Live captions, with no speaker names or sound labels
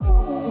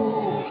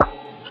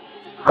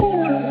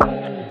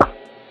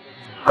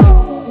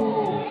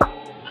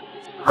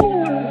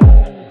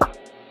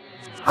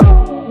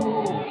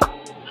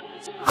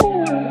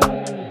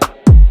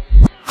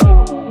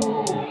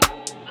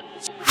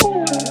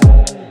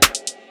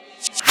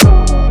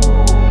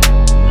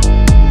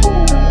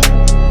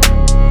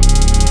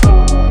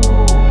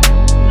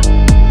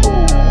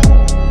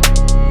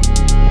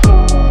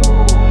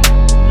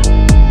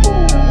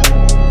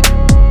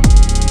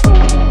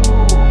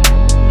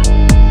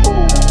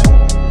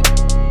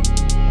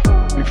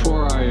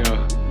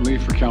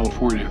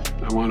California,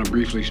 I want to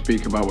briefly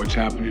speak about what's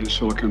happening in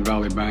Silicon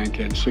Valley Bank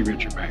and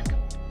Signature Bank.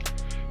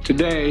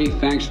 Today,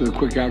 thanks to the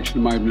quick action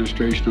of my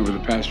administration over the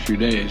past few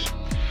days,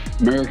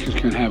 Americans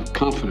can have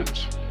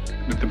confidence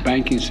that the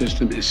banking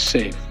system is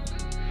safe.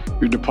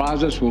 Your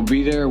deposits will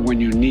be there when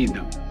you need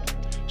them.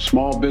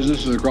 Small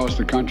businesses across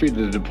the country,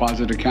 the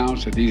deposit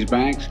accounts at these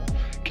banks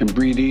can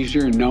breathe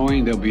easier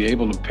knowing they'll be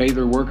able to pay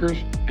their workers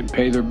and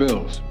pay their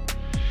bills.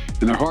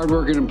 And their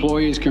hardworking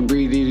employees can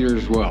breathe easier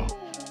as well.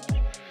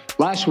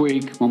 Last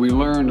week, when we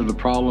learned of the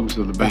problems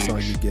of the banks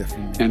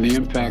and the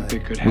impact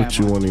it could have. What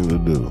you want him to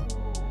do?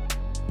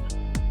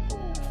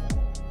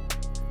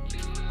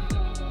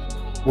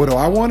 What do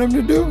I want him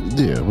to do?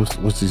 Yeah,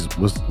 what's he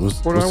supposed to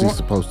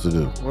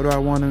do? What do I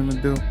want him to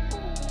do?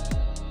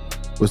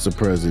 What's the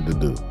president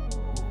to do?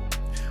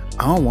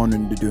 I don't want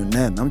him to do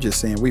nothing. I'm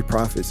just saying we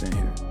prophets in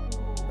here.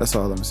 That's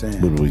all I'm saying.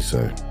 What do we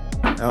say?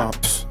 I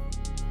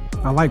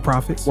like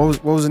profits.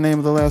 What was the name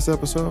of the last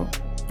episode?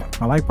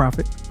 I like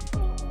profit.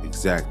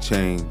 Exact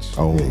change.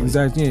 Oh,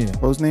 exactly. Yeah.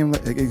 What was the name?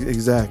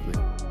 Exactly.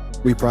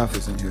 We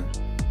prophets in here,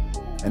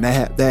 and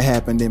that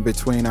happened in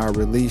between our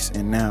release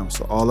and now.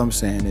 So all I'm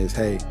saying is,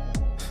 hey,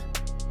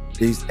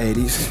 these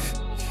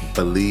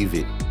believe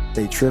it.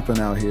 They tripping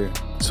out here.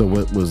 So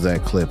what was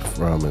that clip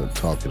from and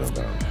talking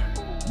about?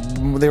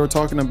 They were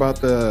talking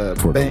about the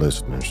for the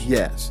listeners.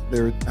 Yes,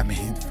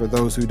 for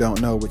those who don't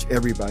know, which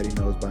everybody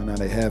knows by now,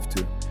 they have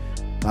to.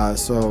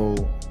 So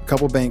a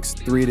couple banks,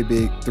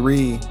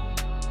 three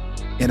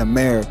in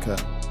America,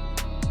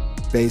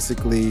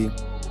 basically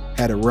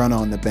had a run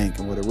on the bank.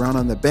 And what a run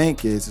on the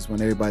bank is when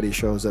everybody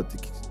shows up to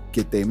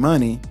get their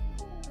money,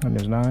 and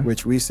there's none,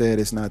 which we said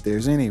it's not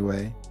theirs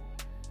anyway.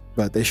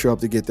 But they show up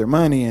to get their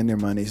money and their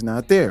money's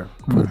not there.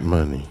 What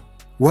money?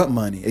 What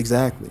money?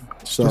 Exactly.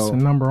 It's just a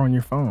number on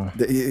your phone.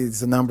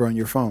 It's a number on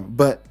your phone.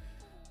 But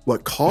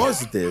what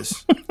caused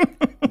this,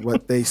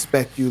 what they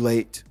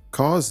speculate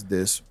caused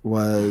this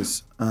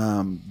was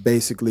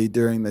basically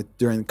during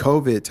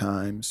COVID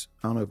times.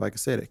 I don't know if I can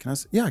say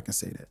that. Yeah, I can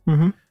say that.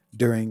 Mm-hmm.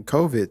 During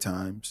COVID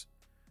times,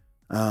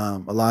 a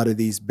lot of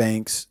these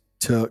banks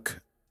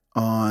took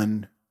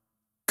on,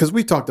 because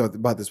we talked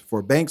about this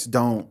before. Banks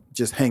don't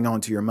just hang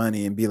on to your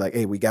money and be like,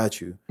 "Hey, we got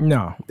you."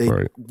 No,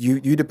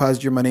 you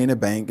deposit your money in a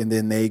bank and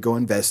then they go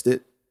invest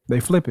it.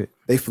 They flip it.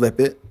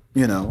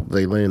 You know,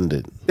 they lend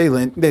it. They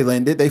lend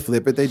it. They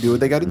flip it. They do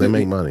what they got to do. They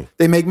make money.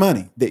 They make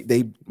money. They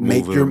make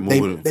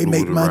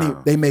money.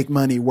 They make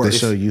money work. They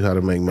show you how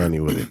to make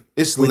money with it.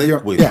 It's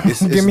liquid.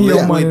 Give me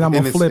your money and I'm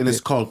gonna flip it. And it's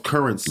called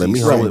currency. Let me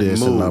hold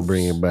this and I'll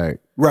bring it back.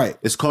 Right.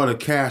 It's called a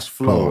cash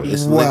flow.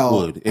 It's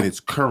liquid and it's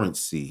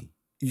currency.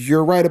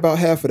 You're right about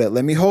half of that.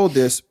 Let me hold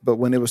this, but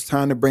when it was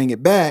time to bring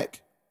it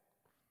back,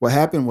 what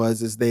happened was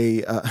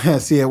they all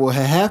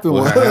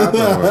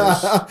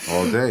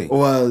day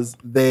was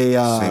they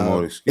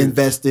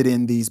invested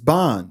in these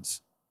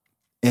bonds,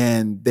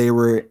 and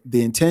the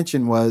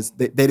intention was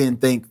they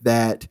didn't think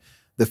that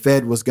the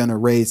Fed was going to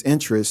raise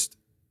interest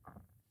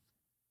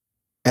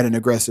at an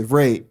aggressive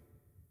rate,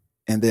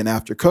 and then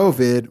after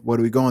COVID, what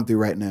are we going through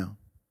right now?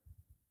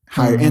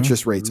 Higher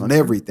interest rates on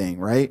everything,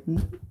 right?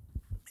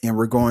 And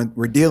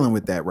we're dealing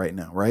with that right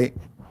now, right?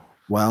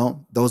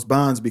 Well, those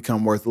bonds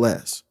become worth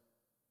less.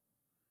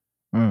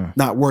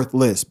 Not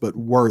worthless, but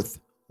worth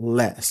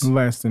less.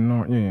 Less than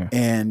normal, yeah.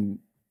 And,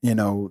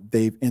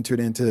 they've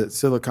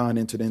Silicon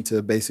entered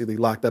into basically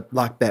locked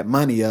that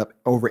money up,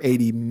 over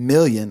 80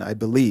 million, I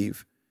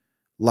believe.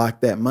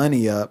 Locked that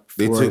money up.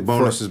 They took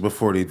bonuses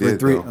before they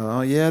did.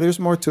 Oh yeah, there's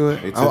more to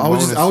it. I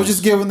was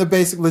just giving the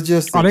basic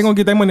logistics. Oh, they're gonna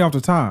get their money off the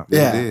top.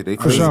 Yeah, they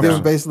for sure.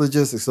 Giving basic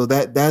logistics. So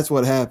that's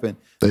what happened.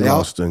 They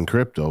lost in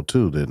crypto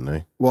too, didn't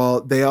they? Well,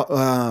 they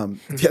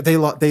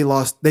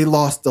lost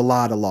a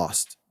lot of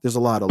lost. There's a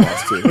lot of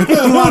loss too. There's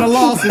a lot of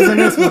losses in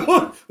this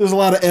one. There's a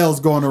lot of L's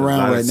going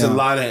around right now. There's a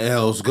lot of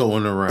L's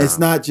going around. It's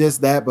not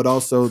just that, but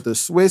also the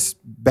Swiss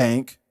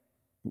bank.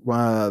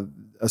 A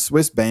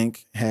Swiss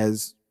bank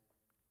has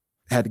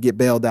had to get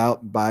bailed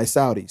out by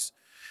Saudis.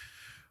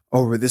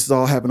 This has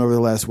all happened over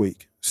the last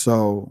week.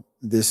 So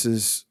this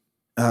is,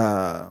 it's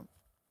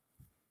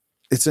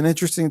an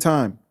interesting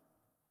time.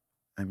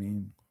 I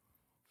mean,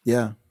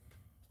 yeah,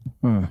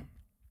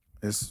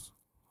 it's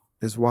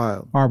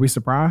wild. Are we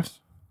surprised?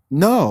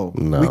 No,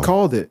 we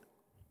called it.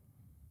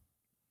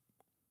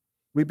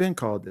 We've been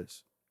called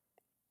this.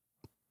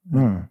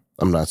 I'm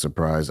not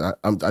surprised. I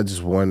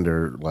just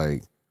wonder,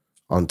 like,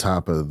 on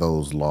top of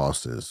those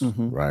losses,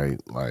 right?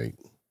 Like,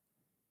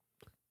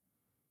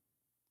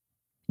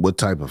 what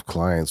type of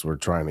clients were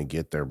trying to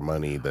get their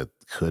money that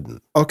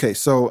couldn't? Okay,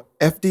 so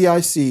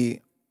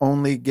FDIC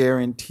only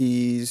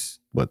guarantees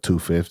what,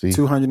 250?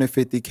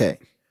 250K.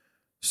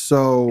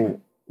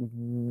 So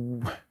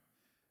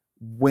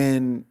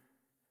when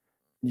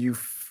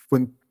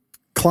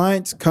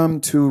clients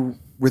come to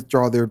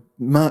withdraw their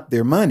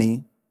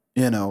money,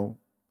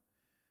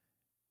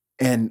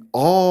 and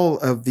all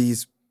of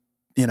these,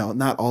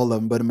 not all of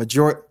them, but a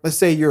majority, let's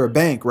say you're a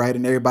bank, right?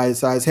 And everybody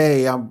decides,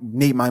 hey, I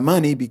need my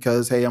money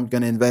because, hey, I'm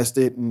going to invest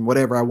it in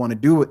whatever I want to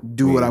do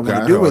what I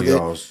want to do with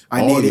it.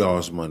 I need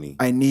y'all's money.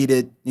 I need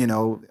it,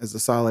 as a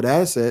solid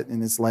asset.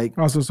 And it's like.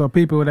 Also, so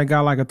people that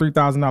got like a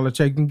 $3,000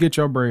 check can get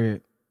your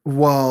bread.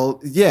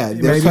 Well, yeah.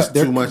 They're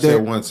too much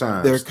at one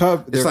time. It's like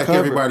covered.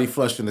 Everybody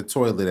flushing the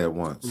toilet at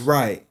once.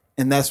 Right.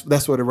 And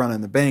that's what a run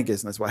in the bank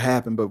is. And that's what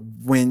happened. But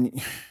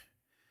when.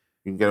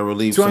 You got to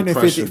relieve some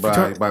pressure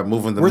by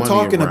moving the money around. We're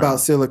talking about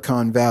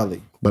Silicon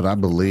Valley. But I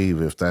believe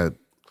if that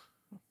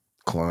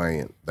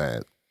client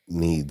that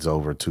needs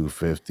over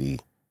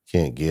 250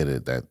 can't get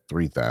it, that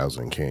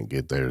 3,000 can't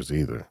get theirs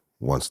either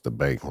once the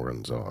bank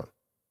runs on.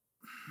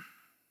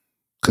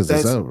 Because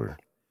it's over.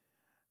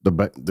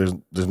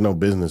 There's no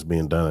business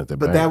being done at the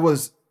bank. But that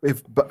was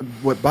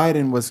what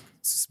Biden was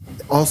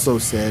also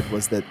said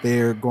was that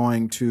they're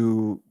going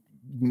to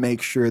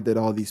make sure that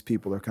all these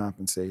people are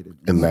compensated.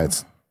 And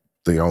that's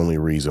the only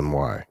reason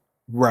why.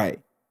 Right.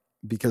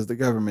 Because the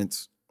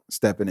government's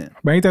stepping in.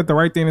 But ain't that the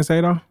right thing to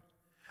say though?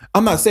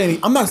 I'm not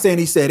saying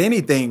he said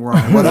anything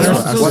wrong. What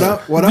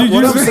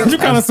you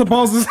kind of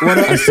supposed to say.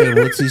 I said,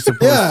 what's he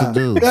supposed to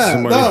do?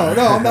 Yeah,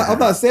 I'm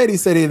not saying he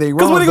said anything wrong.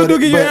 Because what he gonna do?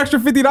 Give you an extra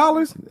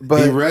 $50?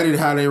 But he read it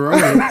how they wrote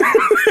it.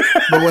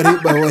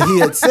 but what he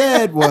had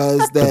said was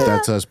that. But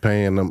that's us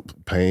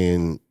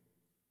paying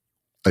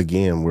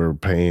again. We're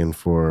paying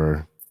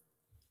for.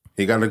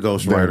 He got a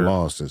ghostwriter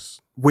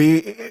losses.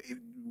 We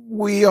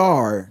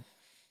are.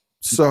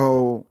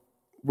 So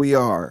we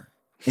are.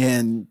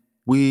 And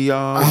we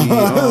are.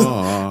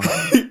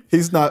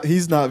 He's not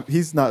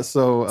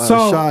so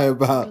shy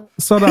about.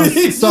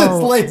 He just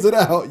lays it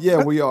out.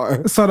 Yeah, we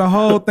are. So the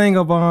whole thing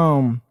of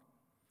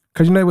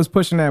because they was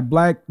pushing that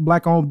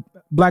black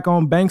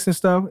owned banks and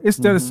stuff. It's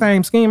still the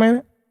same scheme, ain't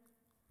it?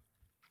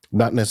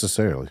 Not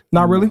necessarily.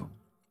 Not really.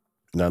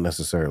 Not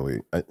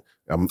necessarily.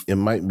 It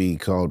might be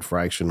called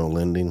fractional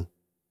lending,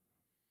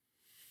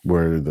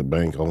 where the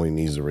bank only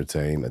needs to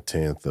retain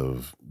 1/10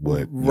 of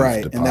what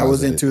right, and that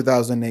was in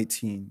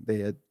 2018. They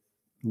had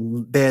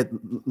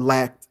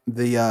lacked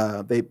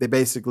the they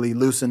basically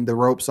loosened the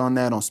ropes on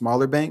that on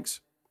smaller banks,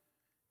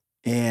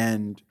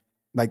 and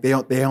like they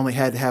only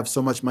had to have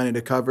so much money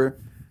to cover.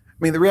 I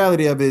mean, the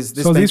reality of it is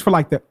this. So these for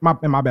like my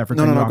bad for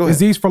no, go ahead. Is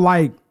these for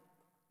like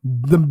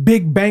the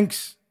big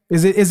banks?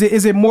 Is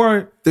it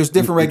more? There's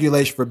different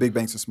regulation for big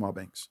banks and small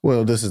banks.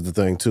 Well, this is the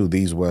thing too.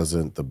 These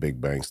wasn't the big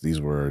banks.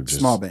 These were just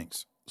small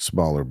banks.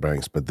 Smaller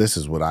banks, but this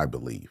is what I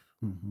believe.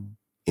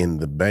 In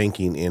the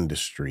banking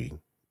industry,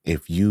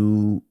 if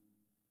you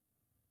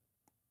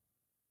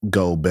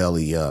go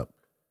belly up,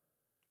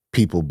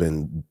 people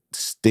been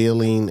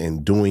stealing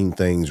and doing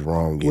things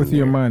wrong with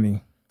your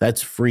money.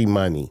 That's free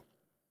money.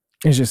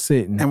 It's just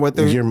sitting. And what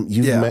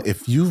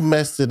if you've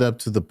messed it up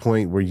to the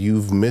point where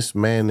you've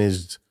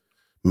mismanaged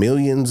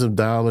millions of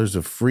dollars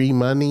of free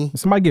money, did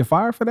somebody get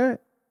fired for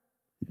that?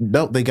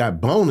 No, they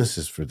got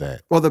bonuses for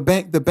that. Well, the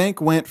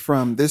bank went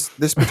from this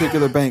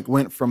particular bank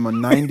went from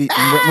 90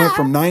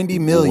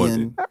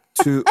 million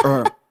to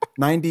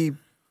 90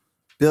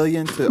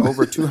 billion to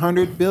over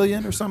 200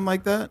 billion or something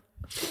like that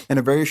in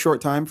a very short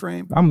time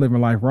frame. I'm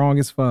living life wrong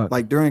as fuck.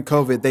 Like during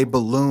COVID, they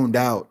ballooned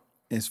out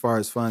as far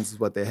as funds is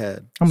what they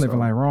had. I'm living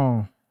life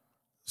wrong.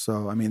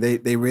 So I mean,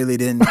 they really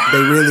didn't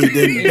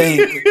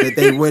think that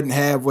they wouldn't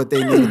have what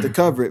they needed to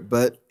cover it.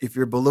 But if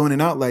you're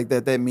ballooning out like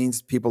that, that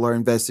means people are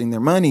investing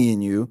their money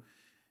in you,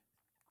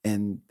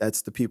 and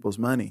that's the people's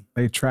money.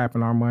 They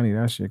trapping our money.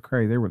 That shit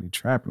crazy. They really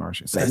trapping our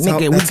shit. Say,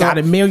 nigga, we got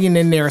 $1 million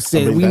in there.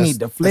 Said we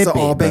need to flip it. That's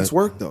how all banks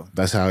work, though.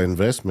 That's how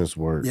investments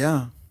work.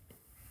 Yeah.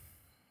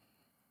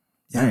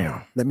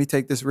 Damn. Let me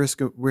take this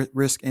risk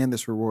and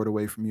this reward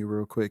away from you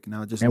real quick, and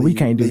I'll just. And we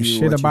can't do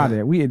shit about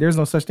it. There's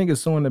no such thing as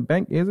suing the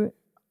bank, is it?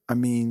 I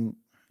mean,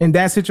 in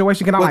that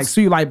situation, can I like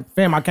sue you like,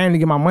 fam, I came to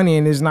get my money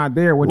and it's not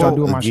there. What y'all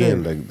do with my shit?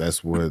 Again,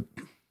 that's what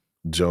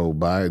Joe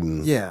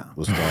Biden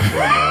was talking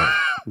about.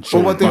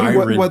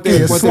 What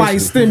they're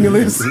slight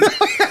stimulus.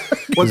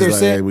 What they're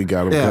saying, hey, we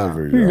got them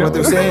covered. What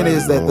they're saying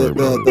is that the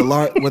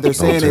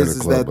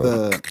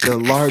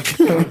large.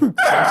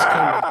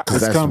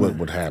 Because that's what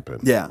would happen.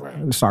 Yeah,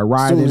 start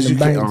riding the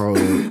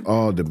banks.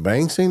 Oh, the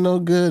banks ain't no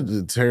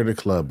good. Tear the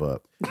club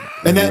up.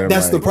 And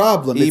that's the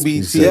problem.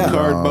 EBT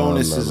card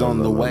bonuses on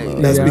the way.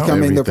 That's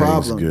becoming the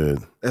problem. Good.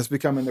 That's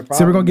becoming the problem.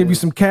 So we're gonna give you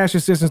some cash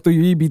assistance through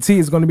your EBT.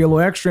 It's gonna be a little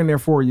extra in there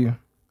for you.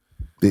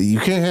 You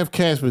can't have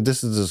cash, but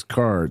this is this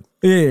card.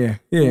 Yeah.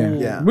 We're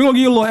gonna give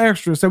you a little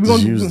extra. So we're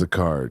gonna use the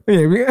card.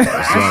 Yeah,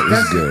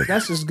 that's good.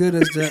 That's as good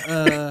as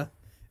the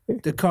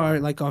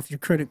card, like off your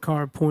credit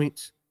card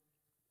points.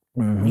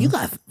 You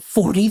got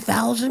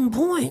 40,000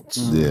 points.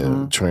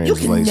 Yeah, You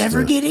can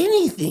never get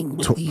anything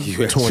with these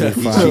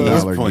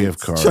 $25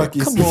 gift card.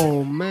 Come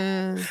on,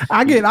 man.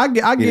 I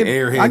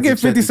get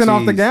 50 cents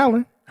off the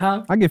gallon.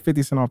 Huh? I get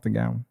 50 cents off the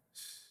gallon.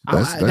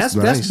 That's nice.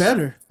 That's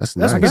better. That's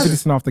nice. I get 50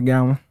 cents off the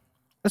gallon.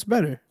 That's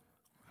better.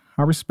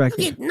 I respect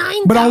You it. get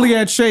 9. But only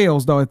at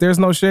Shells, though. If there's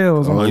no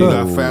Shells, I'm You cooked.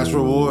 got fast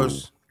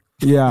rewards.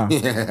 Yeah.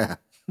 Yeah.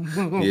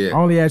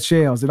 Only at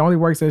Shells. It only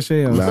works at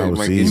Shells. Nah, it was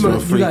Might get easy. you a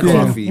free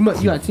coffee. You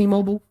got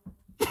T-Mobile?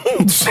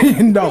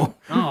 No.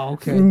 Oh,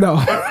 okay. No.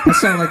 That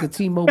sounds like a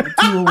T-Mobile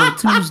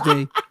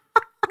Tuesday.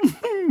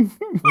 When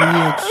you're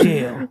at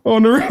Shell.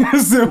 On the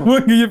reason, we'll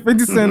give you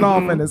 50 cents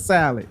off and a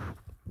salad.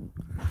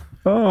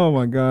 Oh,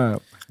 my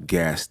God.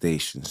 Gas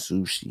station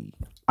sushi.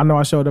 I know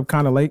I showed up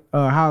kind of late.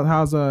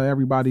 How's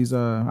everybody's,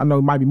 I know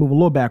it might be moving a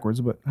little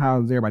backwards, but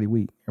how's everybody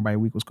week? Everybody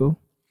week was cool?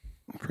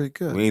 Pretty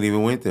good. We ain't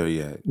even went there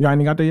yet. Y'all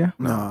ain't got there yet?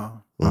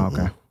 No. Oh,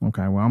 okay.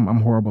 Okay. Well,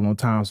 I'm horrible on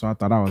time, so I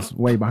thought I was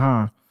way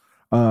behind.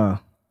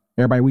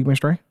 Everybody week went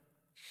straight?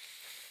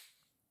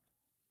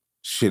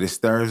 Shit, it's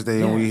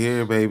Thursday and we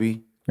here,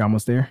 baby. Y'all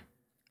almost there?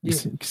 Yeah.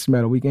 You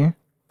smell the weekend?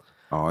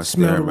 Oh, it's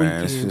Smell there, the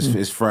man. weekend.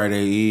 It's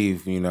Friday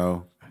Eve, you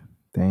know.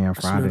 Damn,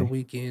 Smell the Friday.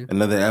 weekend.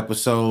 Another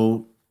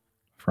episode.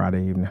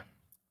 Friday evening.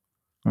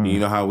 You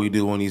know how we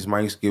do when these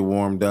mics get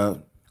warmed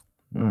up.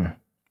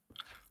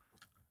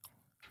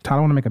 Todd, I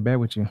want to make a bet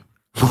with you.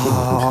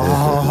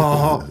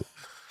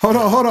 Hold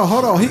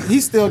on. He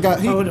still got.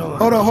 Hold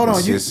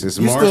on. It's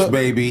March,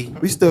 baby.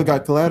 We still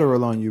got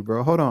collateral on you,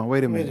 bro. Hold on.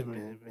 Wait a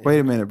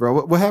minute,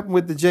 bro. What happened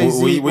with the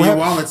Jay-Z? Where your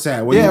wallets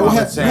at? What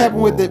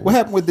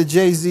happened with the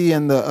Jay-Z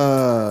and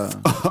the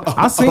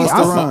I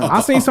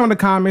seen some of the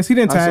comments. He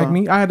didn't tag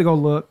me. I had to go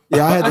look.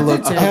 Yeah, I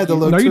had to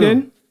look. No, you too.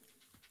 didn't.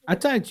 I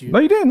tagged you. No,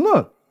 you didn't.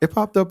 Look. It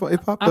popped up.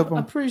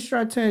 I'm pretty sure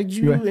I tagged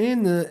you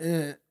in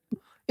the.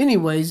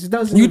 Anyways, it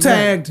doesn't. You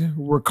tagged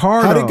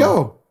Ricardo. How'd it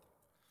go?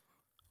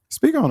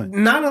 Speak on it.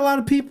 Not a lot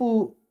of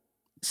people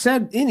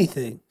said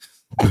anything.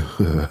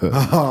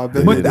 But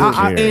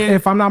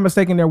if I'm not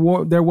mistaken, there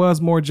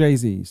was more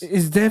Jay-Z's.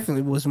 It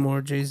definitely was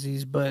more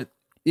Jay-Z's, but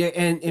yeah,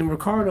 and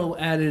Ricardo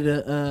added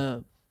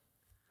a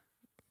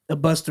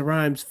Busta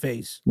Rhymes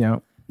face. Yeah.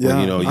 Yeah,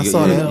 Well, you know, I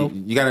saw that.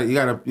 you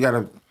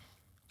gotta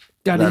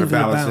Gotta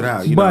balance it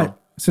out. You But know?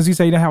 since he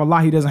said he didn't have a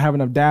lot, he doesn't have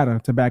enough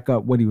data to back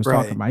up what he was Right.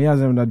 talking about. He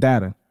doesn't have enough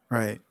data.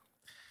 Right.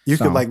 You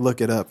So- could like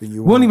look it up and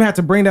you We won't even have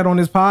to bring that on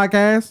this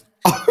podcast.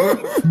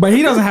 But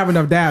he doesn't have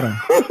enough data.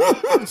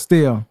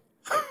 Still.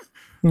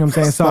 You know what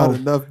I'm saying? not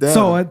enough data.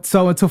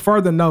 So until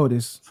further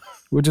notice,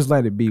 we'll just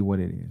let it be what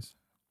it is.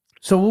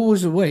 So what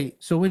was the wait?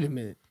 So wait a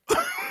minute.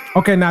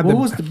 Okay, now What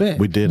was the bet?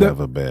 We did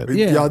have a bet.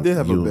 Yeah. Y'all did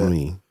have You a bet. and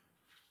me.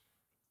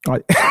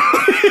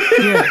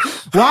 Yeah.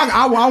 Well,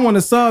 I want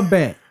a sub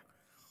bet.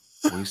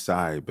 We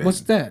side, baby.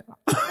 What's that?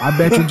 I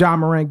bet you John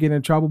Morant get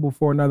in trouble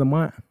before another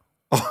month.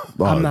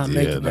 I'm not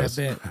making that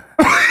bet.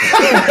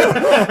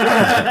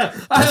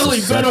 I only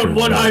bet on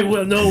what I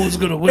will know was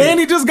gonna win. And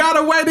he just got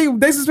away.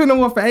 They suspended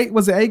him for 8.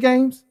 Was it 8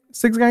 games?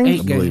 6 games? 8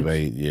 I believe games.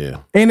 8, yeah.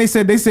 And they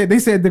said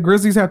the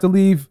Grizzlies have to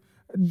leave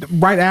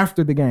right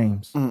after the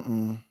games.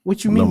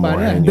 What you mean No by more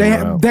that?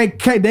 annual.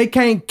 They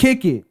can't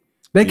kick it.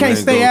 They can't ain't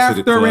stay go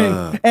to the after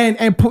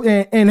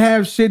club. and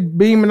have shit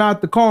beaming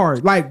out the car.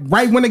 Like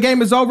right when the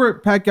game is over,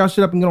 pack y'all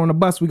shit up and get on the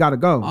bus. We gotta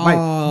go.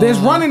 Like there's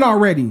running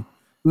already.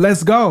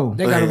 Let's go.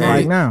 They gotta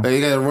right now. They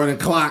got a running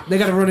clock. They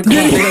gotta run a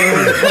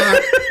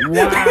clock.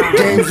 Wow.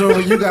 Game's over.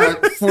 You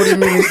got 40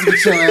 minutes to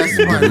get your ass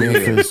The out of here.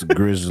 Memphis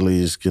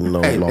Grizzlies can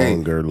no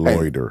longer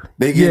loiter.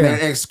 They get Yeah.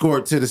 that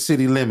escort to the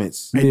city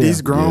limits. Yeah.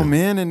 These grown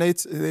men and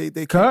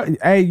they Cut.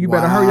 Hey, you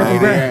better hurry up Hey, and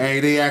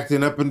grab. they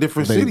acting up in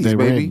different They cities, red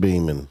baby.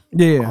 beaming.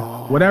 Yeah.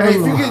 Whatever. Hey,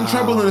 if you get in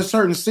trouble in a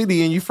certain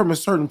city and you from a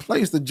certain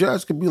place, the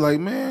judge could be like,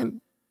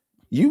 man,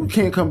 you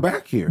can't come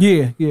back here.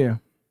 Yeah.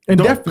 And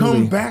Don't definitely.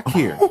 come back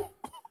here.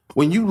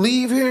 When you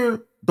leave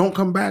here, don't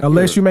come back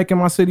Unless here. you're making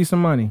my city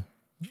some money.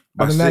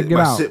 Other than that, get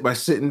out. By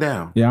sitting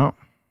down. Yeah.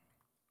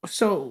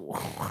 So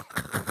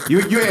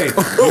You ain't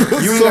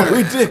gotta,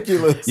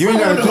 ridiculous. you ain't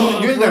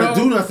gotta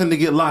do nothing to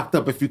get locked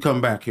up if you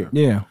come back here.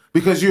 Yeah.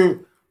 Because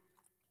you're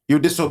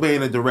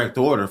disobeying a direct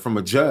order from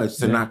a judge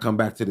to not come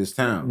back to this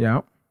town.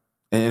 Yeah.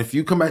 And if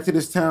you come back to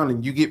this town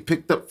and you get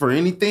picked up for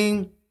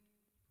anything,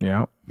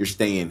 Yeah. you're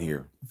staying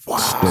here. So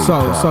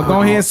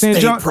go ahead and send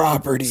State your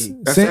property.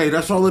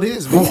 That's all it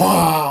is. Man.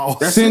 Wow.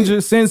 That's send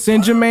it.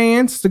 send your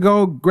mans to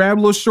go grab a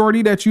little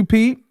shorty that you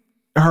peep.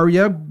 Hurry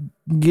up,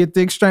 get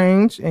the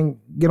exchange, and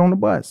get on the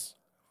bus.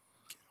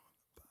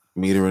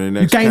 Meet her in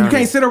the You next can't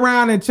county. sit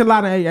around and chill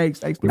out. Hey,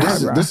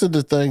 This is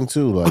the thing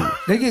too. Like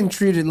they getting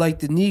treated like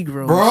the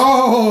Negroes.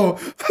 Bro,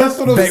 that's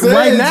what I'm saying.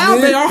 right now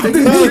G. they are the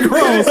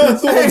Negroes.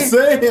 That's what I'm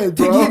saying, They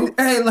bro.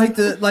 getting, like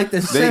the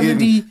They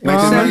 70, getting, like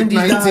the 70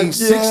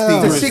 1960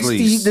 Yeah. the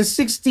Grizzlies.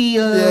 60 They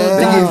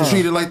Yeah. getting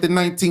treated like the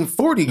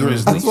 1940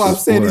 Grizzlies. That's why I'm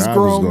saying these where I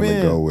was grown gonna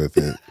men. go with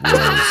it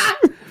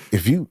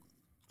was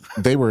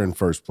they were in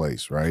first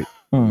place, right?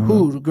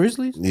 Who, the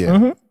Grizzlies?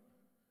 Yeah.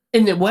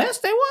 In the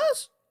West, they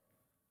was?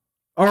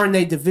 Or in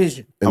their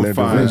division? I'm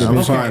fine. division.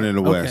 I'm fine in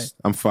the Okay. West.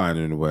 I'm fine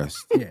in the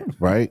West. Yeah.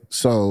 Right?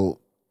 So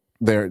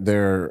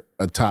they're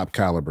a top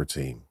caliber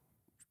team.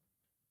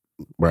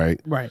 Right?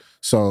 Right.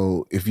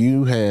 So if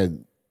you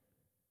had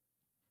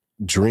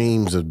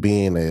dreams of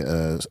being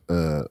a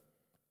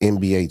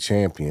NBA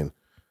champion,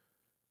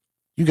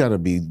 you got to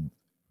be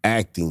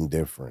acting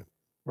different.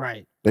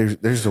 Right.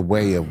 There's a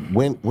way of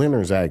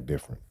winners act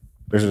different.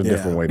 There's a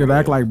different way You to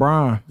act win. like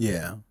Brian.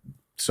 Yeah.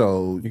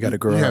 So You gotta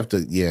grow You up. have to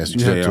you have to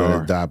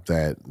JR. adopt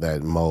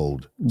that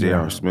mold.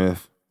 J.R.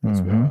 Smith.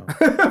 And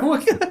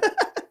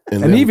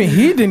And then- even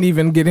he didn't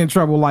even get in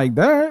trouble like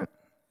that.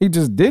 He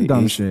just did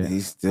dumb shit. He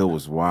still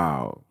was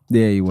wild.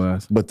 Yeah, he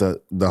was. but the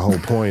whole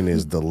point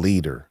is the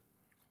leader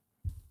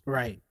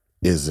Right.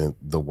 isn't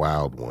the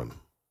wild one.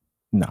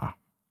 Nah.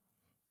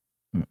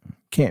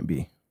 Can't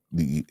be.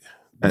 The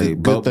Hey,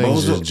 good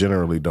things Bozo- just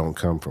generally don't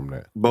come from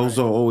that.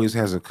 Bozo always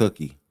has a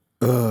cookie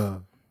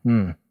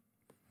Hmm.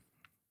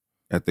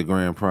 at the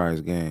grand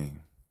prize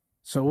game.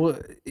 So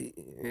what? The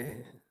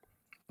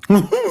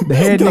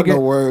head Got no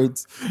nigga,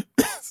 words.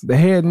 the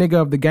head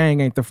nigga of the gang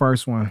ain't the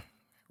first one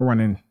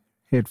running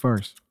head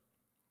first.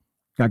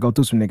 Gotta go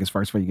through some niggas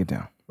first before you get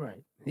down.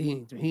 Right.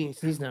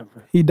 He's not.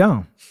 He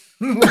dumb.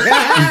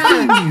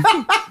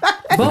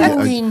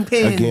 Bowling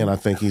pin. Again, I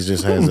think he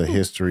just has a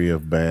history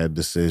of bad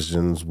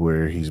decisions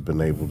where he's been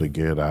able to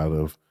get out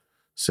of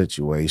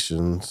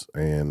situations,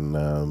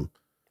 and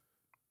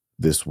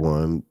this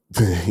one,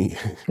 he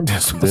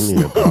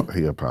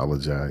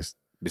apologized.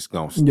 This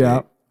gonna stick.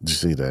 Yeah. Did you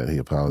see that? He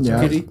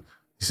apologized. Yeah. He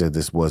said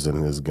this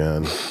wasn't his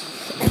gun.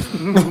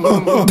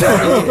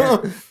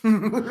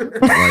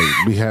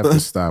 We have to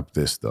stop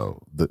this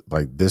though.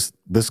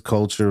 This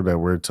culture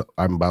that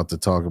I'm about to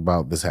talk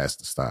about, this has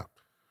to stop.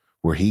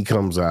 Where he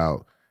comes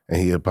out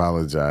and he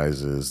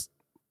apologizes,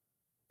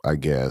 I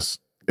guess,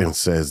 and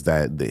says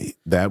that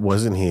that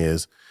wasn't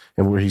his,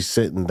 and where he's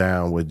sitting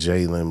down with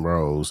Jalen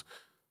Rose,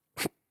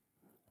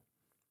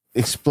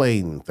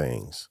 explaining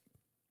things.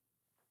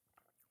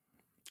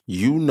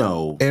 You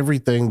know,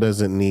 Everything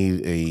doesn't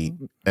need a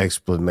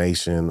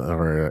explanation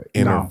or an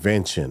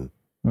intervention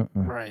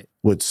Right.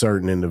 with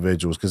certain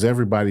individuals, because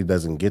everybody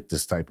doesn't get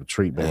this type of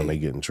treatment when they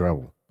get in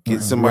trouble.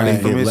 get somebody They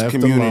from get his left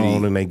community.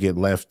 alone and they get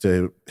left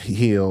to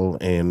heal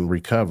and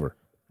recover.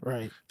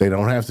 Right. They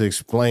don't have to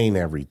explain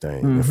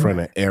everything in front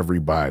of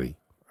everybody.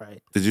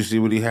 Right. Did you see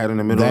what he had in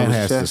the middle That of his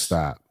has chest? to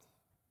stop.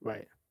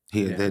 Right.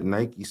 He had that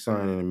Nike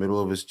sign in the middle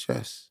of his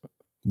chest.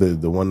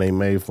 The one they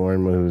made for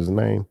him was his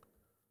name,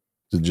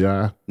 the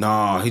Ja.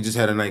 No, he just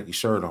had a Nike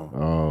shirt on.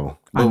 Oh,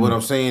 But what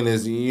I'm saying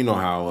is, you know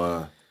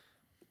how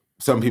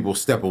some people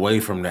step away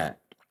from that.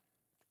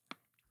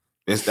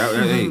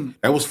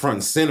 That was front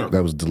and center.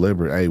 that was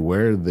deliberate. Hey,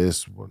 wear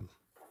this one.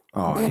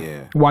 Oh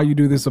yeah, Why you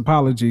do this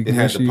apology? it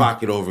had the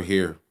pocket over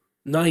here.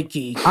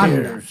 Nike I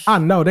cares.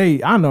 know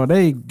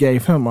they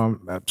gave him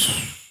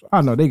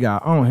I know they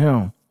got on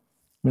him.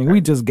 I mean,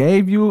 we just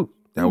gave you.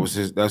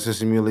 That's his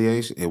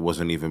humiliation. It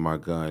wasn't even my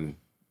gun.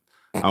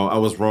 I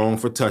was wrong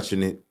for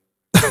touching it.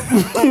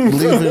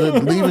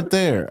 Leave it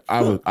there.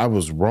 I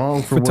was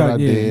wrong for what I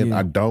did. yeah.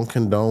 I don't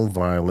condone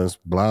violence.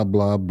 Blah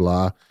blah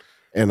blah.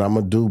 And I'm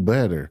gonna do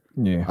better.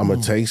 Yeah. I'm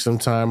gonna take some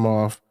time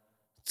off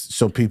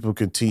so people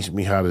can teach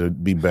me how to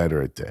be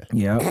better at that.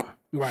 Yep.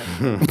 Right.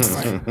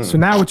 So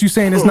now what you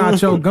saying is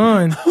not your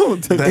gun.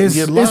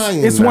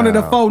 It's one of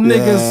the four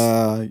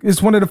niggas.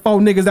 It's one of the four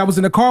niggas that was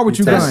in the car with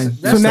you gun.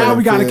 So now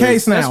we got a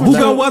case now. Who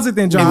gun was it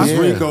then, Josh? Yeah.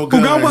 Rico Who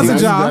gun was it, Now you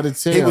Josh? gotta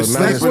He tell. was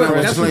Now it's snapping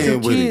fresh. That's what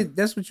your kid.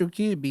 That's what your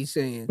kid be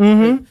saying.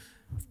 Mm-hmm.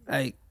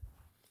 Like,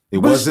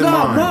 It but wasn't it's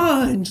not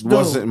mine. mine. though.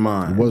 Wasn't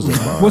mine. It wasn't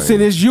mine. Well, see,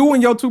 it's you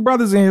and your two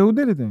brothers in here who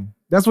did it then.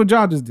 That's what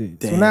y'all just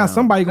did. So now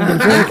somebody gonna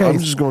get a fair I'm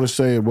case. just gonna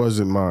say it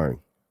wasn't mine.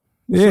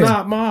 It's Yeah.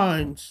 not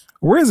mine.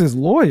 Where's his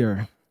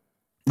lawyer?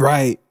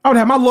 Right. I would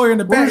have my lawyer in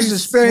the back. Where's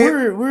this?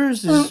 saying,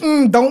 Where's this?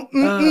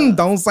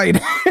 Don't say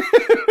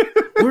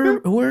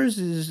that. Where's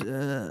his?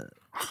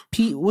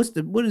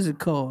 What is it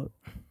called?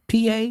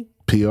 PA?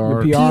 PR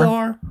PR?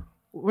 PR?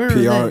 Where are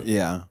PR. they?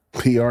 Yeah.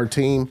 PR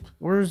team.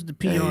 Where's the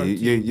PR? Hey,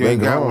 team? you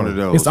ain't got gone. one of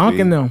those. It's Unc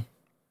and them.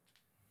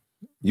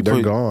 You They're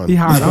put, gone. He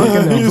hired Unc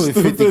and you them.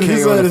 put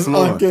 50K on the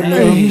floor.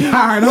 He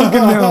hired Unc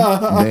and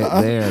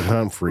them. They're at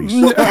Humphreys. Hey,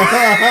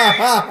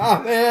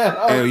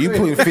 you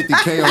putting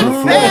 50K on the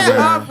floor,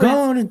 man. Go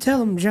on and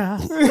tell him,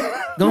 Josh.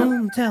 Go on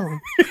and tell him.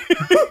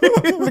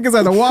 Niggas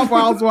at the Waffle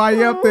House while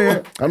you up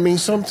there. I mean,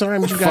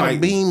 sometimes you gotta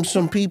Fight. beam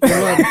some people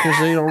up because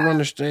they don't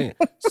understand.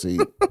 See,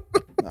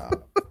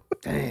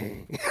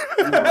 Dang.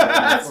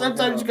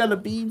 Sometimes you gotta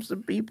beam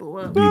some people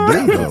up.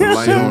 you do though.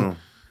 Light See? on him.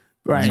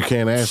 Right. You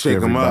can't ask Shake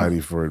 'em up.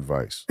 everybody for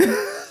advice.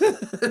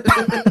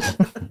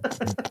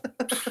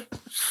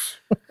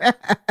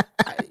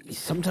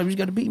 Sometimes you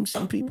gotta beam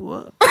some people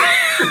up.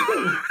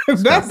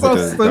 That's so Gotta put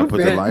the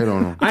stupid. light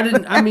on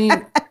him. I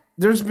mean,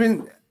 there's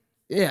been,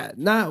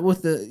 not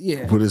with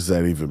the, What does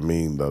that even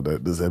mean, though?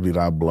 Does that mean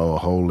I blow a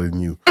hole in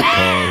you?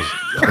 Pause.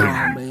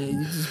 Oh, man,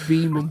 you just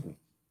beam them.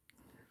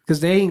 Because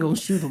they ain't gonna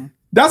shoot them.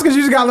 That's because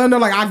you just got to let them know,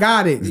 like, I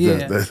got it.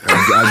 Yeah.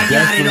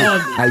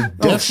 I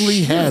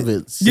definitely have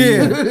it. See?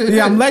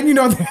 Yeah, I'm letting you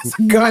know there's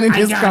a gun in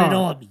his car. Got it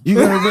on me. You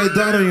got a red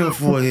dot on your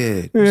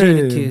forehead.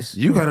 Kiss.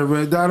 You got a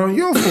red dot on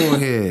your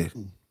forehead.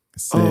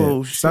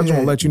 Oh, So I just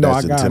want to let you know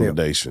That's I got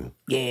intimidation.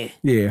 Yeah.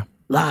 it.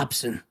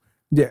 Lobson.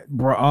 Yeah,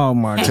 bro. Oh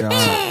my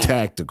god.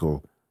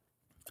 Tactical.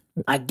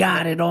 I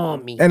got it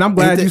on me. And I'm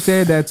glad you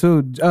said that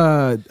too. You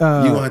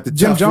gonna have to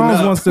Jim toughen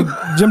Jones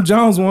up. Jim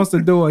Jones wants to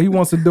do it. He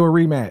wants to do a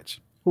rematch.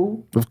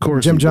 Who? Of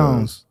course, Jim he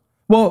Jones. does.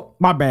 Well,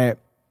 my bad.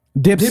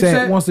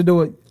 Dipset wants to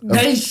do it.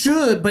 They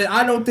should, but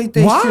I don't think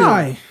they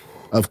Why? should.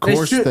 Of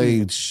course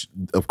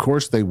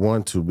they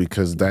want to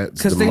because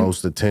that's the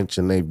most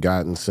attention they've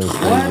gotten since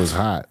they was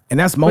hot. And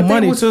that's more But they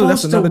money was too.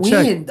 That's supposed to another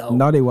check. win, though.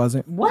 No, they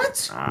wasn't.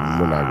 What?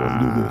 We're not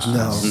gonna do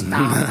this.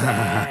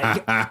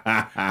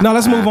 No,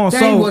 let's move on. They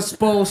So was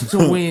supposed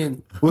to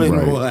win. Win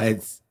Right. what?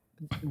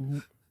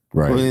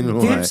 Right. Win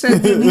what?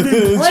 Dipset didn't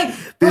even play.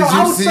 Bro, Did you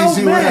I was see so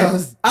who mad.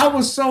 else? I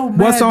was so mad.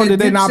 what song that did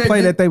they not Dipset play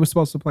did- that they were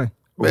supposed to play?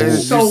 Man,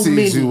 So you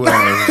many. see who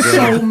else, bro?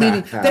 So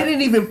many. They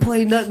didn't even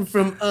play nothing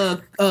from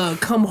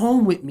Come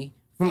Home With Me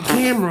from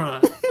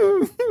Cameron.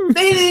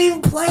 They didn't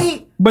even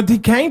play. But he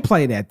can't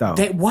play that though.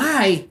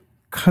 Why?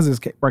 Cause it's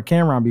bro,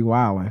 Cameron be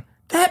wilding.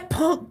 That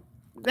punk.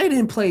 They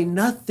didn't play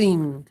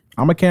nothing.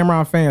 I'm a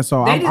Cameron fan,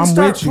 so They I'm didn't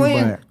start with you.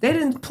 playing. But They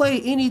didn't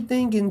play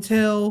anything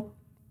until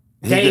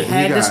He they got-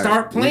 had he to got-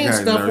 start he playing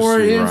got stuff, or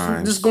nursery it's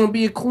rhymes. just going to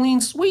be a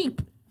clean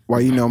sweep. Why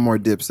you know more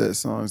Dipset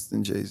songs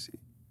than Jay-Z?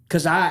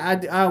 Because I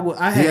had He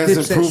hasn't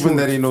Dipset proven shorts.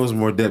 that he knows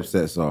more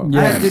Dipset songs.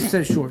 I had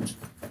Dipset shorts.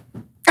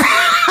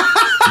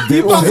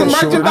 you want some Dipset shorts. I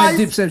had merchandise?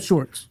 Dipset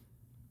shorts.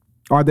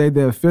 Are they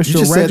the official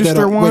just said that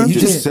register on- wait, ones?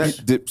 you just-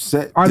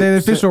 Dipset. Are they the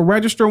Dipset. official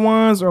register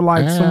ones, or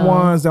like some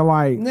ones that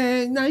like?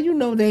 Nah, you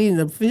know they ain't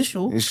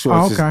official. His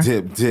shorts Oh, okay.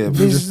 is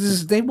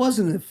dip. They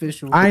wasn't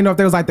official. I ain't know if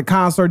there was like the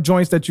concert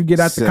joints that you get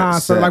at the Set,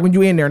 concert, set. like when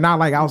you in there, not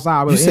like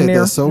outside, but You in said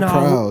there. that so No.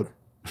 proud.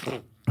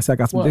 So I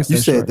got some What? Dipset You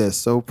said shorts. that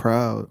so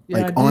proud. Yeah,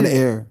 like I on did.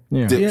 air.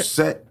 Yeah.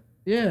 Dipset.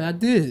 Yeah, I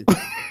did.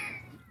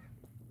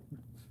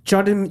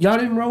 y'all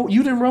didn't roll.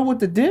 You didn't roll with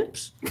the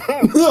Dips.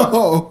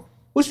 No.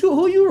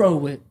 Who you roll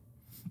with?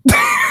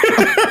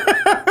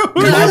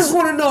 I just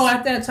want to know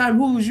at that time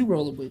who was you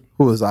rolling with?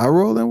 Who was I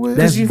rolling with?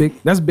 That's big.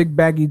 That's big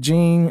baggy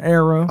jean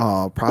era.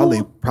 Oh,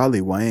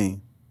 probably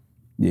Wayne.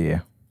 Yeah.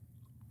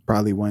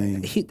 Probably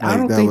Wayne. I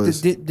don't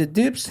think the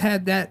Dips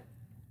had that.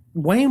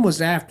 Wayne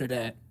was after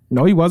that.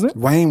 No, he wasn't.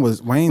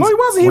 Wayne's. No, he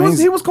wasn't.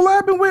 He was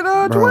collabing with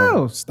Bro,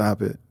 Joel's.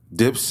 stop it.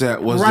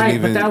 Dipset wasn't Right,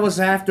 even. but that was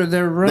after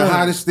their run. the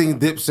hottest thing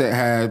Dipset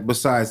had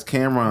besides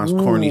Cameron's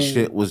corny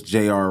shit was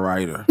J.R.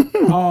 Ryder.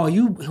 Oh,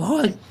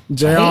 what?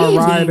 J.R.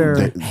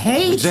 Ryder.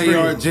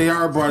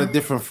 JR brought a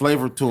different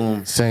flavor to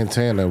him.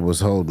 Santana was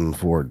holding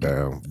Ford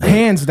down.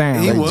 Hands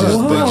down. He They was. just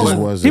Whoa.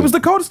 wasn't. He was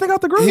the coldest thing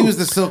out the group. He was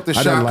the Silk the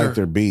I Shocker. didn't like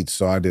their beats,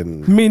 so I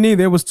didn't. Me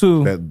neither. It was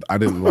two. I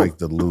didn't like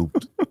the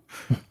looped.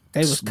 They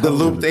was the cold.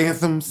 looped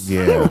anthems.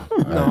 Yeah.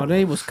 No,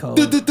 they was cold.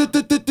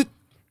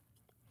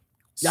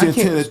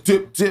 Santana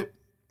dip.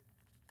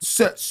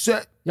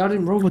 Set. Y'all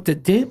didn't roll with the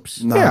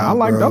Dips? Nah, Yeah, I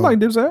like bro.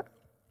 Dipset.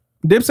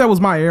 Dipset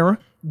was my era.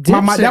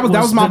 Dipset That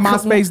was my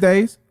was the MySpace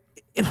days.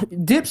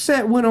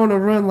 Dipset went on a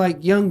run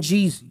like Young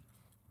Jeezy.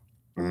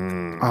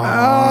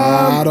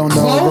 I don't know,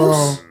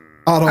 close? bro.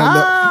 I don't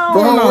know.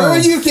 Bro, know. where are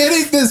you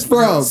getting this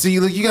from? See,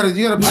 look, you gotta put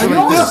it like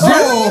know.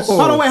 this.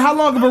 Hold on, wait. How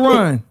long of a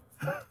run?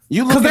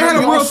 You Because they had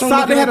a you real also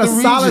solid. They looking had at a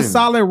the solid, region.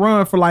 solid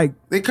run for like.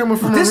 They coming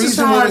from This a is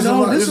region how where I there's a know.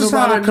 lot, This there's is a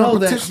how lot I of know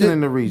that competition in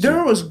the region.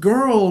 there was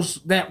girls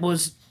that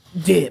was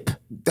dip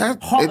That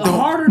it don't-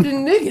 harder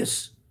than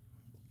niggas.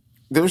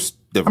 There's,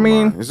 never I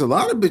mean- mind. There's a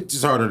lot of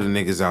bitches harder than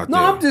niggas out No,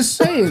 there. I'm just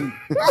saying.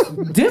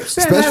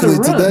 Dipset had a Especially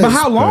run. today. But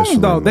how long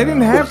Especially though? They didn't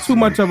now. have too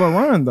much of a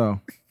run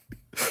though.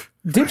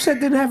 Dipset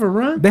didn't have a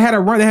run. They had a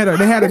run. They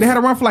had a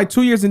run for like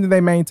 2 years, and then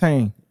they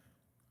maintained.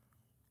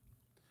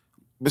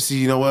 But see,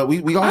 you know what?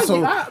 We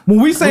also, When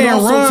we saying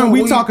also run, talk-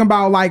 we talking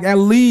about like at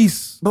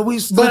least. but we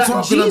still But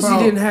talking Jeezy about.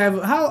 didn't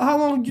have. How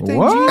long do you think?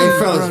 What? Jeezy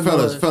Hey, run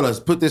was? fellas,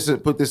 put this in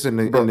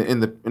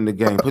the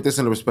game. Put this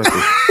in the perspective.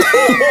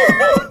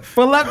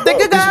 Full up, think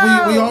it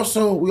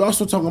we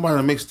also talking about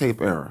a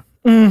mixtape era.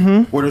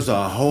 Where there's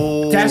a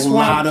whole That's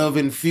why- lot of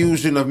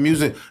infusion of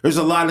music. There's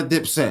a lot of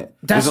Dipset.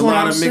 That's There's a what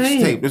lot I'm of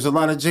saying. mixtape. There's a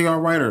lot of J.R.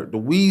 Ryder, the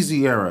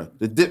Wheezy era,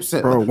 the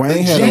Dipset. Bro, Wayne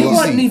the had a They lot-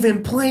 wasn't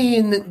even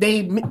playing.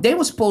 They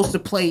were supposed to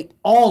play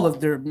all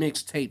of their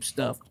mixtape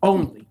stuff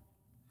only.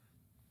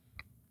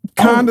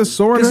 Kinda,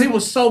 sorta. Because it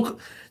was so.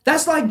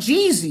 That's like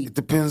Jeezy. It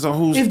depends on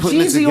who's If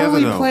putting it Jeezy together,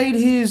 only though. played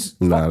his,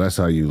 Nah, that's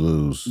how you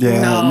lose.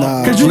 Yeah, No.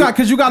 nah. Cause you got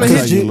to hit.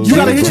 Jeezy- You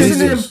got to hit Jeezy-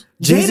 your Jadakiss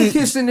Jeezy-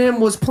 Jadakiss and them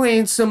was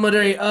playing some of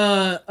their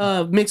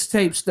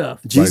mixtape stuff.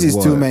 Jeezy's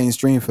Like too what?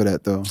 mainstream for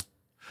that though.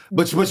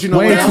 But you know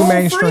Way what? too whole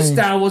mainstream.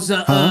 freestyle was a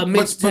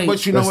mixtape.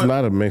 But you know That's what?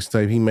 not a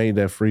mixtape. He made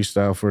that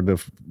freestyle for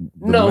the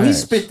No, he match.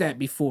 spit that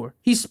before.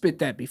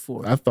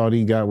 I thought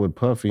he got with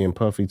Puffy, and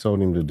Puffy told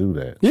him to do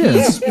that.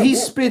 Yeah. He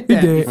spit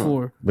that did.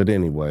 before. But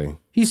anyway,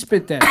 He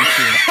spit that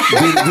before.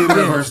 Do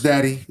that verse,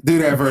 daddy. Do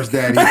that verse,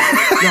 daddy. No,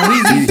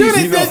 he Do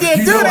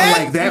that.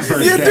 I like that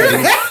verse,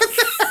 daddy.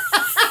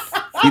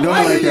 You don't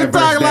like that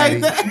verse,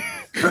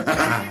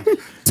 daddy.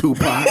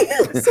 Tupac.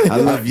 I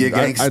love you,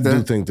 gangster. I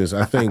do think this.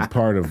 I think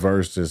part of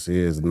Versus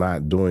is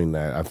not doing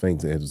that. I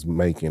think that it's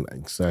making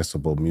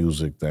accessible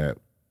music that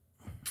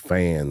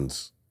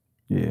fans.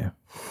 Yeah.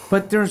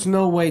 But there's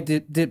no way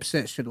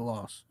Dipset should have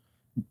lost.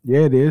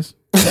 Yeah, it is.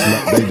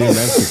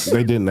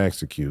 They didn't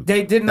execute.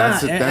 They did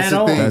not That's at the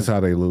all. thing. That's how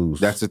they lose.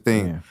 That's the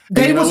thing. Yeah.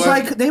 They You know was what?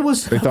 like they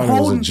was They thought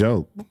holding, it was a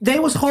joke. They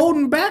was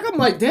holding back. I'm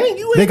like, dang,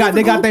 you ain't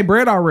They got their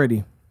bread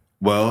already.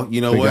 Well, you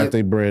know They what? got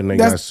their bread and they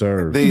That's- got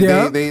served.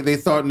 They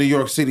thought New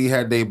York City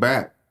had their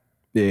back.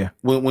 Yeah.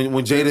 When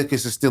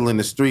Jadakiss is still in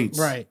the streets.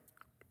 right.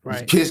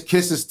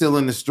 Kiss is still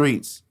in the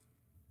streets.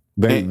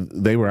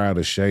 They were out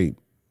of shape.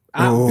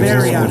 I'm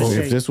very out of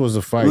If shape. this was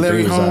a fight, Larry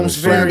they was out of Holmes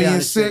shape. very being out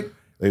of sick.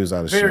 They was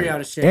out of Very shape.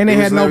 out of shape. And they It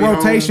had was no Larry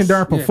rotation Holmes.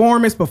 during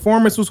performance.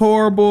 Performance was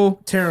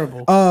horrible.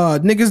 Terrible.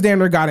 Niggas down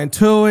there got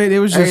into it. It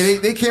was just Hey,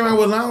 they came out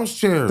with lounge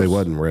chairs. They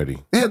wasn't ready.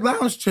 They had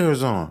lounge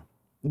chairs on.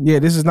 yeah.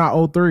 This is not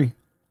 03.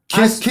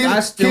 Kiss I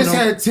still Kiss don't-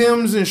 had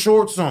Timbs and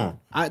shorts on.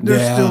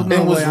 There's Yeah. still no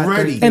And was way I think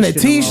ready. they And a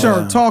should've t-shirt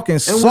lost. talking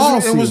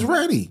saucy. It was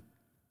ready.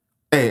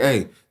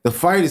 Hey, the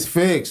fight is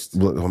fixed.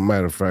 Look, as a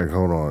matter of fact,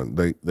 hold on.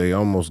 They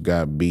almost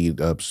got beat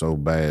up so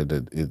bad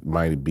that it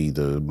might be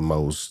the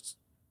most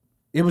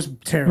It was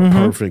terrible. Mm-hmm.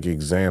 perfect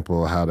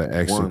example of how to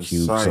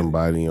execute One-sided.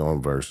 somebody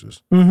on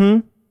Versus.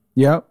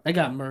 Yep. They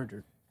got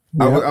murdered.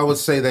 I would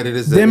say that it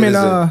is.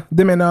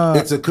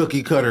 It's a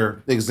cookie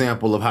cutter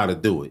example of how to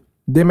do it.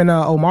 Them and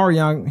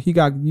Omarion, he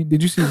got.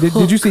 Did you see?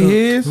 Did you see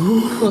his?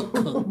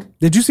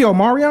 Did you see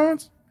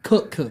Omarion's?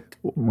 Cook.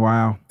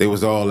 Wow. They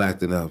was all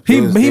acting up.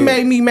 He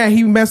made me mad.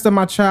 He messed up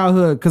my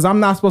childhood because I'm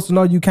not supposed to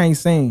know you can't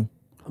sing.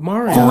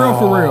 Mario.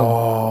 For real.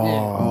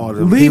 Oh,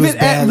 Leave he was it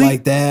bad at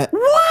like that.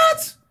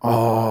 What?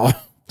 Oh,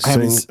 I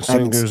haven't-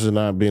 Singers are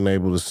not being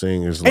able to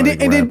sing is And like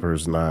then-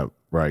 rappers not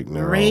writing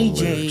their Ray own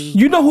J. lyrics.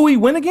 You know who he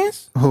went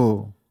against?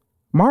 Who?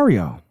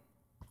 Mario.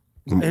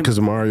 Because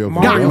Mario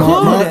Mario- can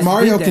Mario-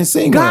 Mario did can that.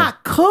 sing. though.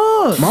 Got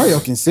cooked. Mario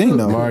can sing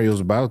though. Mario's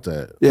about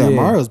that. Yeah, Yeah.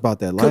 Mario's about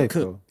that life.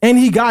 Cook. though. And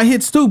he got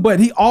hits too, but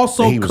he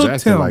also And he was cooked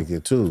acting him. like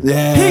it too.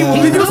 Yeah,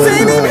 Did you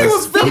see him? He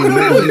was feeling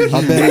it.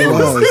 I bet he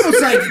was. He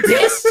was like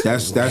this.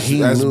 That's He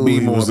knew B he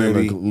more, was in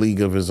baby. a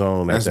league of his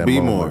own That's at that B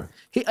moment. more.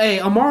 Hey,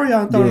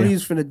 Omarion thought Yeah. he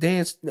was finna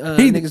dance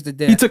niggas to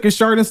death. He took his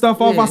shirt and stuff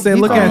off. I said,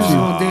 he "Look thought at he was you.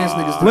 gonna dance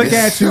niggas to Look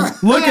death. at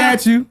you. Look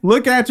at you.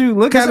 Look at you.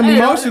 Look at him Hey,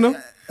 emotional."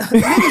 He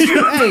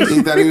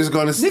thought he was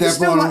going to Niggas step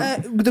still on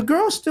like, him. but the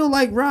girls still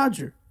like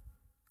Roger.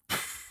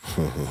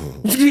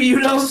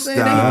 You know what I'm saying?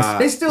 Stop.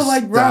 They still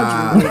like Roger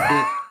a little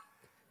bit.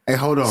 Hey,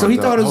 hold on. So he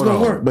thought it was hold gonna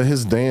on. work. But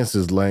his dance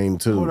is lame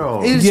too. Hold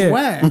on. It's Yeah.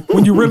 whack.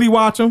 When you really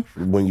watch them,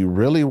 When you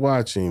really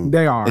watch him,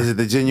 they are. Is it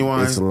the genuine?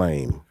 it's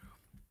lame.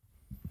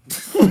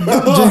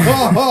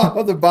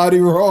 The body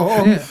roll.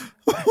 Yeah.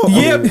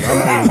 Yep.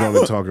 I'm only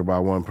going to talk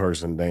about one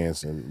person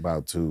dancing,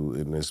 about two,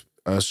 and it's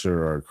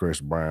Usher or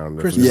Chris Brown.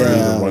 If Chris it's Brown.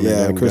 either one of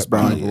them Chris got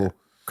Brown. people,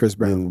 Chris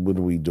Brown. then what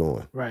are we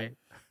doing? Right.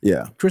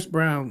 Yeah, Chris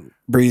Brown.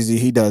 Breezy.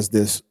 He does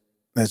this.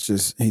 That's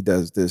just he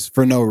does this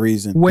for no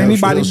reason. Will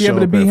anybody be able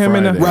to be him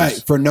in a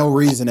Right, for no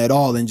reason at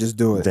all, and just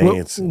do it.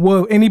 Dancing.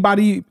 Will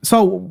anybody?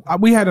 So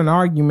we had an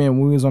argument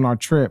when we was on our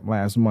trip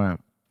last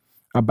month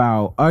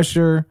about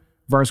Usher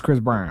versus Chris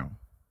Brown.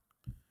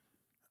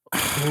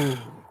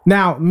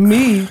 Now,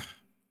 me,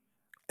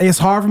 it's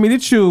hard for me to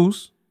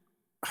choose.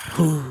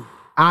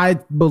 I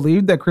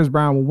believe that Chris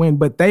Brown will win,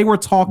 but they were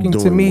talking to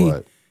Doing me.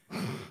 what?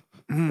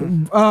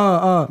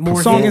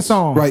 Song and hits.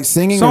 song, Right,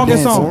 singing song or and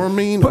dancing? song.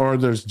 Performing, or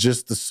there's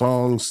just the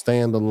song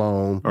stand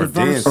alone. Or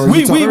dance. Or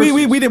We you talk-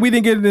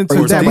 didn't get into you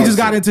that. talking We just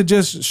about- got into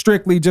just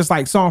strictly just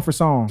like song for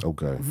song.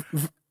 Okay.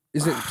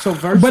 Is it so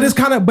versus? But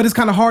it's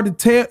kind of hard to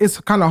tell. It's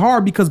kind of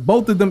hard because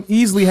both of them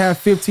easily have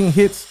 15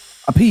 hits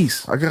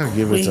apiece. I gotta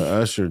give it to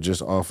Usher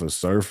just off of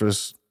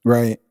surface,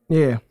 Right.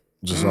 Yeah.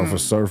 just off of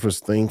surface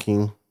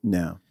thinking.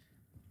 No.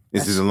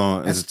 This is a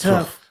long. That's It's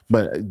tough.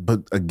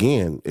 But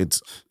again,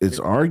 it's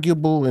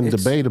arguable and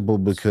debatable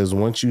because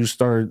once you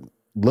start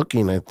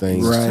looking at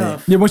things, Right.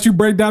 Tough. Yeah, once you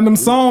break down them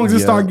songs, it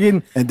Yeah. start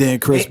getting. And then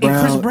Chris And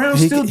Brown. Chris Brown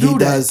he, still he do that.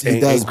 does. He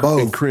does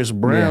both. And Chris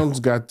Brown's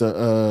got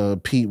the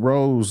Pete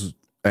Rose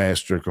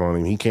asterisk on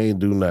him. He can't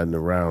do nothing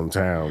around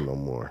town no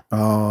more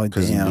Oh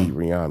because he damn. beat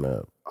Rihanna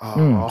up.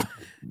 Oh.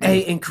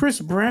 Hey, and Chris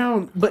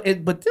Brown, but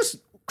this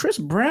Chris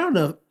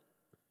Brown,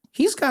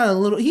 he's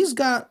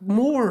got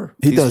more.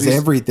 He does he's-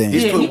 everything.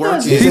 He's Yeah, put he work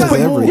does. in. He does put-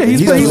 everything. yeah, he's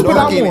He put- does he's put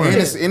out everything. more.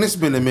 And it's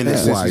been a minute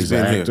since Why he's he's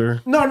been an here.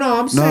 actor? No,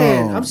 I'm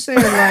No. saying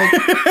like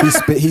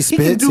He he spits.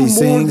 can do He more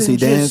sings. than He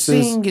just dances.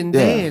 sing and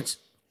Yeah. dance.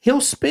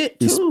 He'll spit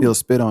too. He'll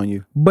spit on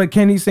you. But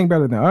can he sing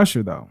better than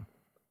Usher though?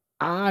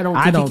 I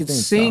don't think he can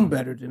sing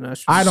better than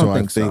Usher. I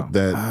think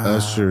that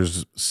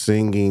Usher's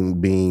singing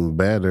being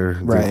better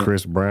than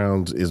Chris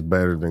Brown's is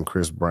better than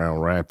Chris Brown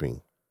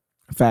rapping.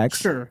 Facts.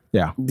 Sure.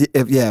 Yeah.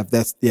 If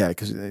that's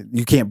because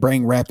you can't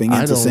bring rapping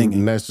into singing. I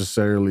don't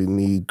necessarily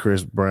need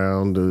Chris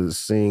Brown to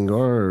sing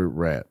or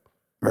rap.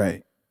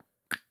 Right.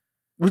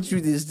 What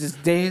you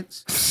just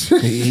dance?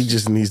 He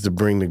just needs to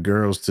bring the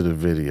girls to the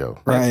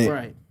video.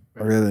 Right.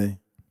 Really.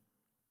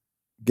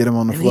 Get him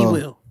on the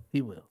floor.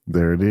 He will.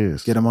 There it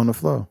is. Get him on the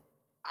floor.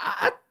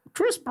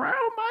 Chris Brown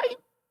might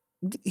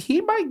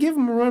give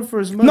him a run for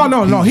his money.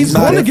 No. He's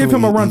going to give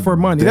him a run for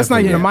money. That's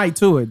not even a mic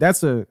to it.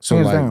 That's a hands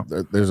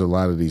down. There's a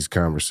lot of these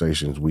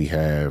conversations we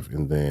have,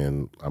 and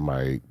then I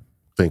might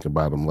think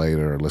about them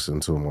later or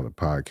listen to them on a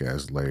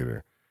podcast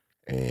later.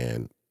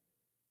 And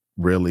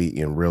really,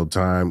 in real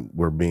time,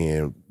 we're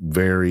being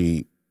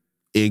very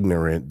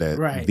ignorant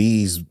that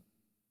these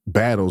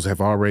battles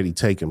have already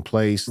taken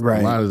place. A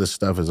lot of this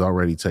stuff has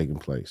already taken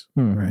place.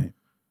 Right.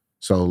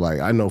 So, like,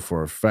 I know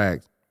for a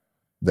fact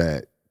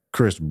that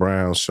Chris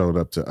Brown showed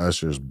up to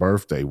Usher's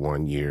birthday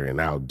one year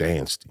and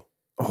outdanced him.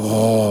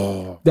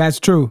 Oh, that's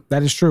true.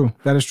 That is true.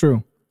 That's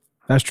true.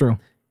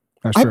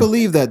 I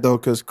believe that though,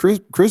 because Chris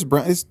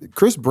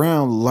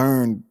Brown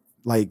learned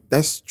like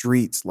that's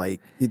streets,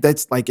 like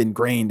that's like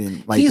ingrained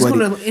in like he's still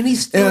learning.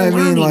 He's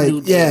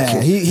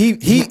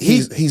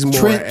more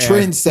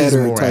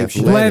trendsetter type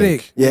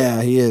athletic.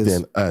 Yeah, he is.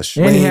 Than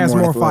Usher, and he has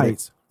more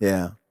fights.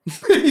 Yeah,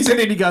 he said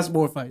he got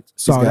more fights.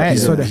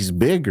 He's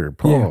bigger.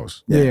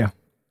 Pause.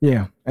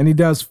 Yeah, and he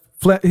does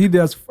front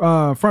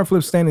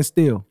flip standing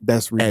still.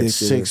 That's ridiculous.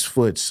 At 6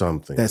 foot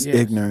something. That's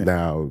ignorant.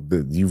 Now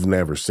you've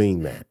never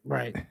seen that,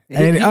 right?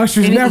 And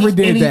Usher's never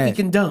did that. He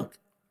can dunk.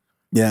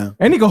 Yeah,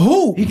 and he can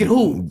hoop.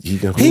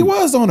 He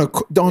was on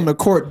the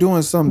court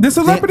doing some this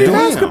celebrity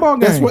basketball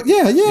game. That's what.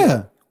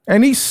 Yeah.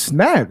 And he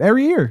snapped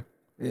every year.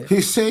 Yeah. He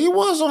said he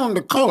was on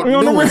the court. He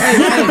doing something.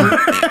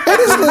 That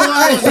is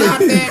like out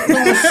there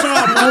doing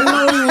something. I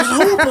know he was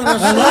hooping or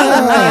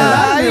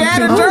something. He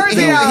had a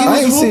jersey on. He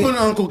was hooping,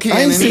 Uncle Ken.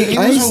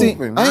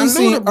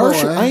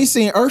 I ain't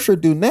seen Usher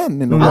do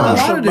nothing in the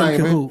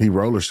world. He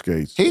roller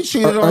skates. He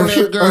cheated on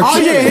that girl. Oh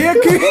yeah, he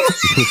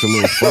puts a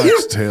little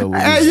foxtail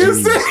in his you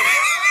see?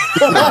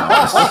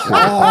 That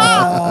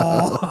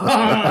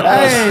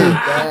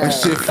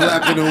shit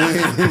flapping the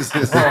wind.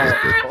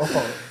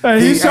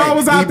 He sure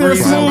was out there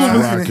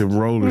smooth. Rocking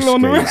roller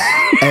skates.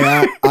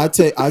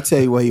 Hey, I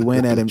tell you where he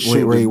went at him.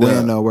 Where he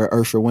went though, where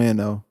Usher went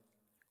though.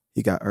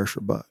 He got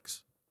Usher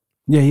bucks.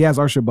 Yeah, he has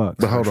Usher bucks.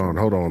 But hold on.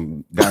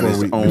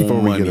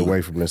 Before we get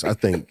away from this, I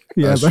think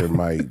Usher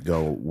might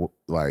go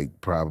like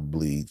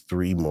probably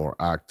 3 more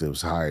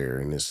octaves higher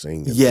in his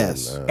singing.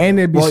 Yes, and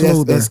it'd be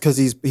smoother. That's because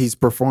he's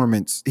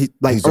performance. He's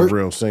a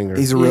real singer.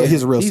 He's a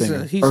real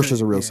singer.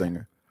 Usher's a real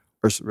singer.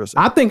 Usher's a real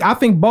singer. I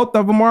think both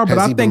of them are, but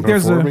I think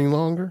there's performing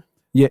longer.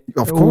 Yeah,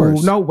 of course.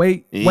 Ooh, no,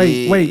 wait.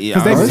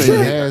 Because they say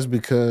he has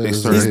because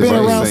he's been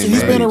around.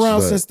 He's been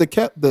around since he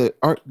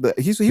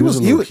was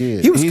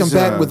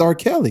combating with R.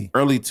 Kelly.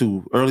 Early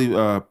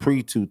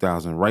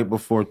pre-2000, right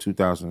before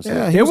 2000.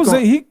 Yeah, he came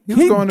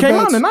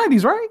out in the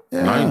 90s, right?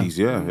 Yeah. 90s,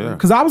 yeah.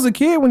 Because I was a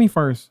kid when he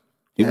first.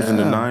 He was in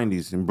the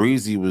 90s, and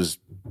Breezy was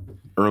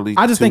early.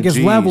 I just think it's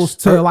levels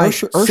to like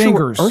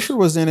singers. Usher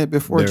was in it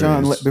before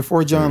John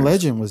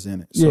Legend was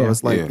in it. So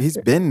it's like he's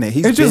been there.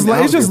 It's just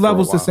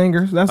levels to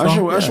singers. That's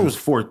all. Usher was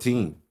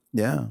 14.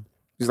 Yeah,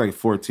 he's like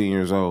 14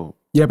 years old.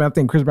 Yeah, but I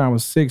think Chris Brown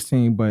was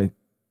 16, but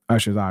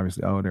Usher's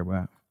obviously older.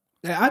 But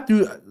yeah,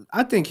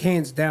 I think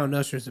hands down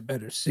Usher's a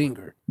better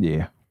singer.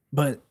 Yeah,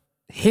 but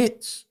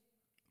hits.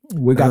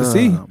 We got to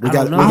see.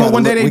 I hope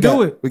one day they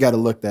do it. We got to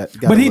look that.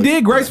 But he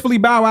did gracefully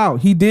bow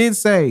out. He did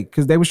say,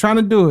 because they was trying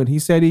to do it, he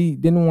said he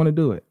didn't want to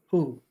do it.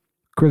 Who?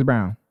 Chris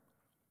Brown.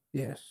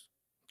 Yes.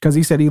 Because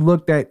he said he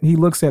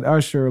looks at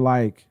Usher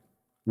like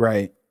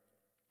right.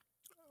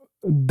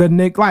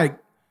 Like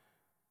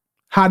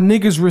how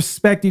niggas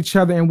respect each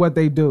other and what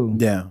they do.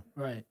 Yeah.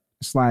 Right.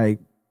 It's like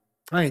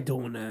I ain't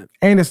doing that.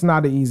 And it's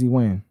not an easy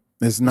win.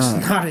 It's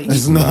not.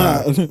 It's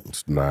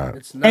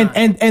not.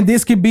 And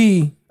this could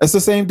be. It's the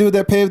same dude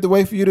that paved the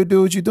way for you to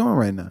do what you're doing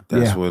right now.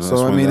 That's what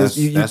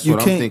I'm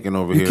thinking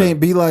over here. You can't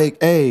be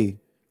like, hey,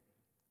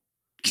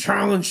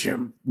 challenge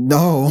him.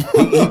 No,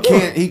 he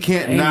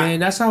can't. Hey,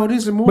 man, that's how it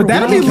is in more. But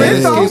that'll be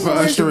lit though. For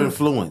Usher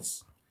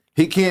influence,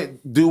 he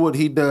can't do what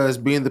he does,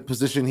 be in the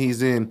position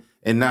he's in,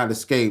 and not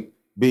escape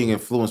being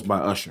influenced by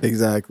Usher.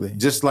 Exactly.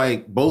 Just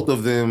like both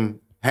of them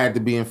had to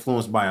be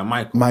influenced by a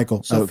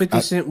Michael. So 50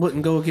 Cent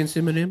wouldn't go against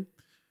Eminem.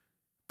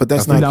 But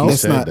that's not.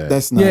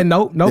 That's not. Yeah,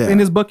 nope. Yeah. In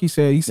his book, he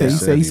said,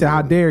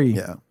 how dare you?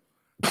 Yeah.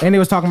 And he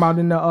was talking about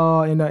in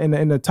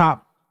the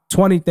top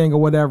 20 thing or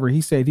whatever.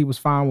 He said he was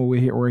fine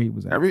with where he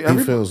was at.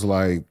 He feels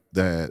like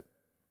that.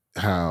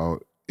 How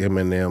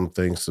Eminem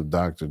thinks of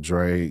Dr.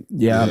 Dre.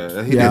 Yeah.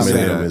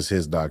 Eminem is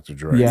his Dr.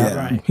 Dre. Yeah.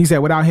 Right. He said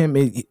without him,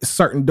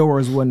 certain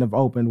doors wouldn't have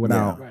opened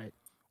without. Yeah. Right.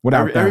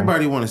 Without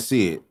everybody want to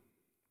see it,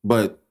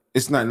 but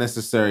it's not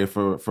necessary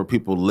for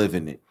people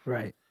living it.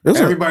 Right.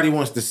 Everybody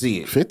wants to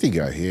see it. 50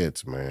 got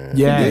hits, man.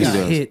 Yeah, he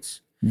got hits.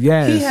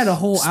 Yes. He had a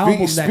whole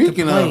album that could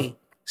play.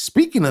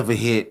 Speaking of a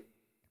hit,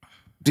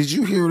 did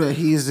you hear that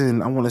he's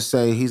in, I want to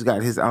say he's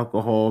got his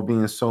alcohol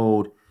being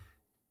sold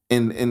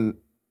in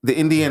the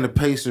Indiana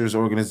Pacers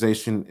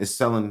organization is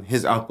selling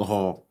his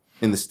alcohol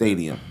in the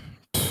stadium.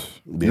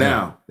 Yeah.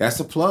 Now, that's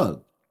a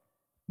plug.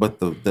 But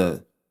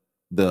the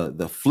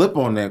flip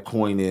on that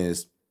coin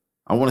is,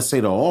 I want to say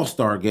the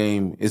All-Star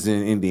game is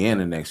in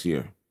Indiana next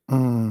year.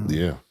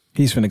 Yeah.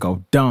 He's finna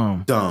go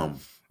dumb.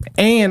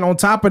 And on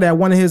top of that,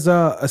 one of his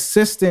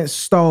assistants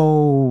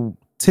stole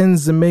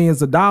tens of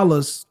millions of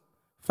dollars,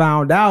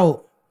 found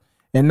out,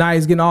 and now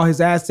he's getting all his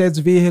assets,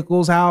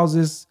 vehicles,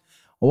 houses,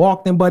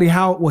 walked in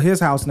his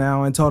house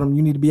now and told him,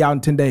 you need to be out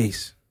in 10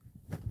 days.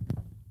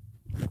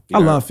 I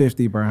love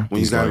 50, bro.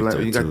 When you got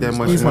that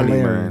much money,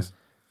 man.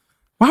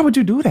 Why would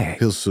you do that?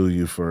 He'll sue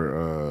you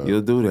for...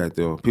 You'll do that,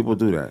 though. People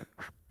do that.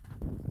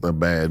 A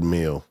bad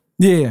meal.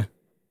 Yeah.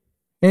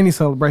 And he's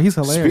hilarious.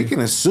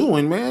 Speaking of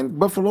suing, man,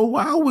 Buffalo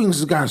Wild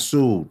Wings got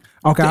sued.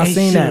 Okay, I've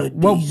seen that.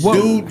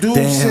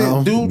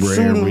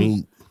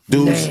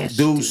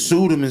 Dude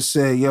sued him and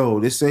said, yo,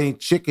 this ain't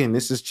chicken.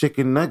 This is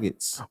chicken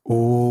nuggets.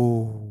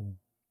 Oh.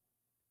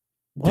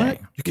 What?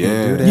 You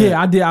can't do that.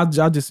 Yeah, I did.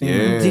 I just seen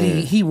it.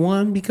 Did he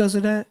won because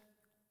of that?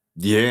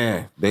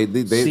 Yeah, they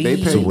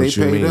paid. So what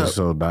you mean? Up.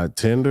 So not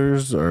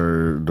tenders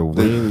or the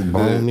wing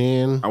bone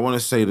in? I want to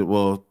say that.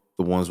 Well,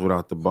 the ones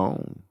without the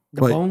bone,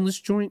 the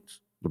boneless joints.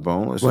 The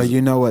boneless. Well, you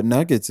know what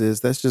nuggets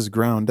is? That's just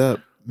ground up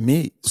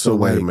meat. So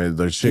wait a minute,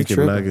 the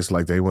chicken nuggets,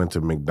 like they went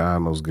to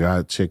McDonald's,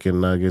 got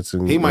chicken nuggets,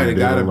 and he might have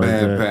got a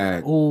bad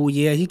pack. Oh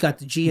yeah, he got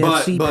the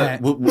GFC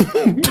pack.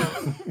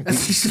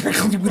 That's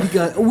exactly what he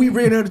got. Oh, we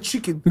ran out of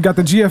chicken. We got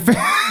the GFS.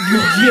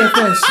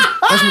 GFS.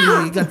 That's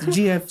what he got. The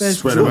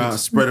GFS.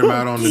 Spread them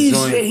out on the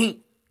joint.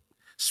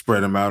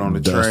 Spread them out on the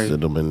tray.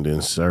 Dusted them and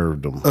then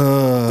served them.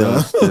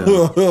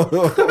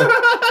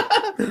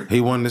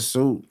 He won the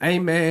suit. Hey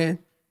man.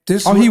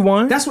 He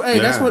won. That's what. Hey,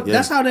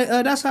 that's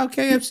how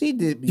KFC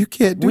did me. You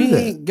can't do that. We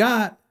ain't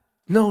got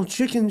no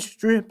chicken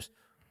strips,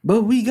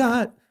 but we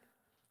got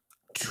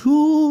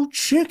 2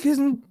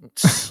 chickens.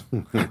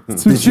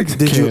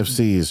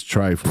 KFC is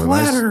trifling.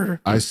 Platter.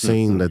 I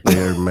seen that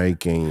they're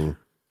making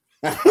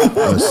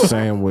a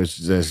sandwich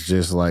that's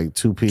just like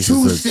 2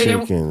 pieces of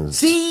chickens.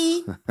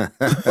 See, and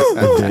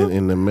then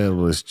in the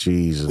middle is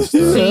cheese and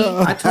stuff. See,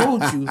 I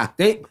told you.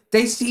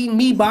 They seen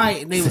me buy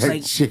it and they was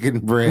like, chicken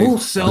bread. We'll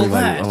sell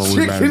that.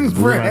 Chicken bread.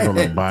 We're not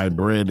gonna buy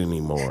bread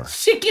anymore.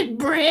 Chicken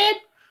bread.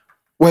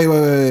 Wait.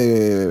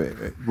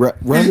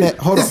 Run that.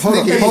 Hold up.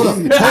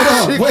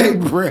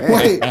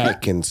 Wait.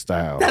 Atkins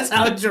style. That's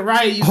how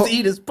Jariah used to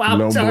eat his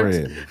Pop-Tarts. No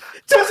bread.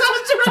 That's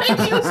how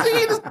Jariah used to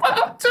eat his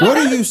Pop-Tarts. What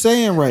are you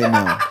saying right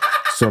now?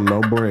 So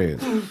no bread.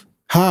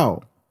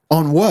 How?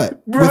 On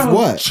what? Bro, with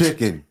what?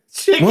 Chicken.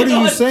 What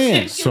are you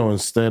saying? Chicken. So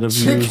instead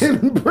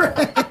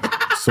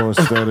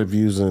of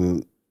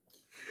using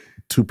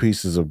 2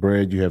 pieces of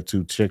bread, you have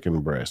 2 chicken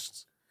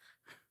breasts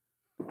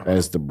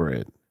as the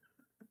bread.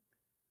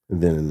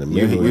 And then in the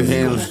middle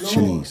is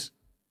cheese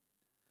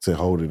to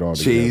hold it all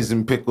together. Cheese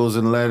and pickles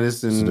and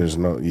lettuce and so there's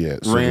no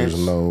ranch.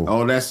 There's no.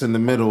 Oh, that's in the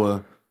middle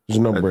of. There's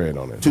no bread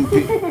on it.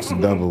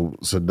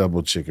 It's a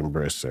double chicken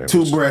breast sandwich.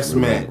 2 breasts,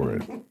 man.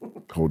 Bread.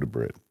 Hold the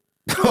bread.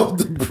 Hold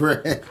the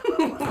bread.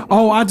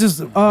 Oh, I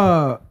just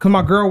cause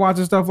my girl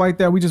watches stuff like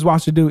that. We just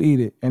watched the dude eat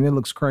it, and it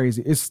looks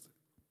crazy. It's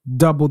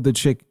double the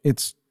chicken.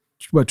 It's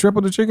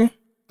triple the chicken?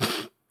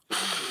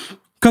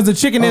 Because the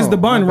chicken is the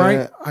bun,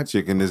 right?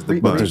 Chicken is the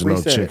bun. But there's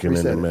no chicken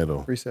in the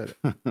middle. Reset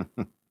it.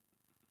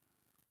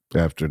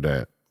 After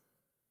that.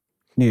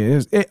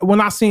 Yeah, when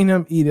I seen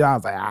him eat it, I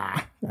was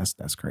like,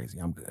 that's crazy.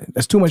 I'm good.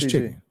 That's too much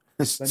chicken.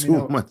 It's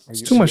too much.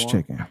 It's too much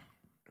chicken.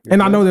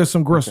 And I know there's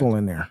some gristle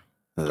in there.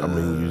 I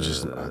mean, you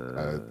just.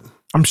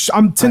 I'm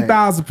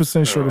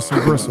 10,000% sure there's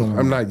some gristle in there.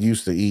 I'm not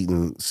used to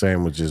eating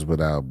sandwiches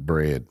without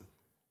bread.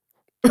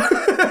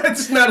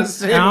 It's not a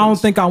sandwich. I don't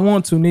think I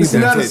want to neither.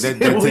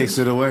 That takes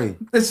it away.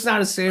 It's not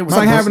a sandwich. It's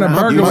like having a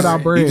burger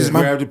without bread. You just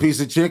grabbed a piece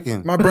of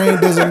chicken. My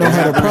brain doesn't know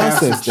how to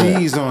process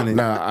cheese on it.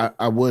 Nah,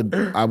 I would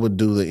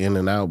do the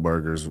In-N-Out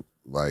burgers.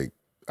 Like,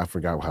 I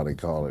forgot how they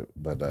call it,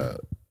 but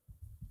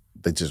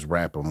they just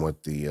wrap them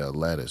with the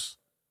lettuce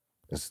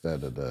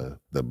instead of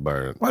the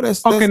burn. Well,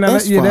 that's fine.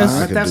 That's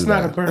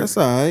not a burger. That's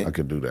all right. I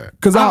could do that.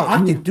 Because I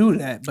can do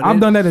that. But I've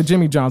done that at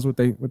Jimmy John's with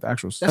the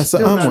actual. That's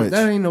an omelet.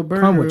 That ain't no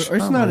burger. Omelet.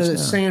 It's not a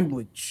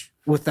sandwich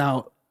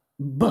without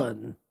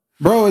bun.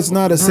 Bro, it's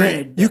not a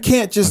sandwich. You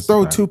can't just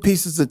throw 2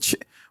 pieces of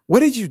chicken.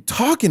 What are you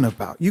talking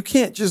about? You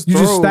can't just You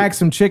just stack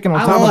some chicken on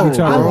top of each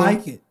other. I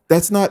like it.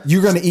 That's not,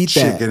 you're going to eat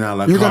chicken that. A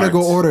la You're going to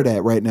carte. go order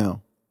that right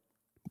now.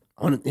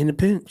 In a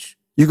pinch.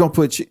 You're going to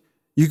put,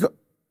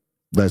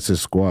 That's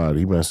his squad.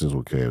 He messes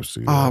with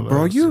KFC.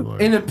 Bro,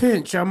 In a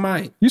pinch, I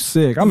might. You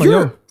sick. I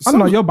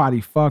know your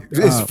body fucked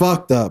up. It's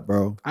fucked up,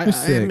 bro.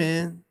 Hey,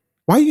 man.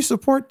 Why you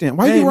support them?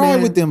 Why you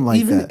ride with them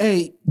like that?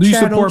 Hey, do you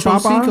Chad support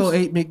Popeyes? Ochocinco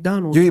ate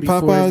McDonald's You eat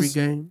before Popeyes? every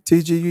game.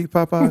 TG, you eat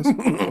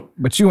Popeyes?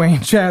 But you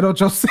ain't Chad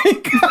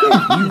Ochocinco.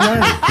 You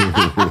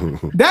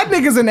right. That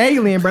nigga's an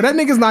alien, bro. That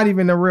nigga's not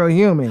even a real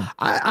human.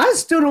 I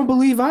still don't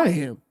believe I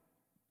am.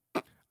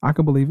 I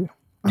could believe it.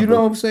 You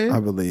know what I'm saying? I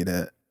believe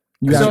that.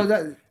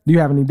 Do you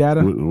have any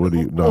data? What do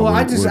you? No, Well, what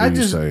are you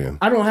just saying?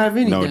 I don't have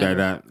any No data.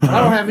 data.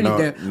 I don't have any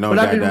data. No but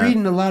I've been data.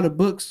 reading a lot of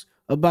books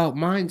about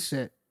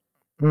mindset.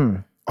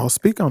 I'll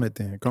speak on it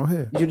then. Go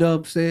ahead. You know what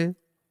I'm saying?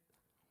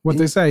 What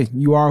they say?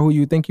 You are who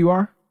you think you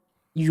are.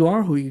 You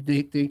are who you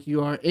think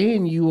you are,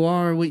 and you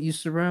are what you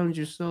surround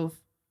yourself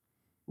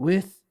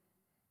with.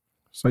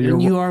 So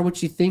you are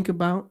what you think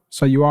about.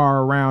 So you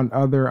are around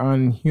other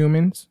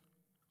unhumans.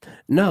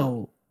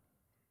 No,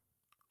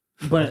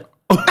 but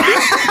no.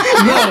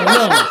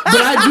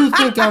 But I do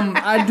think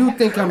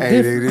I'm.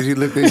 Hey, different. did you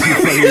look at you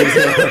funny as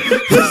hell?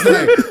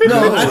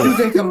 No, I do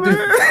think I'm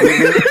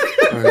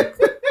different.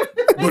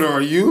 But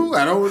are you?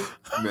 I don't.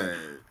 Man.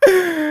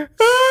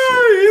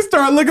 You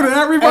start looking at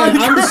everybody.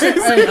 I'm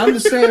the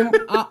same.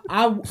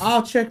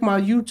 I'll check my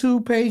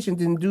YouTube page and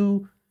then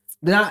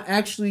not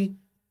actually.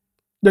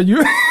 Yeah,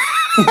 you.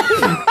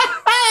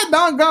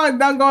 Don't go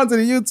to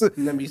the YouTube.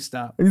 Let me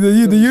stop. The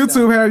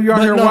YouTube have you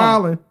out here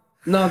wilding.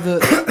 No,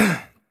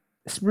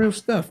 it's real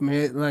stuff,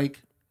 man.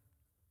 Like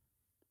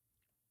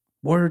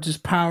words is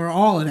power,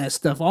 all of that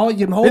stuff. All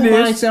your whole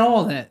mindset,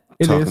 all that.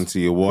 Talking to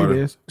your water. It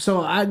is.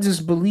 So I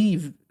just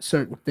believe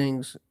certain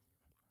things.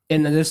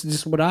 And this is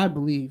just what I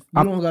believe.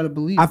 You don't gotta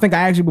believe. I think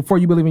I asked you before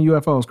you believe in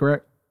UFOs,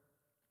 correct?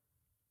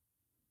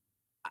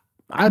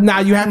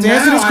 Now you have to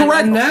answer this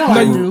correctly.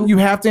 I do. You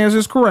have to answer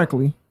this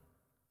correctly.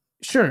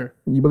 Sure.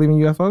 You believe in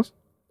UFOs?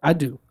 I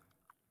do.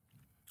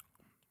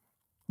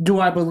 Do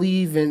I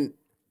believe in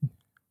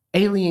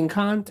alien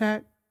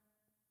contact?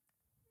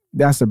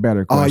 That's a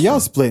better question. Oh,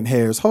 y'all splitting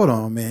hairs. Hold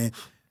on, man.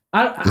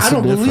 I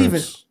don't believe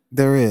it.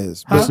 There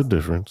is. What's the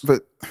difference?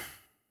 But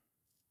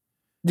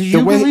do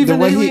you believe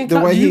in alien the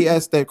way he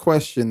asked that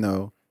question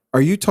though,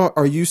 are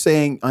you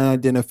saying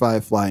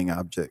unidentified flying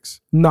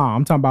objects? No,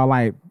 I'm talking about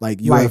like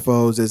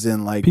UFOs as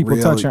in like people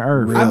touching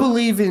Earth. I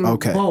believe in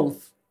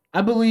both.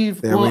 I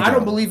believe I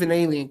don't believe in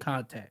alien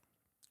contact.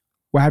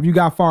 Well, have you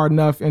got far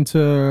enough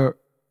into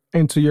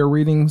your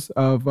readings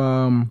of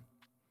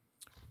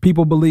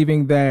people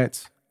believing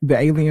that the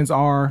aliens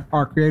are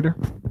our creator?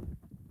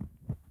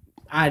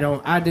 I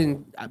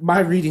didn't.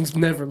 My readings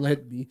never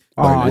led me.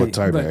 Like what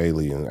type of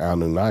alien?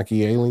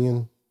 Anunnaki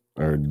alien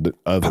or the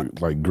other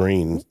like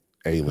green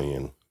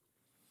alien?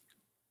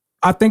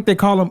 I think they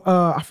call them.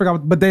 I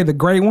forgot, but they're the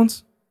gray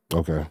ones.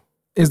 Okay.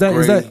 Is that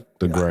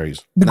the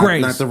grays? The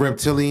grays, not the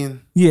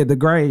reptilian. Yeah, the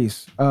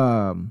grays.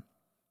 The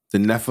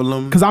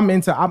Nephilim. Because I'm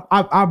into.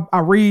 I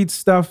read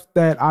stuff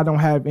that I don't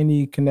have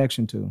any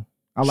connection to.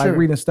 I like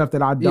reading stuff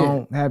that I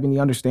don't have any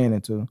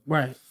understanding to.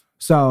 Right.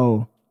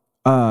 So,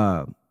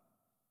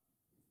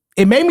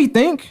 it made me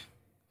think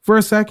for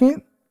a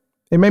second.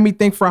 It made me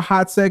think for a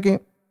hot second.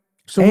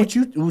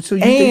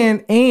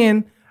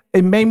 And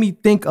it made me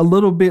think a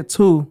little bit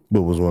too.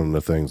 What was one of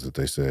the things that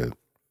they said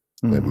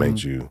that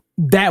made you?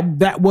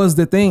 That was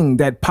the thing,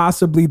 that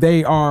possibly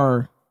they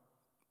are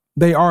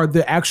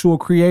the actual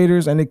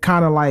creators, and it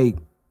kind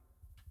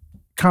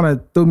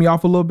of threw me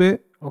off a little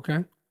bit.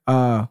 Okay.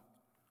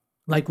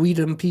 Like we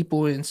them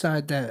people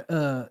inside that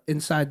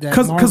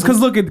because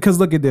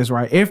look at this,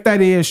 right? If that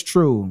is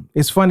true,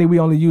 it's funny we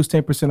only use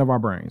 10% of our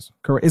brains.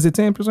 Correct? Is it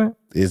 10%?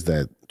 Is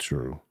that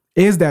true?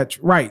 Is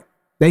that right?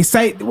 They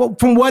say, well,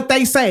 from what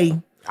they say,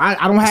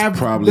 I don't have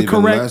probably the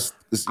correct.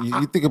 Less,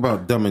 you think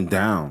about dumbing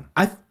down.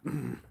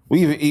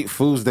 We even eat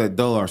foods that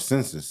dull our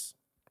senses.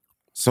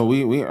 So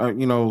we are,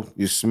 your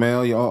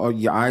smell,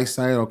 your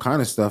eyesight, all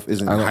kind of stuff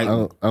isn't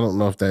heightened. I don't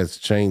know if that's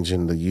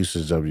changing the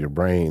usage of your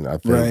brain. I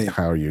think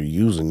how you're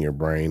using your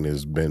brain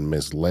has been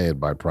misled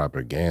by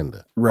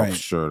propaganda. Right.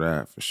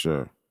 Oh, for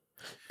sure.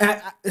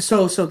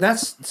 So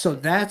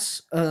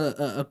that's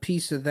a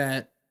piece of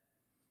that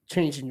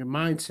changing your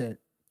mindset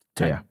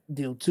type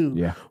deal too.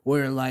 Yeah.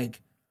 Where like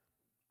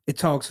it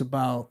talks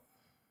about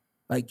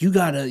like you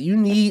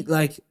need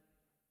like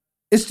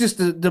it's just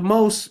the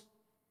most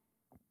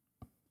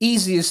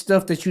easiest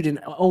stuff that you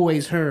didn't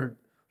always heard.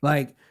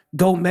 Like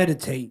go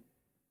meditate.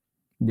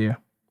 Yeah.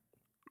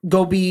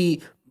 Go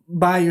be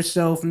by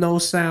yourself, no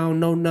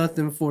sound, no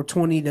nothing for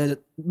 20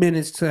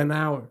 minutes to an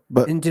hour.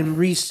 And then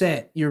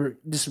reset your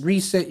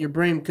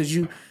brain because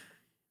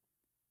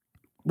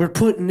we're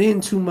putting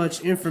in too much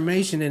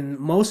information, and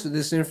most of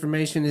this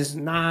information is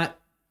not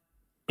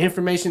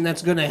information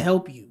that's gonna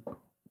help you.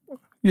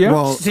 Yeah.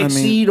 Well,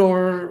 succeed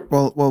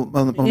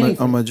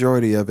a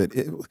majority of it.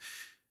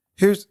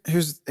 Here's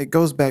it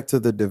goes back to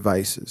the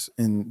devices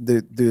and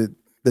the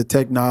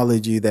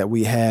technology that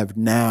we have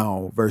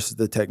now versus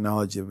the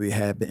technology we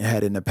had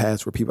in the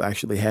past, where people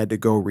actually had to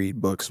go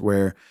read books,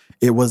 where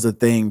it was a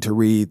thing to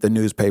read the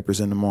newspapers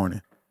in the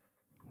morning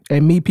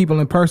and meet people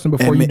in person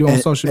before you do on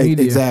social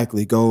media.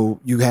 Exactly.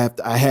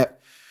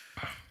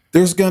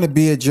 There's going to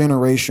be a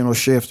generational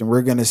shift, and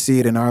we're going to see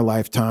it in our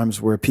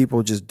lifetimes where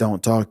people just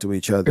don't talk to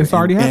each other. It's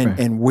already happened.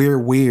 And we're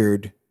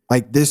weird.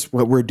 Like this,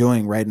 what we're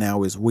doing right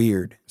now is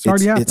weird.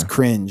 It's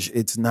cringe.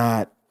 It's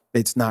not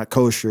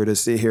kosher to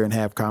sit here and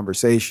have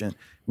conversation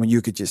when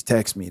you could just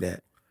text me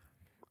that.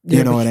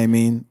 You know what I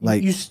mean?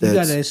 Like you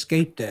gotta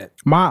escape that.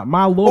 My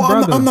little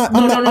brother. I'm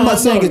not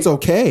saying it's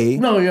okay.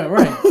 No, yeah,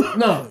 right.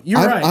 No, you're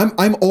right.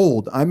 I'm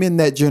old. I'm in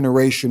that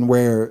generation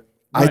where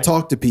I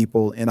talk to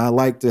people and I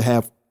like to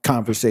have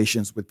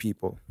conversations with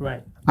people.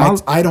 Right.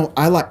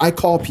 I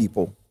call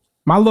people.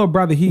 My little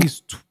brother,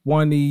 he's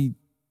 20.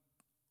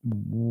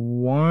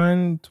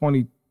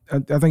 I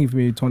think he's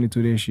maybe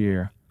 22 this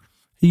year.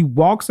 He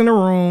walks in the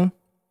room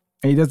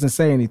and he doesn't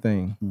say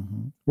anything.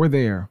 Mm-hmm. We're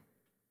there.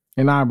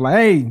 And I'm like,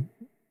 hey,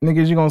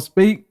 niggas, you gonna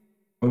speak?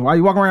 Why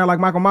you walking around like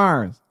Michael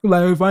Myers? He's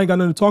like, if I ain't got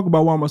nothing to talk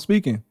about, why am I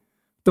speaking?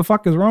 What the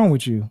fuck is wrong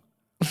with you?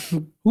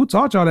 Who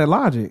taught y'all that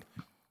logic?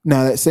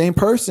 Now that same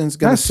person's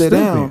gonna sit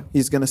down.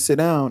 He's gonna sit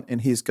down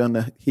and he's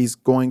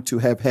going to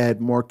have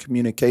had more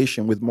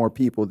communication with more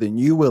people than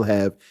you will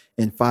have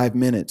in 5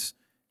 minutes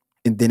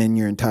and then in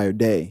your entire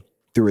day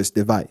through his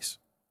device.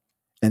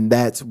 And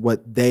that's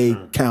what they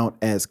count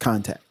as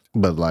contact.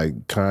 But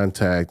like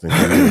contact and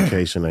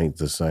communication ain't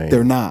the same.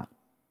 They're not.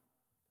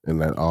 And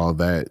that all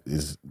that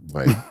is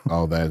like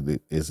all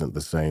that isn't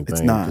the same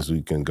thing because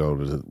we can go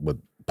to what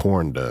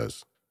porn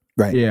does.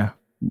 Right. Yeah.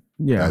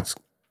 Yeah.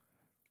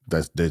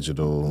 That's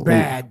digital.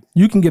 Bad.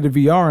 You can get a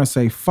VR and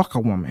say, fuck a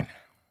woman.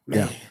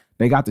 Yeah.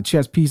 They got the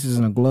chest pieces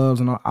and the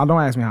gloves and all.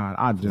 Don't ask me how.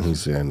 I just.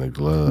 He's saying the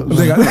gloves.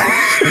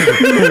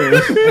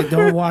 Hey,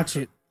 don't watch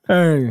it.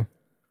 Hey.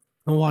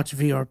 Don't watch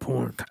VR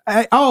porn.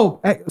 Hey,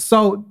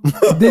 so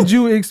did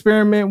you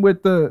experiment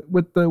with the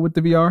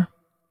VR?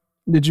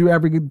 Did you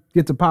ever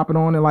get to pop it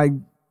on and like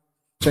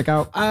check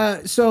out?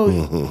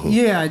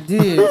 Yeah, I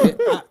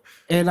did.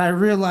 And I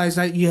realized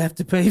that you have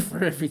to pay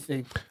for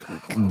everything.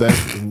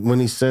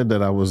 When he said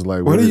that, I was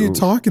like, "What are you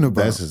talking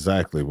about?" That's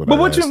exactly what. But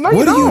what do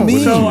you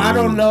mean? So I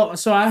don't know.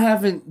 So I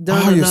haven't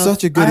done. Oh, you're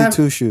such a goody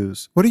two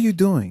shoes. What are you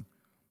doing?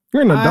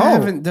 You're an adult. I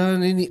haven't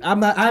done any.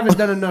 I haven't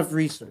done enough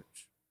research.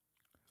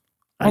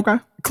 Okay,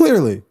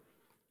 clearly.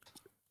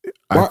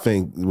 I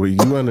think were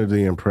you under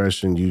the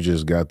impression you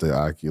just got the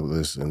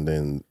Oculus and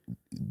then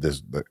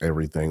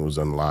everything was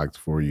unlocked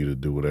for you to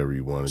do whatever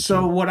you wanted to?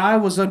 So what I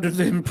was under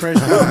the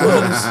impression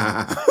was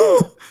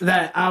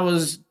that I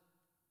was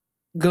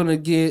gonna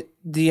get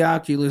the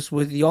Oculus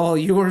with all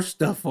your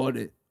stuff on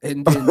it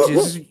and then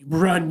just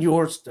run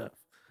your stuff.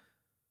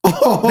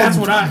 That's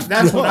what I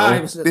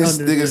was. This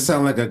nigga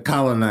sound like a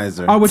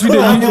colonizer. Oh, what you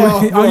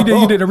did?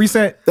 You did a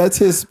reset. That's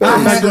his space. I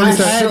had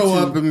to show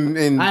up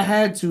and I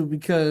had to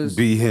because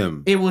be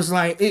him. It was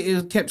like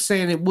it kept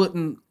saying it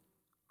wouldn't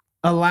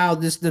allow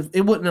this.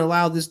 It wouldn't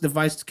allow this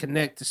device to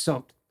connect to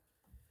something,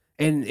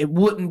 and it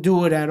wouldn't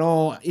do it at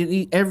all.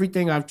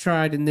 Everything I've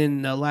tried, and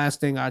then the last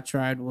thing I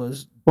tried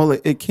was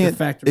it can't.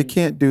 It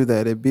can't do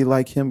that. It'd be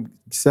like him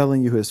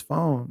selling you his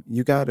phone.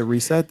 You got to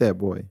reset that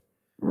boy.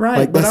 Right,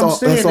 like, but I'm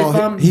saying if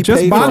I'm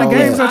just buy the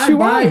games that you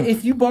want.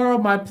 If you borrow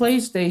my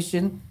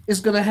PlayStation, it's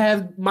gonna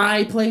have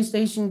my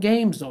PlayStation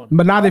games on it.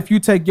 But not if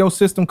you take your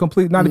system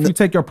complete. Not if you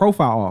take your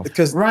profile off.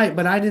 Right,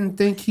 but I didn't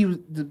think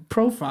the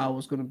profile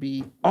was gonna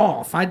be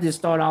off. I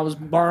just thought I was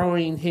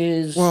borrowing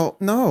his. Well,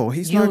 no,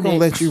 he's not gonna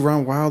let you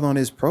run wild on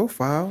his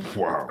profile.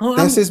 Wow,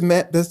 that's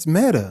that's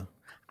meta.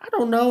 I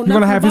don't know. You're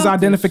gonna have his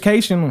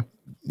identification.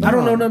 No. I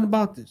don't know nothing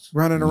about this.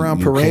 Running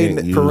around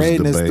parading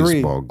his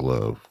baseball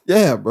glove.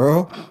 Yeah,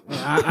 bro.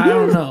 I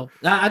don't know.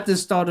 I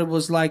just thought it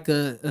was like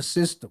a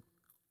system.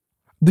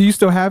 Do you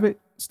still have it?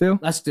 Still?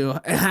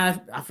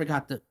 I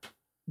forgot to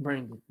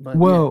bring it. But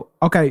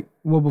okay.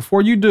 Well,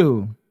 before you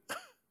do,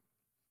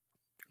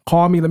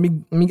 call me.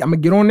 I'm gonna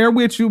get on there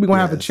with you. We're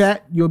gonna have a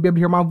chat. You'll be able to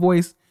hear my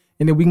voice,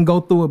 and then we can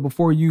go through it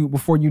before you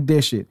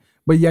dish it.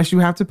 But yes, you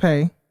have to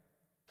pay.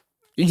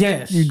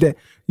 Yes, you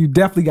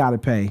definitely got to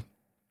pay.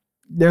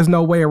 There's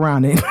no way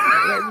around it.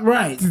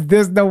 Right.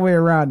 There's no way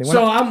around it.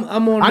 So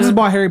I'm on. I just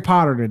bought Harry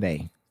Potter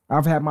today.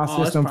 I've had my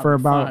system for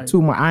about 2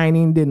 months. I ain't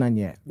even did none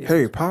yet.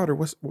 Harry Potter,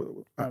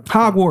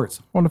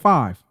 Hogwarts on the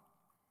 5.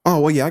 Oh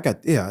well, yeah, I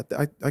got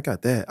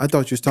that. I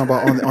thought you was talking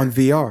about on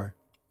VR.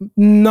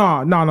 No.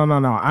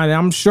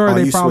 I'm sure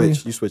they probably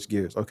switch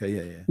gears. Okay,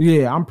 yeah.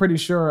 Yeah, I'm pretty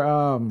sure.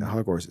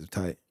 Hogwarts is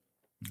tight.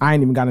 I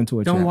ain't even got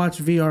into it. Don't watch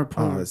VR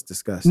porn. Oh, it's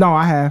disgusting. No,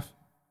 I have.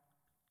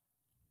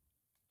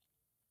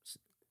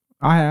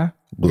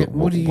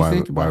 What do you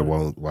think about it?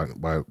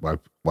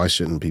 Why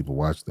shouldn't people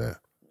watch that?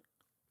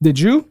 Did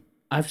you?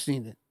 I've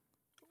seen it.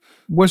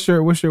 What's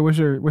your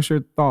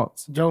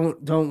thoughts?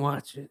 Don't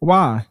watch it.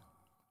 Why?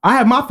 I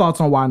have my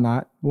thoughts on why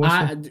not.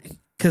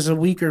 Because a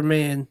weaker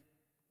man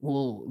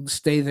will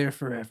stay there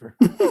forever.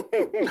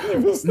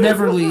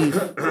 Never leave.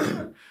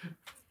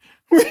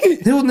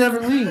 He'll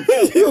never leave.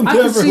 I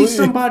can see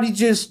somebody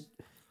just.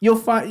 You'll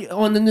find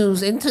on the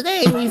news, and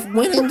today we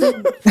went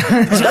into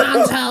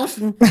John's house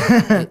and his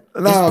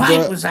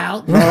pipe was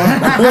out.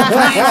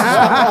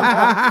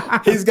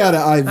 He's got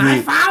an IV.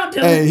 I found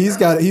him. Hey, he's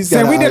got.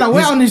 So we did a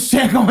wellness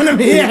check on him.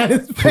 He had a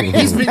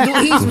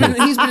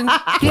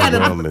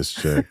wellness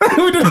check.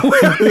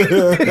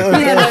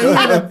 He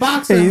had a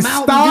box of He's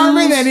Mountain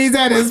starving Dews and he's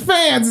at his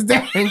fans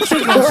day. and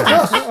chicken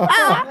sticks.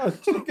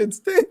 Chicken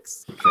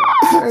sticks.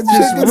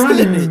 Just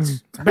running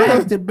it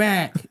back to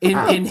back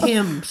in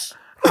hymns.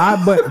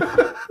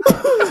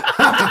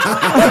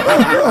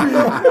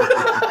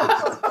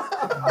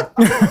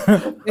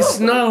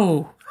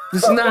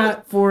 It's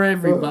not for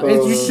everybody.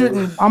 You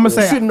shouldn't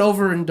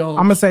overindulge.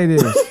 I'm gonna say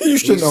this. You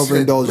shouldn't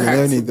overindulge in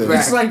anything.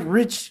 It's like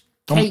rich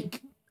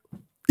cake.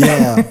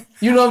 Yeah.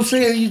 You know what I'm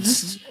saying?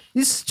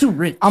 It's too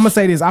rich. I'm gonna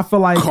say this. I feel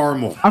like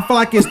caramel. I feel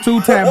like it's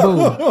too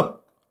taboo.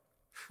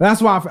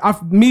 That's why,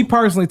 me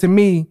personally, to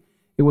me,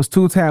 it was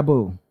too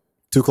taboo.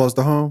 Too close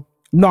to home?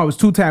 No, it was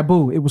too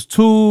taboo. It was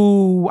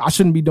too. I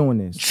shouldn't be doing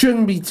this.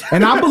 Shouldn't be.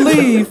 And I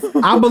believe,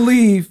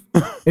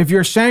 if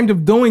you're ashamed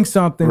of doing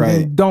something,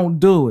 then don't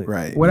do it.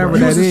 Right. Whatever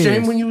that is. You was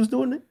ashamed when you was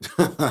doing it.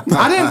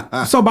 I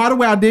didn't. So by the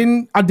way, I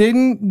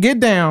didn't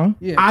get down.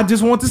 Yeah. I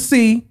just want to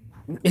see.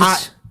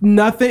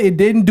 Nothing. It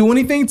didn't do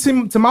anything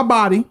to my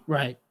body.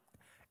 Right.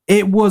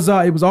 It was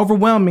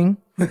overwhelming,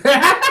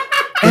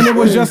 and it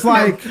was just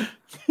like.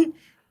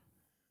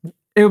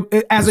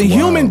 As a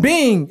human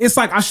being, it's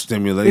like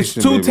stimulation. It's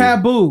too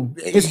taboo.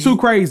 It's too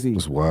crazy.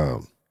 It's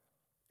wild.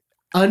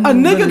 A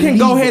nigga can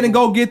go ahead and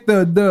go get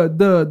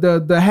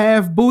the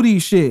half booty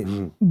shit,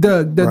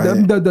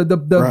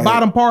 the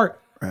bottom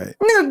part. Right.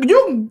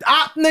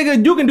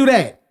 Nigga, you can do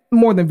that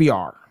more than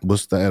VR.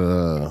 What's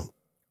that?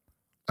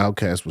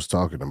 Outkast was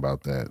talking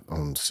about that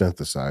on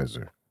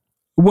Synthesizer.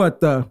 What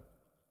the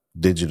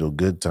digital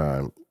good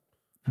time?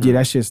 Yeah,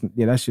 that's just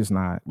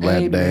not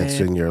lap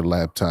dance in your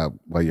laptop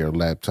while your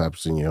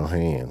laptop's in your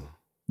hand.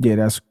 Yeah,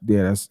 that's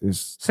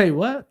it's. Say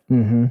what?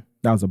 Mm-hmm.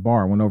 That was a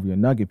bar. It went over your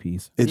nugget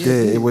piece. It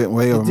did. It went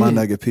way over my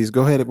nugget piece.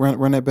 Go ahead and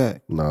run that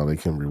back. No, they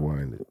can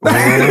rewind it.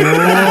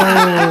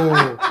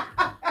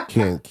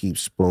 Can't keep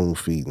spoon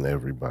feeding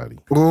everybody.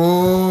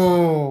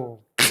 Oh.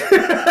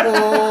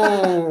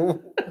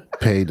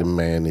 Pay the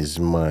man his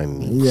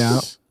money. Yeah.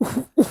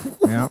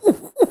 Yeah.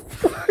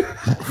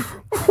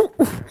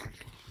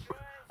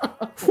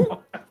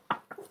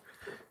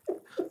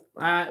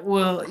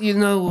 Well, you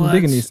know what? I'm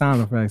digging these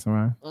sound effects,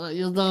 man.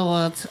 You know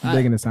what? I'm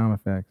digging the sound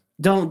effects.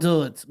 Don't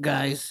do it,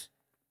 guys.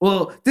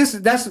 Well,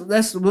 that's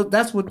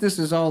what this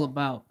is all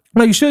about.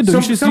 No, you should do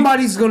it.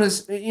 Somebody's gonna,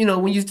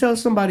 when you tell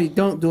somebody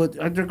don't do it,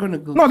 they're gonna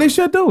go. No, they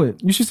should do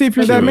it. You should see if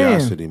you're that man.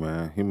 Curiosity,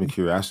 man. Human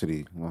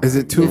curiosity. Is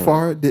it too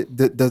far?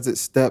 Does it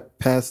step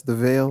past the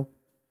veil?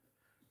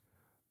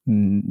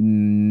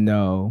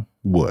 No.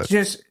 What?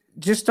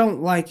 Just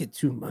don't like it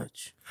too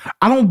much.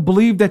 I don't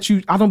believe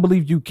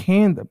you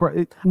can.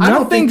 Bro.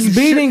 Nothing's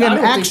beating an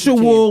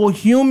actual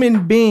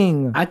human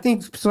being. I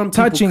think some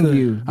touching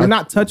you. You're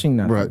not touching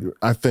nothing. Right.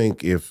 I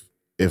think if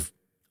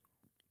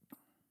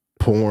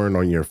porn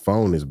on your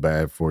phone is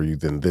bad for you,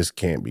 then this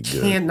can't be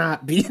good.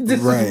 Cannot be.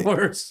 This is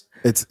worse.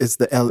 It's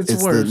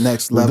the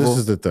next level. Well, this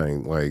is the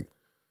thing. Like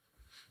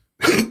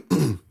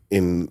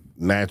in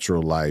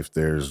natural life,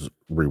 there's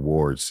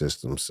reward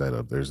systems set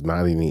up. There's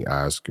not any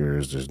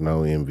Oscars. There's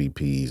no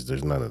MVPs.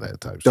 There's none of that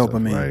type of stuff.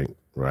 Dopamine.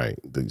 Right.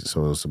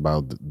 So it's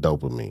about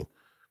dopamine.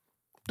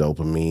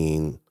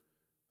 Dopamine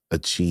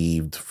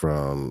achieved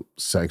from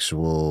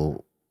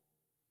sexual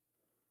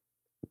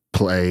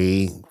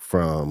play,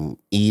 from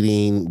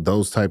eating,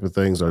 those type of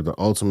things are the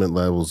ultimate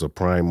levels of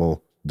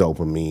primal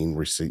dopamine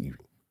receiving.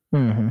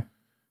 Mm-hmm.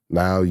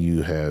 Now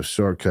you have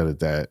shortcutted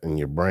that and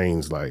your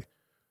brain's like,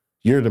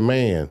 you're the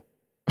man,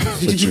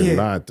 but you're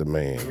not the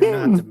man.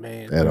 You're not the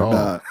man. At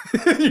all.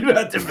 You're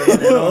not the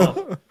man at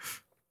all.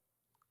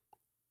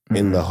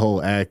 And the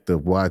whole act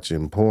of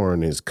watching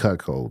porn is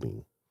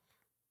cuckolding.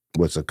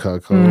 What's a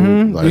cuckold?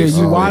 Mm-hmm. Like,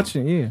 you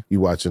watching, yeah. You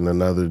watching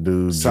another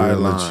dude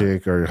drill a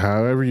chick, or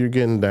however you're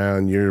getting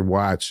down, you're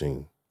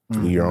watching.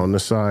 Mm-hmm. You're on the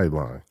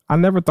sideline. I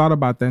never thought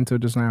about that until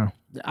just now.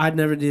 I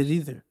never did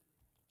either.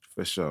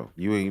 For sure.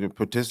 You ain't a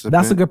participant.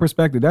 That's a good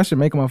perspective. That should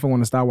make a motherfucker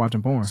want to stop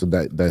watching porn. So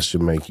that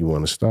should make you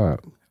want to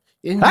stop.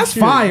 That's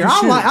fire.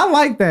 I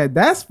like that.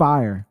 That's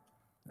fire.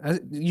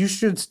 You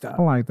should stop.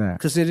 I like that.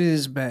 Because it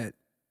is bad.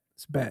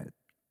 It's bad.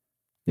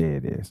 Yeah,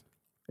 it is.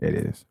 It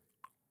is.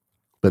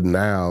 But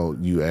now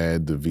you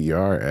add the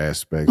VR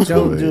aspect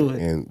to it. Do it.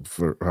 And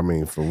for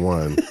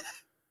one,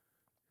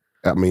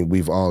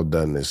 we've all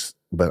done this,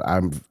 but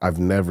I've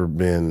never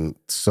been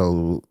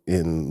so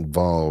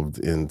involved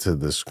into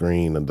the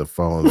screen of the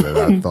phone that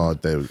I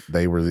thought that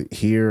they were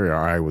here or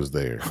I was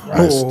there.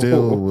 I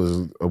still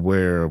was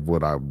aware of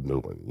what I'm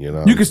doing, you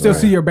know? You can still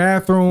see your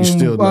bathroom, you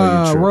still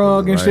know tripping,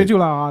 rug and right? shit. You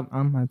like,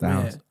 I'm at the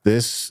house.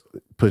 This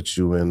puts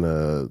you in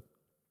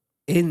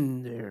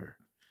there.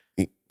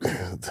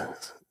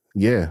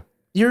 Yeah.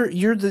 You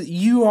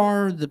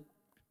are the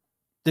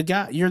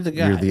guy. You're the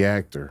guy. You're the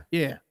actor.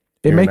 Yeah.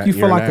 It make you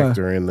feel like an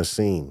actor in the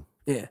scene.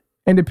 Yeah.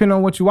 And depending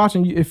on what you're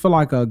watching, it feel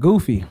like a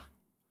Goofy.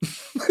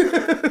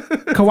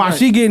 Cause while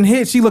she getting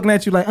hit, she looking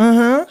at you like,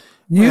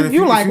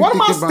 You like, what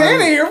am I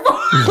standing here for?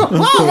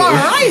 Why am I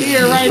right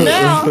here right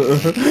now?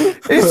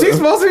 Is she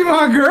supposed to be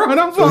my girl and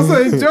I'm supposed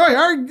to enjoy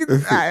her?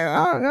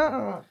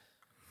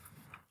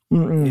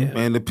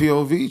 Man, the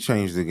POV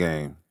changed the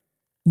game.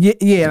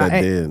 Yeah,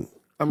 that did.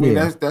 I mean,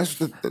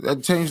 that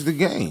changed the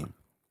game.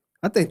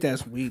 I think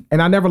that's weak. And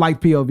I never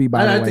liked POV,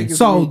 by the way.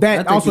 So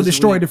that also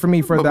destroyed it for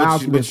me for the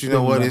Alchemist. But you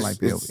know what?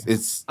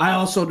 It's I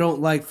also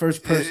don't like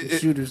first person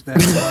shooters that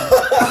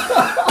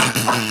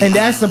much. And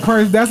that's the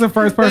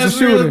first person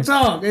shooter. Real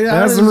talk.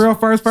 That's the real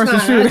first person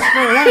shooter.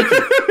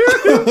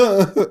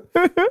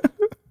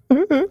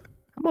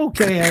 I'm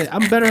okay.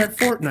 I'm better at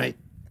Fortnite.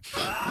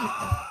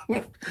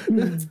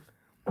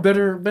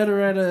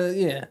 better at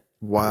yeah.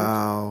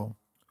 Wow.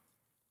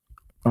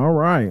 All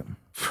right.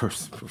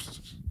 first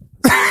person.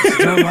 I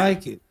don't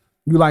like it.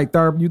 You like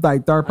third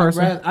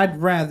person?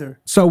 I'd rather.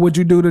 So would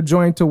you do the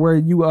joint to where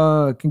you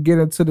can get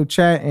into the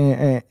chat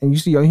and you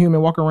see a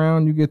human walk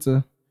around, you get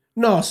to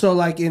No, so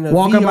like in a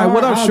walk VR, up like,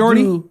 what up,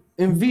 shorty?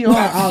 In VR,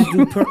 I'll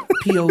do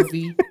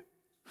POV.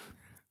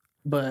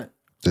 But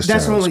This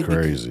that's sounds only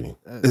crazy.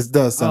 This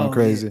does sound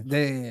crazy.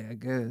 Yeah, I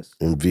guess.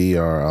 In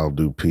VR, I'll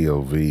do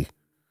POV.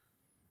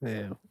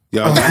 Yeah.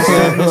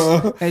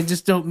 Y'all Hey,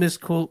 just don't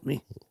misquote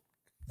me.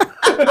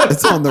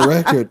 It's on the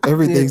record.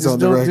 Everything's on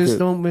the record. Just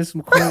don't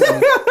misquote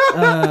me.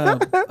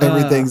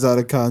 Everything's out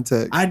of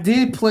context. I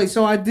did play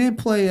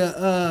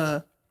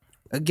a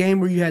game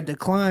where you had to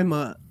climb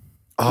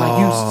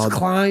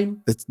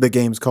climb. The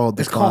game's called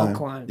The Climb. Called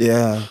Climb.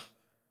 Yeah.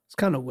 It's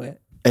kind of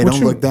wet. Hey,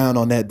 don't look down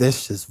on that.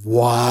 That's just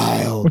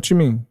wild. What you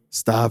mean?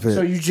 Stop it.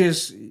 So you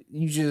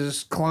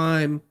just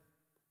climb.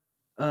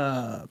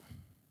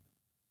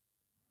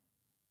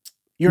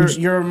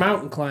 You're a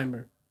mountain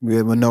climber.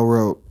 Yeah, with no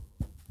rope.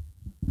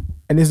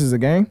 And this is a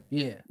game?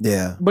 Yeah.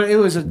 Yeah. But it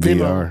was a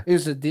demo. VR. It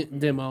was a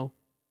demo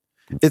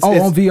It's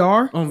on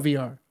VR? on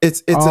VR.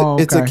 It's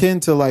okay. akin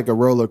to like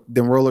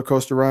them roller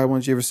coaster ride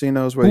ones. You ever seen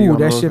those? Where Ooh,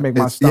 that shit make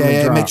my stomach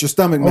it drop. makes your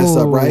stomach mess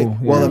up, right? Yeah.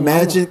 Well,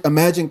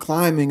 imagine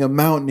climbing a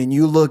mountain and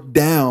you look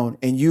down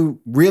and you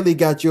really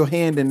got your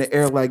hand in the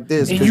air like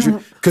this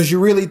because you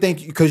really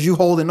think because you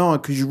holding on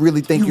because you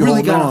really think you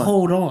really gotta on.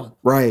 hold on,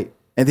 right?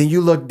 And then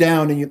you look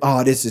down and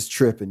this is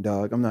tripping,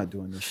 dog. I'm not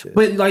doing this shit.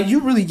 But like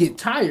you really get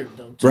tired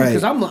though, too, right?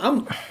 Because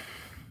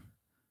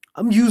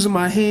I'm using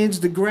my hands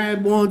to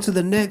grab on to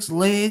the next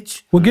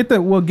ledge. Get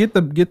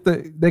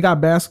the they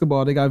got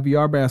basketball. They got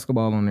VR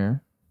basketball on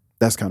there.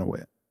 That's kind of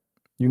wet.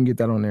 You can get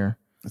that on there.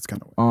 That's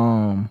kind of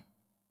wet.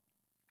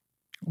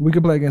 We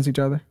could play against each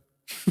other.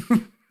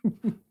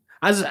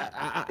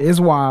 It's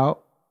wild.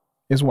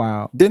 It's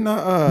wild. Didn't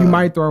I? You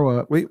might throw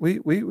up. We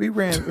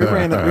ran.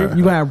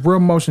 You gonna have real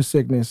motion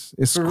sickness.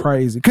 It's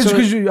crazy.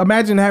 Because you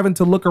imagine having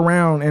to look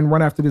around and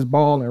run after this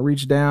ball and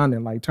reach down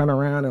and like turn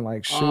around and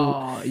like shoot,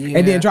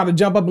 and then try to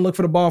jump up and look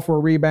for the ball for a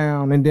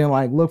rebound, and then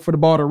like look for the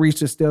ball to reach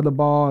to steal the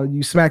ball.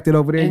 You smacked it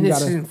over there. And you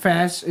it's in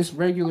fast. It's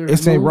regular.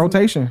 It's in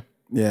rotation.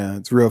 Yeah,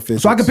 it's real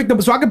physics. So I can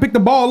pick the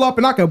ball up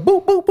and I can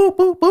boop boop boop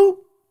boop boop.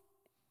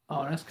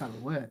 Oh, that's kind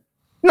of wet.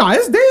 No,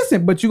 it's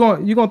decent, but you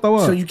gonna throw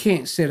up. So you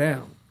can't sit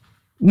down.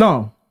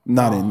 No.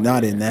 Not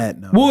in that.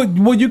 No.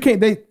 Well, you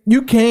can't.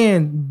 You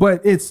can,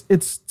 but it's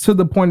to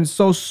the point. It's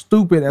so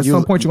stupid. At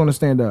some point, you're gonna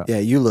stand up. Yeah,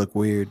 you look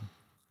weird.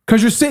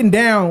 Cause you're sitting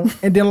down,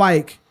 and then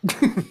like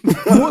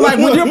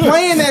when you're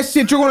playing that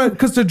shit, you're gonna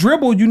because to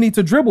dribble, you need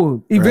to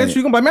dribble. Eventually,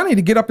 you're gonna be like, man, I need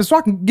to get up so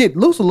I can get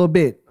loose a little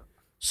bit.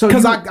 So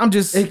because I'm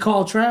just they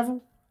call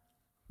travel.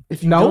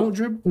 If you don't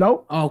dribble,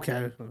 nope.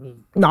 Okay.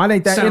 No, it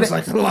ain't that. Sounds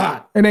like a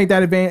lot. It ain't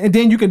that advanced. And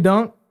then you can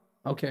dunk.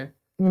 Okay.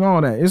 You know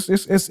all that.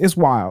 It's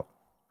wild.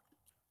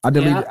 I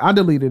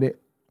deleted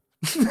it.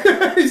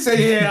 He said,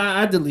 "Yeah,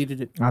 I deleted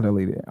it." I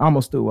deleted it. I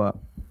almost threw up.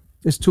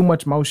 It's too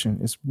much motion.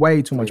 It's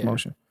way too much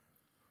motion.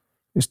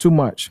 It's too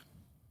much.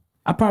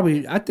 I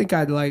think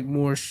I'd like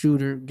more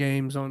shooter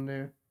games on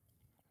there.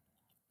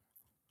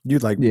 You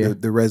like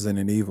the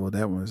Resident Evil?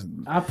 That was.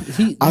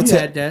 You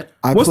had that.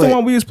 What's the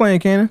one we was playing,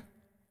 Cannon?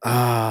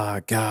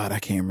 God, I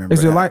can't remember.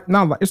 Is it like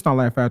no? It's not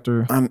Laugh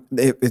Factory.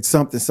 It's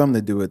something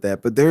to do with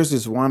that. But there's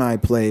this one I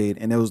played,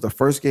 and it was the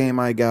first game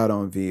I got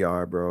on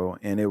VR, bro.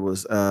 And it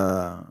was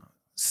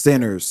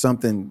Sinners,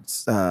 something.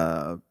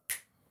 God,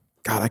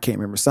 I can't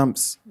remember. Some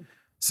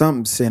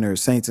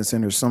Sinners, Saints and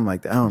Sinners, something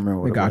like that. I don't remember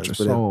what it got was.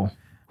 Your soul.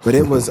 But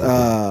it was.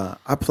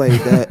 I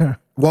played that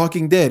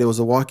Walking Dead. It was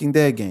a Walking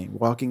Dead game.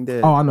 Walking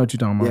Dead. Oh, I know what you're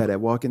talking about. Yeah,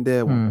 that Walking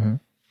Dead one.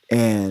 Mm-hmm.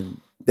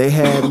 And they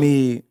had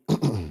me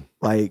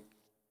like.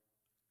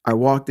 I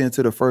walked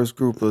into the first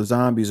group of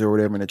zombies or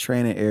whatever in the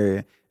training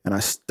area, and I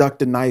stuck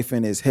the knife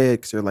in his head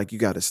because they're like, you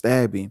got to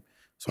stab him.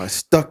 So I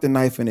stuck the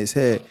knife in his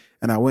head,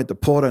 and I went to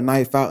pull the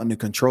knife out, and the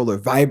controller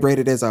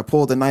vibrated as I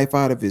pulled the knife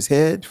out of his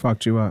head.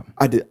 Fucked you up.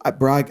 I did,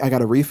 bro. I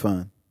got a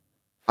refund.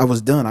 I was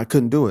done. I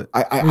couldn't do it.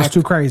 It was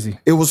too crazy.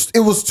 It was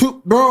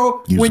too,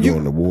 bro. You was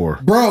going to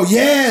war, bro.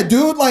 Yeah,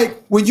 dude.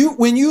 Like when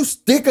you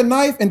stick a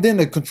knife and then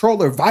the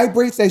controller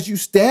vibrates as you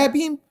stab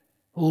him.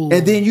 Ooh.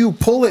 And then you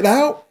pull it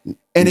out,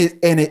 and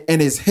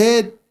his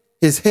head,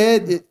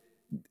 it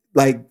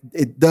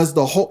does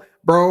the whole,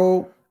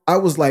 bro. I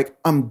was like,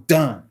 I'm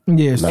done.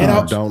 Yes.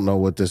 Now, I don't know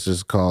what this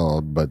is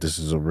called, but this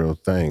is a real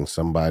thing.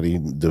 Somebody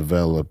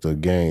developed a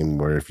game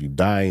where if you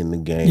die in the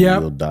game,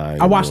 you'll die.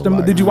 I watched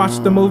them. Did you watch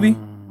the movie?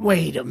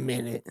 Wait a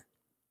minute.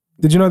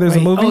 Did you know there's a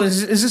movie? Oh,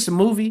 is this a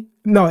movie?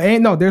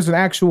 No, there's an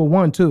actual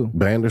one too.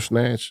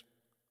 Bandersnatch.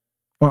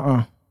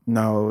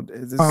 No,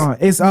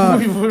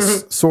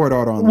 it's Sword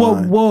Art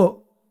Online.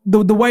 Well,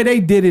 the way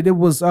they did it, it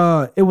was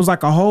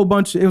like a whole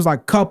bunch. It was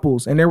like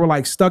couples, and they were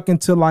like stuck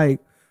into like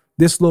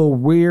this little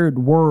weird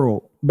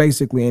world,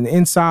 basically. And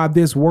inside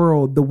this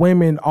world, the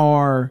women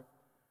are,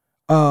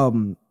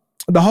 the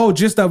whole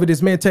gist of it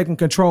is men taking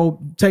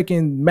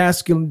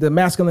the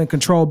masculine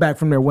control back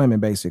from their women,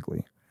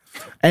 basically.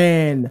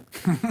 And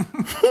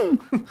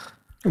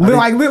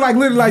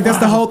literally, that's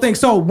the whole thing.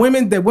 So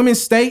women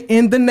stay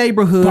in the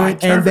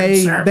neighborhood, and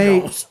they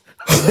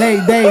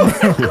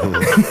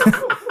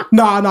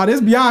no,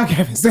 this beyond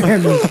Kevin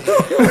Samuels.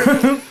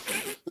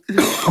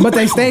 But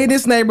they stay in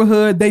this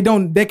neighborhood. They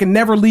can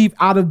never leave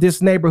out of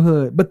this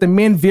neighborhood. But the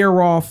men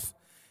veer off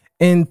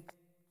into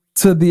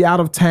the out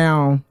of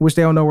town, which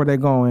they don't know where they're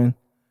going.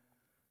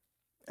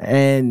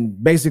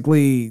 And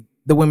basically,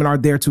 the women are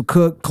there to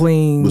cook,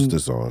 clean. What's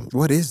this on?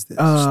 What is this?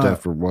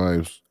 Stepford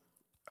Wives.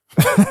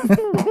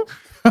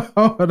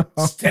 Hold on.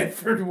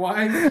 Stepford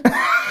Wives?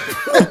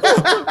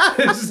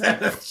 Is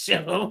that a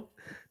show?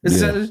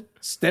 That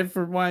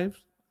Stepford Wives?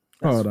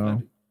 Hold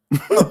on.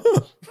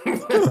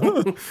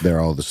 They're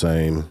all the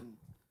same.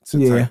 It's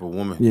a type of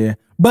woman. Yeah.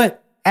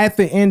 But at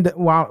the end,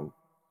 well,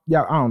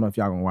 yeah, I don't know if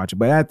y'all gonna watch it,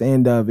 but at the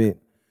end of it,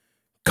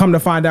 come to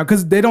find out,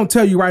 because they don't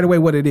tell you right away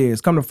what it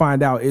is. Come to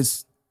find out,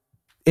 it's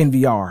in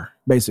VR,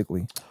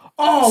 basically.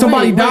 Oh,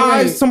 somebody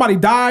dies. Somebody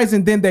dies,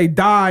 and then they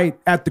died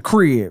at the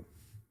crib.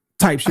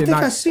 Type shit. I think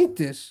I seen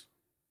this.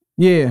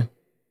 Yeah,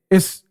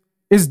 it's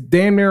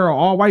damn near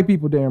all white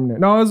people. Damn near.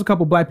 No, there's a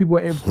couple black people.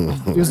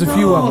 There's a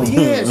few of them.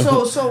 Yeah.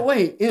 So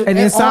wait. And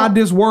inside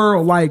this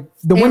world, like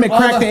the women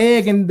cracked the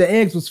egg, and the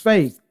eggs was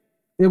fake.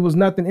 It was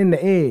nothing in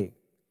the egg.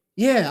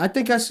 Yeah, I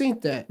think I seen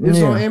that. It's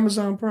on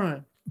Amazon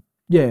Prime.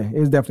 Yeah,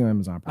 it's definitely on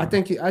Amazon Prime. I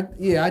think I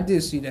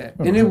did see that,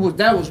 and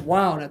that was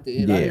wild at the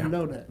end. Yeah. I didn't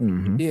know that.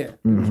 Yeah, it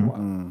was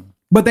wild.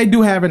 But they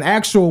do have an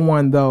actual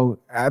one though.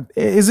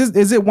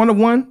 Is it one of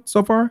one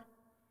so far?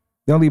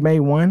 They only made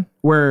one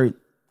where,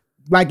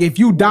 like, if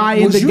you die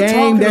in the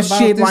game, that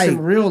shit like in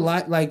real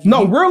life, like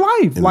real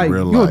life, in like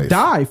real you'll life.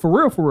 die for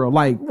real.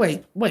 Like,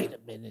 wait a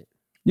minute.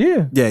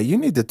 Yeah, you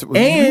need to.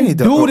 And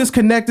dude is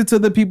connected to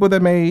the people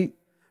that made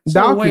the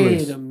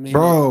Oculus. Wait a minute,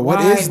 bro.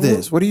 What is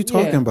this? What are you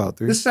talking about?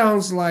 This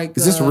sounds like.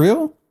 Is this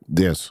real?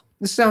 Yes.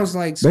 This sounds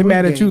like. They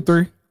mad at you,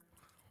 3.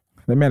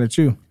 They mad at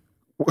you.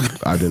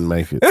 I didn't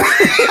make it.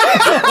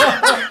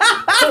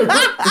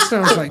 This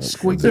sounds like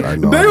Squid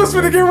Game. They was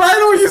finna get right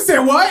on you. Said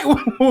what?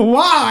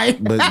 Why?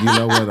 But you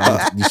know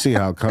what? You see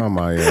how calm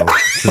I am,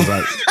 because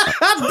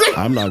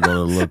I'm not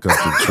gonna look up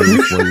the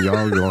truth when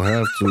y'all gonna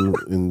have to,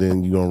 and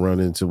then you gonna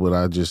run into what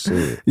I just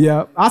said.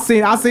 Yeah, I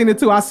seen it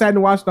too. I sat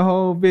and watched the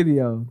whole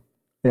video.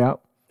 Yeah,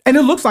 and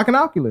it looks like an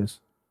Oculus,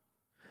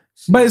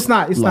 but it's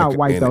not. It's not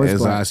white though. It's as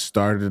black. I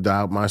started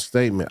out my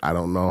statement, I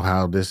don't know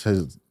how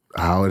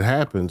it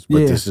happens,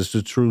 but this is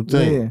the true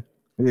thing.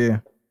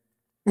 Yeah.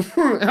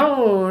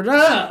 Hold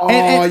up.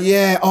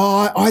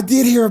 I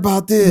did hear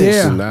about this.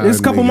 Yeah, So it's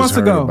a couple months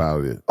ago.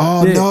 About it.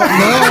 Oh no.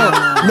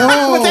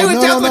 But they were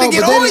just gonna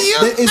get on you.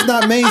 It's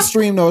not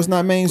mainstream though. It's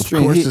not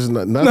mainstream. Of course, it's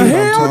not. Nothing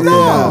I'm talking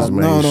about is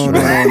mainstream.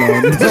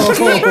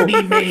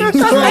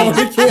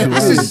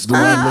 Do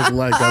I look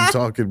like I'm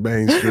talking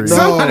mainstream?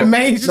 Somebody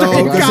mainstream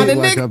kind of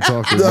like nigga. I'm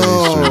talking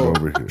mainstream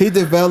over here. He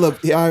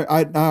developed.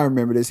 I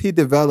remember this. He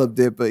developed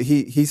it, but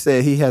he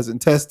said he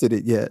hasn't tested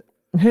it yet.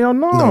 Hell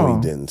no. No,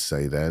 he didn't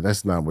say that.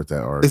 That's not what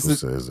that article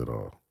says at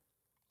all.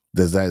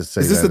 Does that say?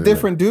 Is this a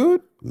different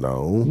dude?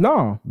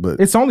 No, but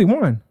it's only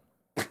one.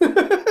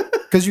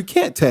 Because you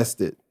can't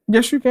test it.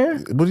 Yes, you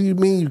can. What do you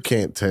mean you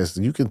can't test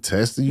it? You can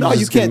test it. You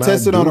can't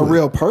test it on a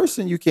real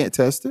person. You can't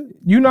test it.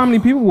 You know how many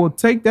people will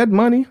take that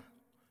money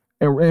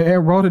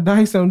and roll the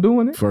dice on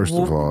doing it? First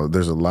of all,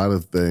 there's a lot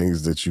of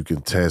things that you can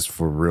test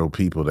for real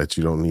people that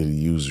you don't need to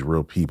use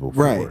real people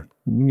for. Right.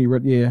 You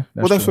need,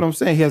 that's what I'm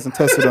saying. He hasn't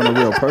tested on a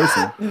real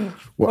person.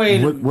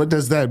 What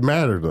does that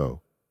matter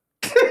though?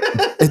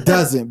 It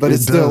doesn't, but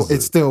it's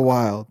still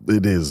wild.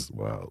 It is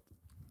wild.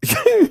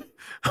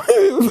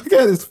 Look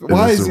at this.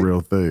 Why is it a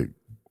real thing?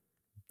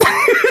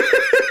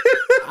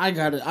 I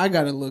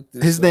gotta look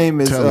this. His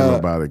name is. Tell him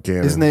about it,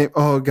 Cannon. His name.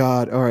 Oh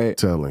God! All right.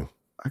 Tell him.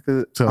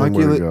 Tell him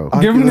where to go.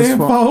 Give him the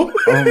info. Oh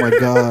my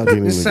God!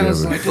 This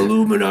sounds like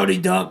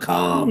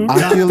Illuminati.com.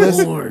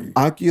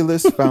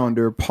 Oculus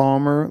founder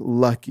Palmer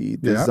Luckey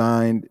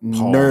designed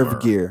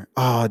Nerve Gear.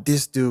 Oh,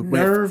 this dude.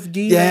 Nerve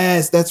Gear.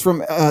 Yes, that's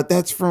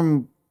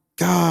from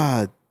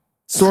God.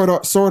 Sword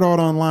Art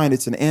Online.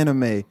 It's an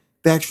anime.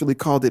 They actually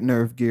called it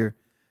Nerve Gear,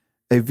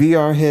 a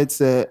VR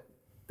headset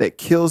that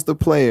kills the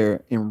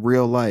player in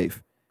real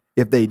life.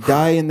 If they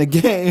die in the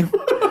game,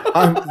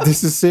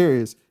 this is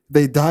serious.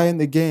 They die in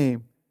the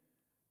game.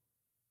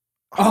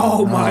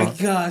 Oh my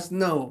gosh,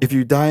 no. If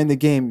you die in the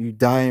game, you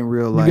die in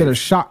real life. You get a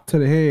shock to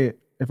the head,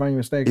 if I'm not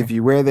mistaken. If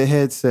you wear the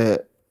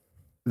headset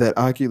that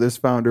Oculus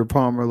founder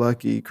Palmer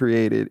Luckey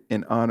created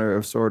in honor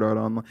of Sword Art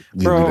Online.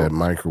 Give me that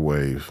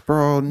microwave.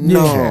 Bro,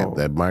 no. Cap,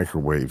 that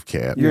microwave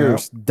cap. You're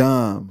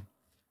dumb.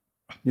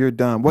 You're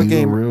dumb. What You're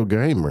game? a real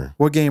gamer.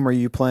 What game are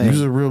you playing?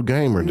 You're a real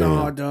gamer, dude.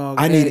 No, dog.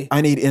 I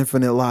need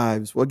infinite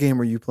lives. What game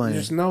are you playing?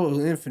 There's no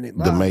infinite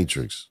lives. The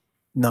Matrix.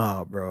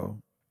 Nah, bro.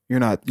 You're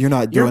not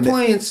doing You're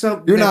playing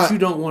something you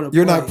don't want to play.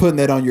 You're not putting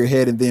that on your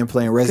head and then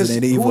playing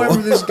Resident Evil.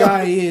 Whoever this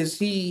guy is,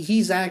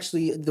 he's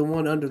actually the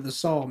one under the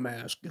Saw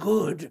mask.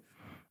 Good.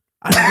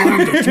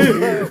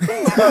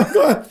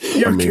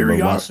 Your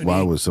curiosity.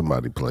 Why would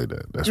somebody play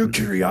that? That's your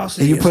ridiculous.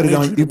 curiosity. And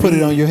you put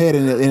it on your head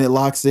and it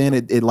locks in.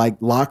 It like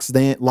locks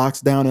down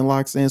and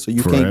locks in, so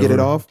you can't get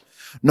it off.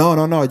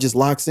 No. It just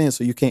locks in,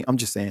 so you can't. I'm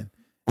just saying.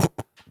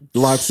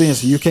 Locks in,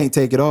 so you can't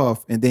take it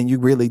off, and then you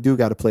really do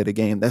got to play the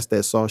game. That's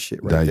that Saw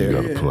shit right there.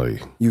 You gotta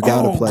play. You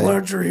gotta play.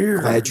 Glad you're here.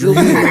 Glad you're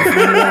here.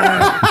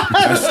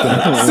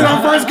 Sit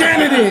on first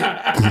candidate.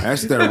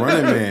 That's that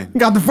running man.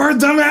 Got the first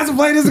dumbass to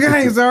play this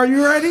game. So are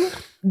you ready?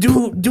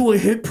 Do a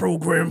hit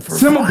program for.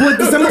 Someone put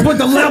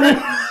the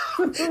level.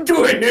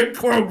 Do a hit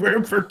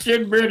program for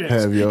 10 minutes.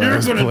 Have your You're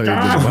ass gonna played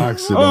die. the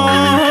boxing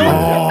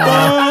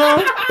on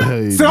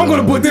weekend. So I'm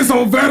gonna put this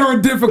on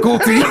veteran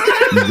difficulty. You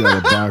got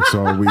a box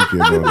all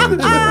weekend on that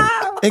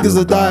joint. Niggas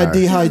will die of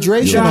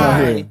dehydration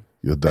out here.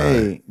 You'll die.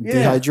 Hey,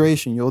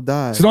 dehydration, you'll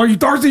die. So are you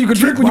thirsty? You can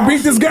drink when you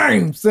beat this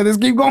game. So let's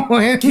keep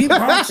going. Keep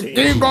boxing.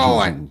 Keep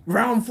going.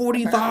 Round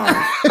 45.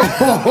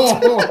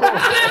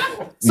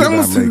 You're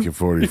not making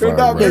 45. You're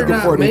not making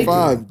not 45,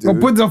 I'll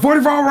dude. put the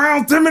 45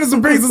 rounds, 10 minutes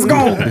apiece. It's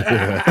gone.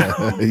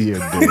 You're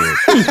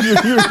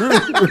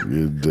dead.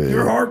 You're dead.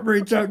 Your heart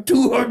rate's at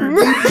 200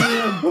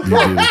 BPM. You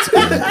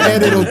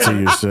did it to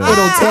yourself.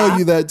 It'll tell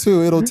you that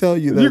too. It'll tell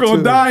you that You're gonna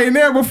too. die in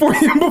there before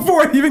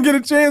it even get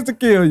a chance to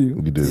kill you.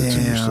 You did it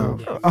to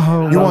yourself.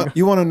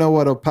 You want to know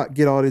what'll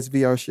get all this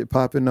VR shit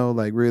popping though?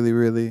 Like really,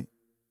 really.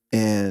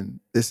 And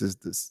this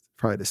is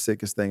probably the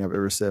sickest thing I've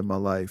ever said in my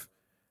life.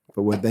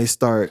 But when they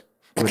start,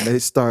 I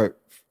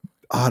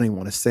don't even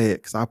want to say it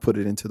because I put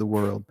it into the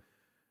world.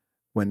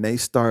 When they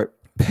start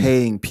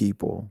paying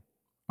people.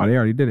 Oh, they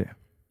already did it.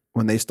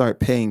 When they start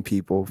paying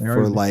people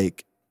for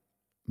like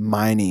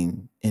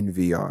mining in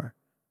VR,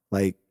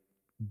 like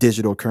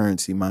digital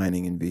currency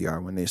mining in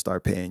VR, when they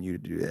start paying you to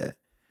do that,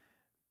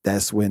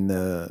 that's when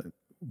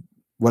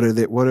what are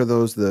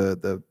those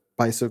the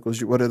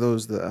bicycles? What are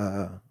those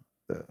the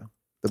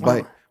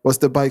bike? What's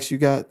the bikes you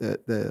got?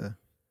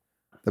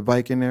 The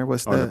bike in there?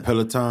 What's that? The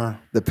Peloton.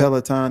 The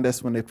Peloton.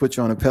 That's when they put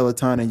you on a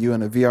Peloton and you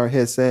in a VR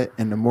headset,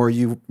 and the more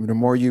you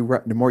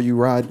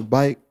ride the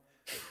bike,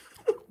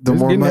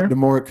 the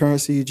more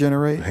currency you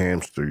generate.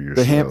 Hamster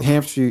yourself. The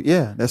hamster.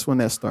 Yeah, that's when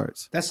that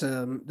starts. That's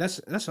on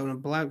a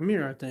Black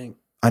Mirror, I think.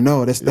 I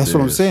know. That's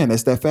what I'm saying.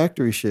 That's that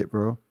factory shit,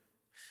 bro.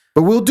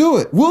 But we'll do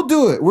it.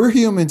 We're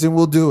humans, and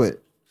we'll do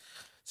it.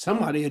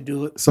 Somebody will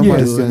do it.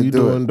 Somebody's gonna do it. You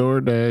doing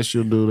DoorDash?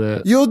 You'll do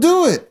that. You'll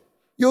do it.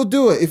 You'll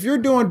do it. If you're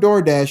doing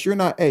DoorDash,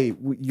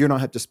 you don't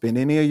have to spend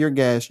any of your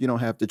gas. You don't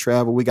have to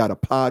travel. We got a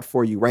pod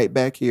for you right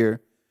back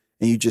here,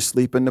 and you just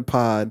sleep in the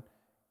pod.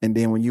 And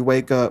then when you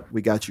wake up,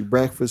 we got you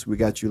breakfast, we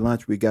got you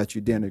lunch, we got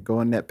you dinner. Go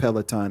on that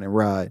Peloton and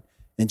ride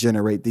and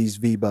generate these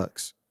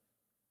V-Bucks.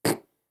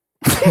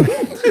 I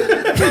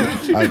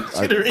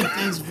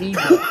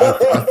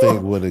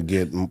think what'll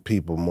get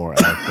people more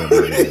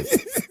acclimated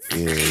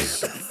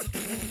is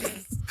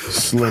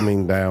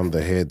slimming down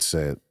the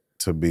headset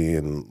to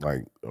being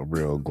like a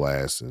real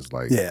glasses,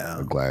 like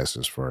a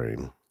glasses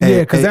frame.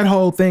 Yeah, because that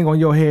whole thing on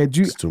your head,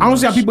 I don't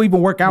see how people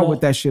even work out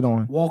with that shit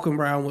on. Walking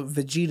around with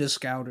Vegeta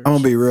scouters. I'm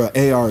gonna be real.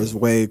 AR is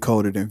way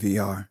colder than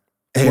VR.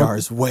 AR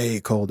is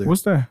way colder.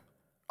 What's that?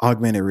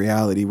 Augmented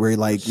reality, where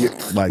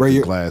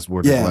the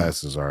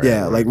glasses are.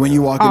 Yeah, like when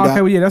you walking down.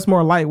 Okay, well, yeah, that's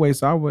more lightweight.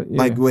 So I would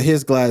like with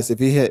his glass. If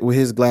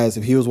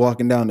he was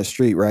walking down the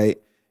street, right,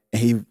 and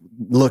he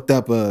looked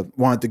up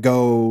wanted to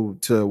go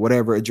to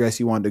whatever address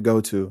he wanted to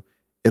go to,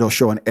 it'll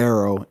show an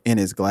arrow in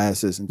his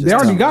glasses. And just they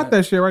already got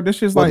that shit, right? This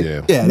shit's like,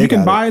 you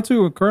can buy it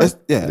too, correct?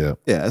 Yeah.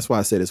 That's why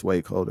I said it's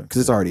way colder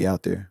because it's already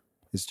out there.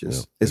 It's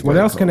just, it's what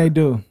else colder. Can they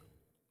do?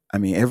 I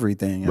mean,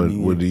 everything. But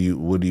what do you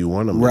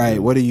want them to do? Right.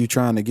 What are you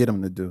trying to get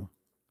them to do?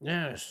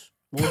 Yes.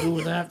 We'll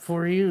do that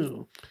for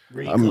you.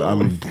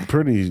 I'm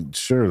pretty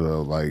sure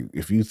though, like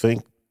if you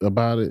think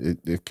about it,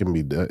 it can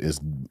be done.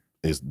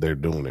 They're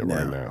doing it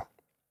right now.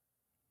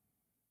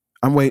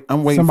 I'm waiting.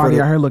 Somebody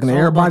out here looking at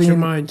everybody in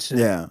mindset.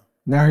 Yeah.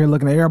 Now here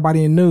looking at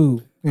everybody in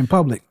nude in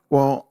public.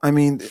 Well, I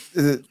mean,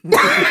 that's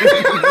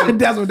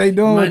what they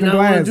doing with the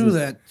glasses. Do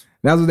that.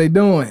 That's what they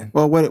doing.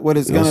 Well, what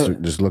is gonna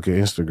just look at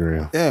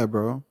Instagram. Yeah,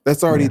 bro,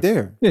 that's already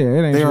there. Yeah,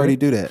 it ain't they already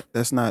do that.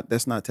 That's not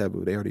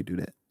taboo. They already do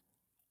that.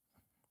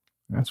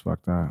 That's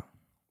fucked up.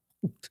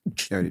 They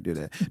already do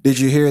that. Did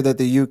you hear that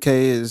the UK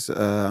is?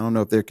 I don't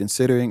know if they're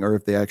considering or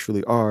if they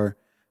actually are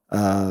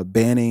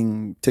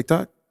banning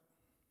TikTok.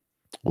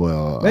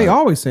 Well, they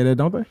always say that,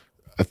 don't they?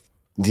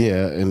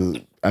 Yeah,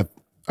 and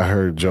I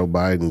heard Joe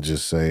Biden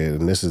just say it,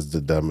 and this is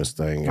the dumbest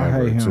thing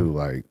ever too.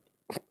 Like,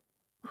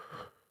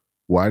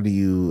 why do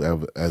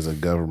you, as a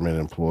government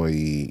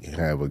employee,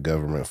 have a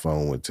government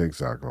phone with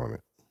TikTok on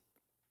it?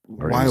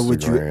 Why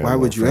would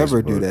you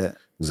ever do that?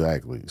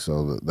 Exactly.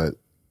 So that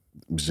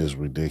It's just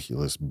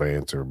ridiculous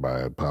banter by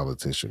a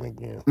politician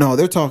again. No,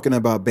 they're talking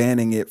about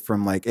banning it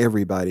from like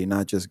everybody,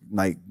 not just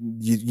like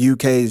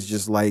UK is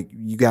just like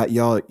you got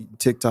y'all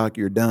TikTok,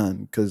 you're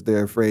done because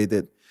they're afraid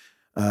that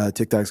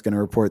TikTok's going to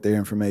report their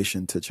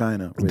information to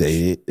China.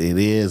 It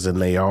is,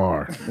 and they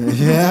are.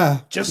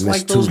 Yeah, just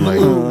like those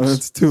balloons.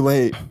 It's too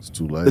late. It's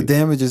too late. The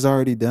damage is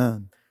already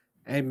done.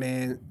 Hey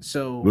man,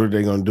 so what are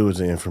they going to do with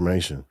the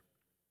information?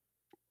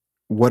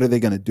 What are they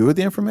going to do with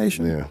the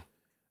information? Yeah.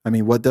 I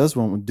mean, what does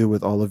one do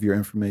with all of your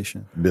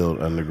information?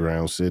 Build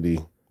underground city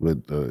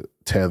with the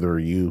tether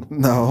you.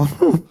 No,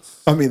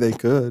 I mean they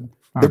could.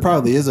 There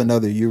probably is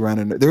another you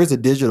running. There is a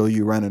digital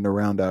you running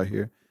around out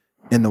here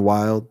in the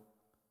wild.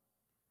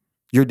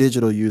 Your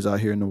digital you's out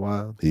here in the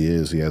wild. He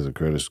is. He has a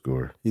credit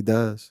score. He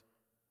does.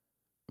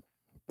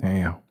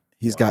 Damn.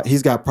 He's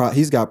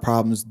got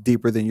problems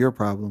deeper than your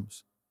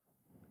problems.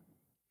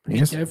 he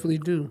definitely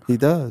do. He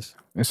does.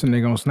 It's a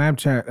nigga on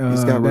Snapchat.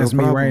 He's got real that's me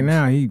problems. right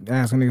now. He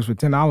asking niggas for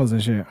 $10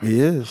 and shit. He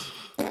is.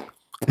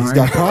 He's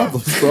got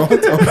problems, bro.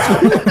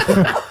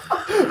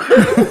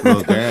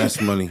 Little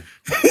gas money.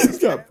 He's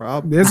got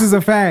problems. This is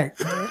a fact.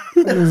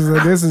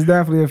 This is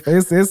definitely a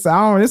fact. It's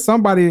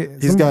somebody.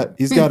 He's got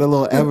a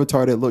little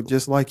avatar that look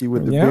just like you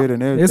with the beard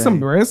and everything.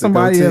 It's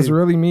somebody that's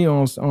really me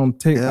on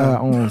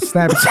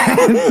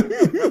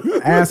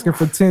Snapchat asking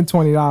for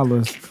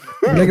 $10-$20.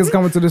 Niggas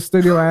coming to the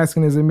studio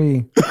asking, "Is it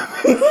me?"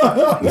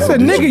 He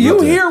said, "Nigga,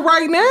 you here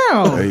right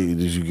now?" Hey,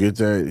 did you get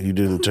that? You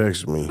didn't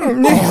text me.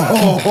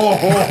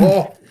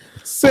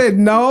 Said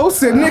no.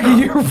 Said, "Nigga,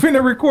 you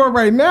finna record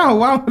right now.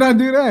 Why would I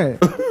do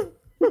that?"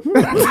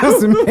 That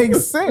doesn't make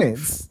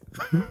sense.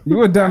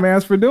 You a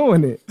dumbass for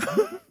doing it.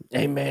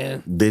 Hey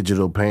man,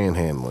 Digital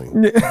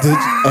panhandling.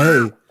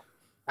 Hey,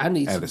 I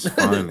need At its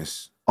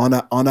finest. on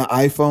an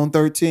iPhone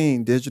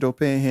 13, digital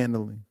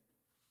panhandling.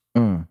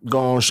 Go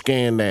on,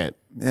 scan that.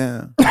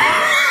 Yeah.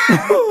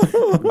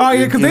 Oh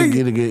yeah, because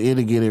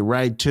It'll get it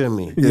right to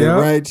me. Yeah.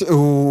 Right.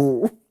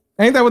 Ooh.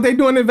 Ain't that what they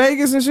doing in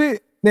Vegas and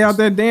shit? They out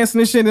there dancing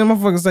and shit. And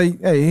motherfuckers say,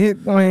 "Hey,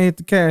 go ahead and hit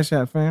the cash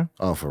out, fam."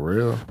 Oh, for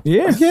real?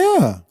 Yeah.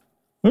 Yeah.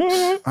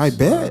 Mhm. I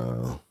bet.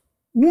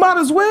 You might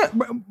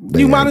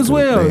as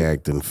well. They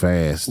acting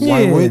fast.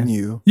 Why wouldn't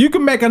you? You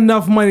can make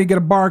enough money to get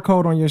a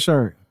barcode on your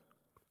shirt.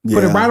 Yeah.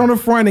 Put it right on the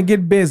front and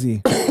get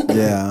busy.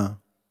 Yeah.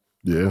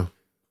 Yeah.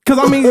 Because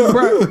I mean,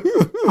 bro,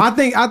 I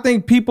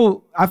think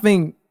people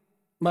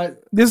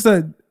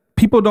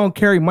don't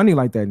carry money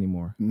like that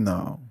anymore.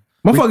 No.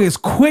 Motherfucker is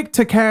quick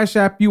to Cash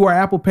App you or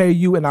Apple Pay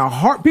you in a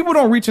heart. People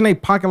don't reach in their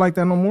pocket like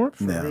that no more.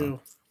 No.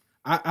 real.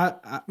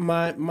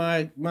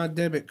 My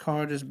debit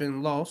card has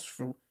been lost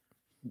for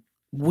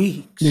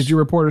weeks. Did you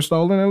report it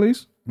stolen at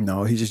least?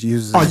 No, he just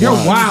uses Oh, his you're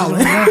watch. wild.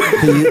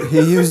 He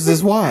uses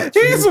his watch.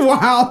 He's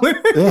wild.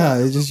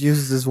 Yeah, he just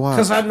uses his watch.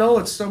 Because I know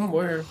it's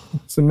somewhere.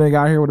 Some nigga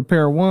out here with a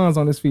pair of ones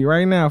on his feet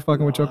right now,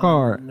 fucking with your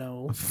card.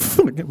 No,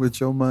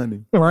 With your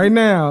money. Right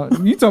now.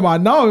 You talking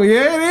about no?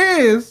 Yeah,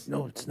 it is.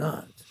 no, it's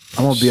not.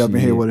 I'm gonna be up in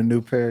here with a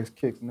new pair of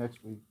kicks next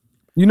week.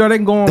 You know they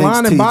can go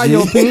online Thanks, and buy TG.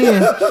 your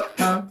pen.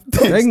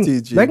 Thanks,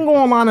 TG. They can go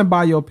online and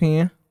buy your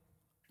pen.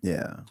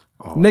 Yeah.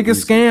 Oh, Niggas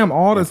easy. scam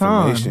all the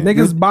time. Information.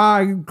 Niggas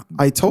buy.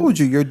 I told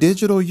you, your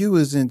digital you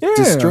is in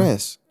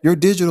distress. Your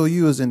digital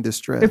you is in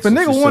distress. If a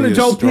nigga say wanted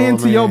you're your a straw pen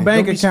to your man.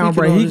 bank Don't be account,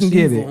 bro, speaking he all can this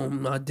get evil it.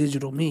 on my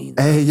digital means.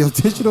 Hey, your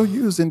digital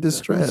you is in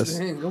distress.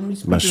 Don't be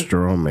My speaking.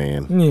 straw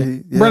man. Yeah.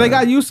 Yeah. Bro, they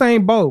got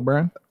Usain Bolt,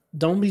 bro.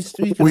 Don't be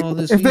speaking all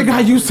this. If they evil.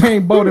 got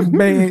Usain Bolt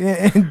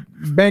and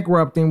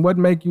bankrupting, what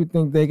make you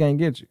think they can't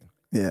get you?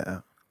 Yeah.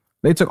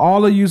 They took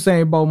all of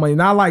Usain Bolt money,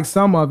 not like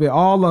some of it,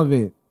 all of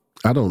it.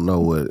 I don't know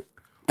what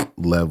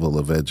level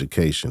of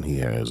education he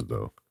has,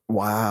 though.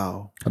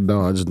 Wow. I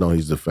don't. I just know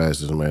he's the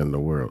fastest man in the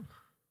world.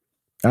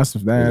 That's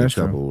In that. a That's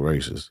true. couple of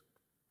races.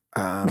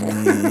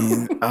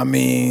 I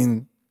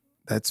mean,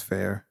 that's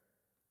fair.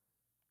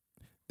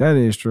 That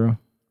is true.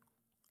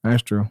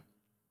 That's true.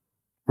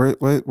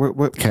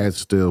 What? Cats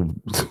still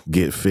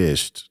get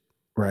fished.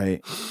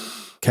 Right.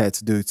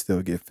 Cats do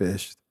still get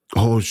fished.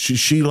 Oh,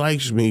 she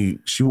likes me.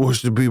 She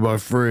wants to be my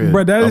friend.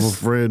 But that I'm is- a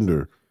friend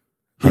or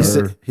He's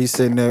her.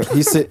 sitting there.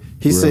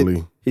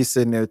 Really? He's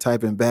sitting there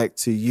typing back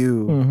to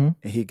you, Mm-hmm.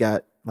 and he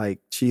got like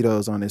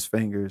Cheetos on his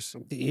fingers,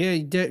 Yeah,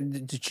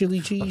 the chili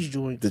cheese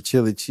joint. the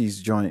chili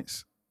cheese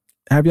joints.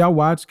 Have y'all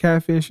watched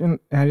Catfish? And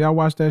have y'all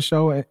watched that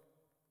show?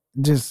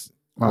 Just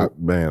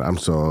Man, I'm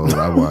so old.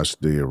 I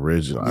watched the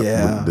original.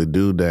 Yeah. The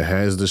dude that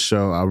has the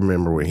show, I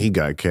remember when he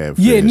got catfished.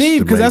 Yeah,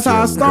 Neve, 'cause to that's make how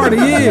I him started,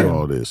 do yeah.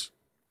 all this.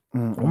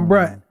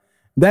 bruh,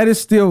 that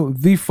is still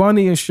the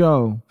funniest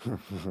show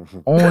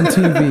on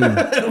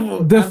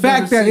TV. The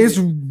fact that it's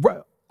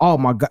oh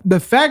my god, the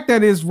fact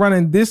that it's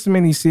running this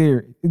many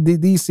series,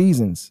 these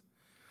seasons,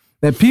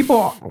 that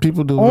people do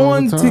it all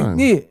on the time.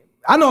 yeah,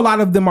 I know a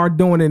lot of them are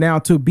doing it now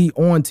to be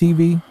on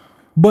TV,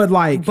 but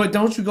like But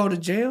don't you go to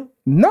jail?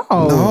 No.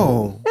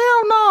 hell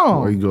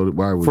no,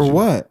 Why would For you?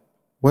 what?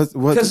 What?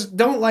 Because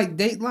don't like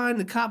Dateline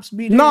the cops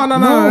be there? no.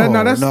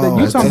 That's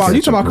you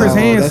talking about Chris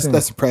Hansen.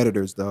 That's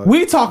Predators, though.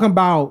 We talking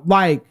about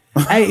like,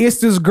 hey, it's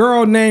this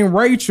girl named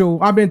Rachel.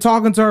 I've been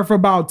talking to her for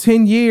about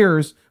 10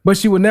 years, but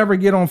she would never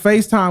get on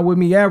FaceTime with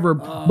me ever.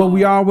 But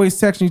we always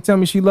text and she tell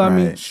me she love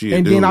me.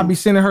 Then I'll be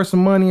sending her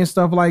some money and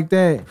stuff like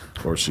that.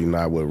 Or she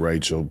not with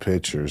Rachel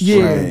pictures.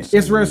 Yeah, it's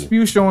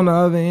Respucia on the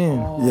other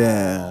end.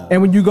 Yeah.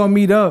 And when you go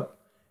meet up,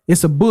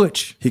 it's a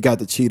butch. He got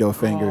the Cheeto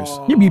fingers.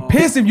 You be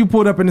pissed if you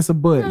pulled up and it's a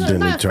butch. Then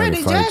they try to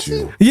fight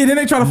you. Yeah, then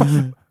they try to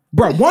fight.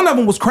 Bro, one of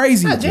them was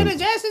crazy. Janet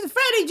Jackson,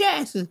 Freddie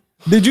Jackson.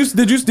 Did you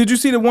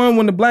see the one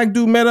when the black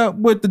dude met up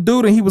with the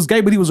dude and he was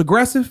gay but he was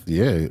aggressive?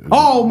 Yeah.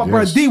 Oh my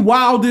bro, the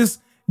wildest.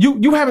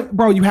 You haven't,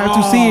 bro. You have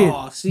to see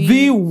it. See?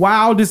 The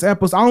wildest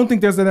episode. I don't think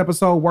there's an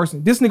episode worse.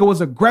 This nigga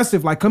was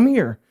aggressive. Like, come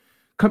here.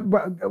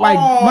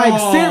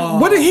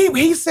 What did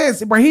he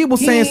says, bro? He was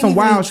saying some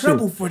wild shit.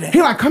 For that.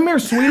 He like, come here,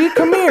 sweetie,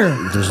 come here.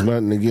 There's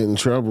nothing to get in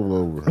trouble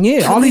over.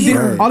 Yeah, all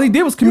he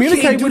did was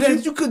communicate with you.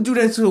 You couldn't do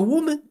that to a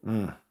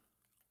woman.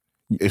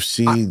 If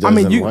she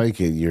doesn't like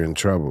it, you're in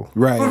trouble.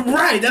 Right.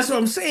 Right. That's what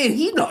I'm saying.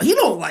 He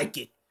don't like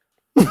it.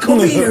 Come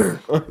here.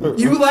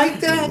 You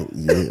like that?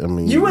 Yeah, I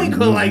mean, you ain't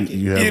gonna like it.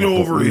 Get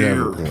over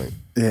here.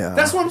 Yeah.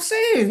 That's what I'm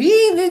saying.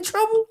 He ain't in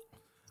trouble.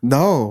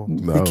 No.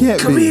 He can't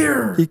Come be.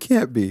 here. He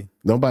can't be.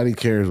 Nobody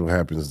cares what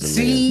happens to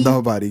See? men.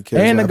 Nobody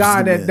cares. And the what guy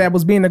happens to men. that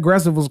was being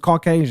aggressive was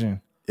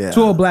Caucasian. Yeah.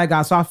 To a black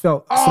guy, so I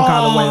felt some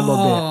kind of way a little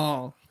bit.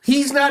 Oh,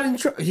 he's not in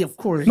trouble. Of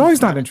course. No,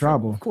 he's not in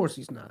trouble. Of course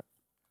he's not.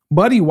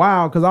 Buddy,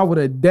 wild, because I would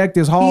have decked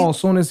his hall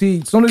soon as he.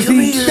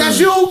 Here. That's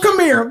you. Come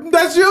here.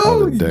 That's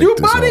you. You,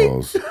 buddy.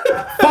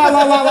 La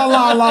la la la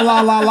la la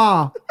la la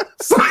la.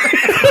 So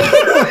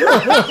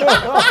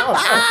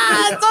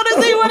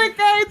does he when it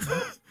came?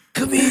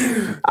 Come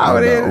here. I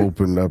would have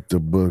opened up the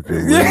book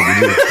and read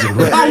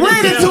it. I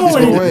read it to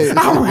him. Wait.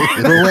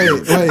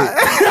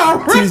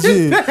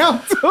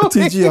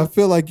 TG, I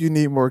feel like you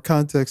need more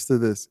context to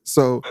this.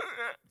 So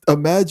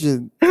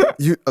imagine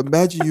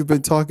you've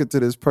been talking to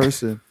this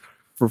person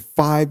for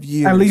 5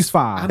 years. At least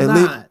 5.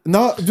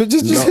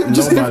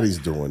 Nobody's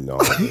doing all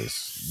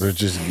this. They're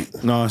just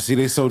see,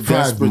 they so 5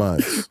 desperate.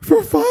 months.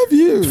 For 5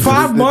 years.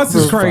 5 months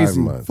is crazy.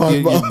 5 months.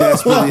 You're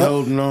desperately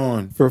holding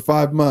on. For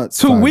 5 months.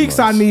 2 weeks,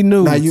 I need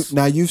nudes.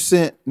 Now you've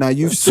sent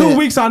 2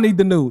 weeks, I need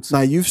the nudes.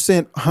 Now you've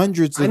sent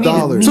hundreds of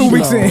dollars. 2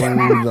 weeks in.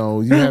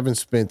 No, you haven't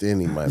spent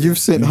any money. You've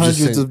sent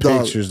hundreds of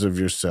dollars. Pictures of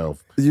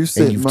yourself. You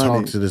sent and you've money.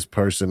 talked to this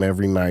person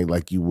every night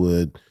like you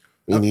would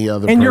any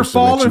other and person. you're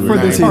falling for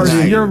this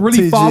person. You're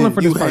really falling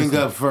for this person. You hang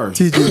up first.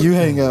 TG, you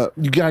hang up.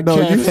 You got No,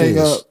 catfish. you hang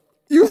up.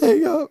 You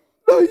hang up.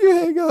 No, you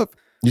hang up.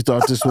 You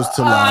thought this was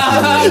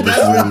tilapia.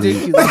 That's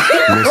ridiculous.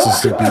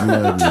 Mississippi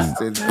mud meat.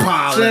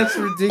 That's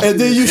ridiculous. And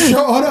then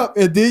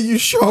you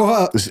show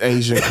up. It's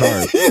Asian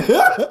carp. This is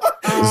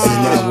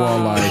not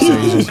walleye. It's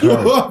Asian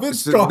carp.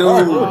 It's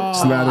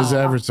It's not as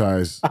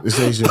advertised. It's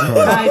Asian carp.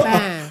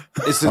 Bye-bye.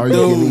 It's a Or you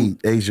can dude. eat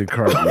Asian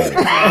carp. Man.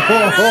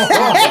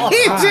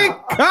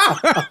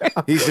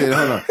 He said,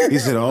 hold on. He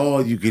said,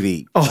 all you can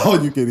eat. All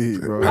you can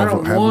eat, bro. I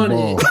don't Have a want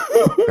ball.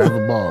 it. Have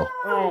a ball.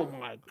 Oh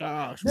my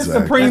gosh. This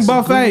Supreme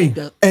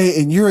Buffet. Hey,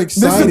 and you're This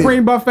excited.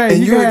 Supreme Buffet. And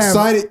You you're can have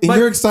excited. And But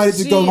you're excited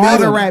to see, go all meet all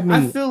the him. rat I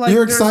meat. feel like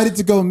You're there's- excited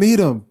to go meet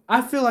him.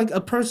 I feel like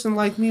a person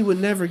like me would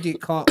never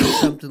get caught with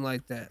something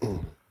like that.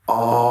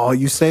 Oh,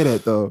 you say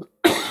that though.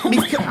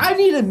 Because I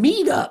need a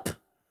meetup.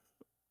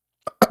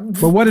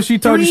 But what if she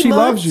told you 3 she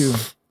months? loves you?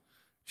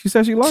 She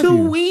said she loves 2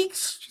 you.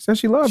 weeks. She said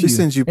she loves She you.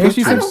 sends you And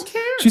she pictures. I sent, don't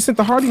care. she sent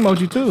the heart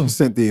emoji too. She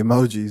sent the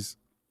emojis.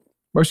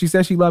 Where she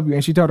said she loved you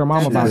and she told her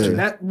mom about you.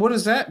 What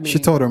does that mean? She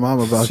told her mom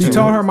about you. She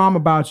told her mom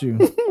about you.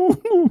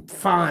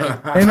 Fine.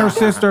 And her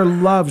sister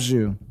loves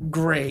you.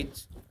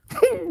 Great.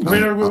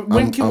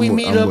 When can we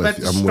meet up at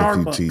the Starbucks?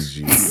 I'm with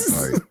you,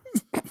 TG. Like,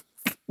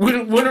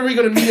 When are we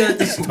going to meet up at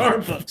the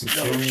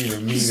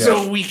Starbucks? though?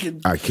 So we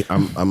can.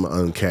 I'm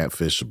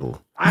uncatfishable.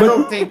 I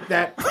don't think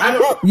that. I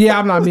don't. Yeah,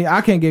 I'm not me.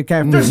 I can't get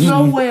catfish. There's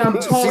no way I'm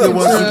See, talking the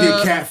ones who get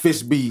to.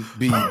 catfish be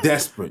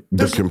desperate.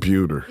 The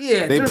computer.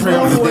 Yeah, They there's prey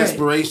on no the way.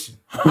 desperation.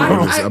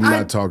 I'm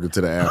not talking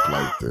to the app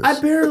like this. I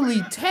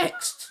barely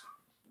text.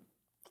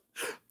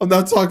 I'm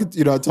not talking to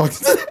you. Not talking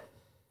to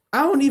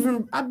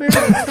I barely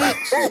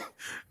text.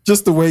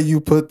 just the way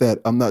you put that.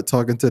 I'm not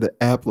talking to the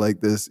app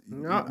like this.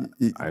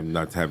 I'm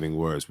not having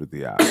words with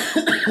the app.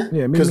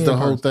 Yeah, Because the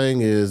whole thing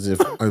is,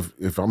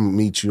 if I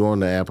meet you on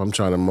the app, I'm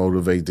trying to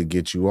motivate to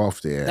get you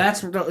off the app.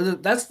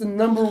 That's the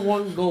number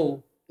one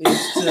goal.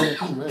 Is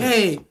to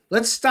hey,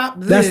 let's stop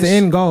this. That's the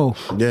end goal.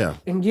 Yeah.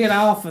 And get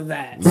off of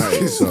that.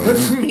 Right. So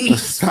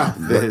Stop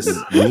this.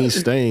 me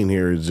staying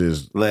here is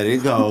just Let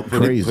it go.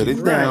 Put Crazy.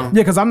 it down.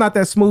 Yeah, because I'm not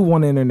that smooth on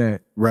the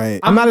internet.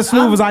 Right. I'm not as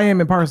smooth as I am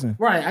in person.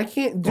 Right, I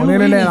can't do On the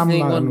internet, I'm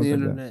anything not- on I'm the not like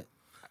that. internet.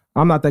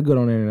 I'm not that good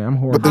on the internet. I'm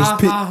horrible.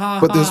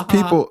 But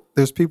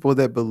there's people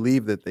that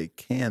believe that they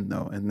can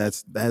though, and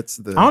that's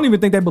the. I don't even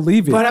think they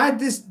believe it. But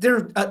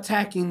they're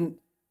attacking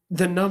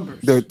the numbers.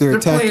 They're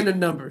attacking playing the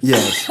numbers.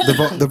 Yes,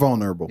 they're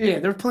vulnerable. Yeah,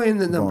 they're playing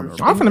the numbers.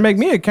 I'm finna make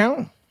me an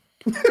account.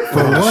 For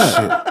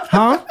what?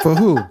 Huh? For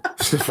who?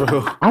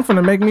 I'm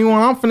finna make me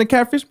one. I'm finna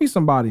catfish me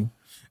somebody.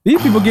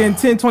 These people getting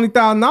 $10,000,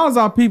 $20,000 out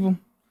of people.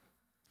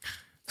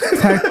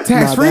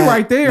 Tax free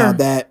right there. Now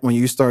that when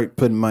you start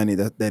putting money,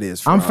 that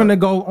is fraud. I'm finna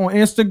go on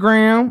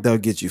Instagram. They'll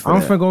get you for I'm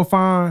that. finna go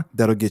find.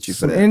 That'll get you for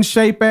some that. in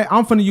shape at.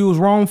 I'm finna use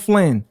Ron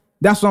Flynn.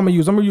 That's what I'm gonna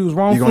use. I'm gonna use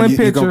Ron Flynn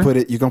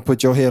picture. You gonna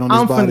put your head on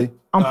his body?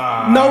 No,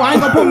 I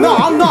ain't gonna put. No,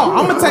 I'm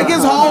gonna take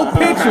his whole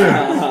picture.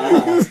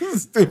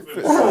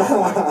 Stupid.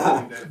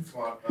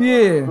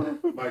 Yeah.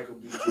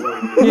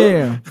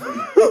 Yeah.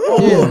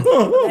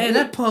 Hey,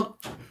 that punk.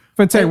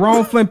 Finna take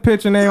Ron Flynn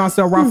picture, name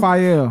myself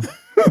Raphael.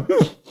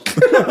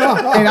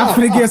 And I'm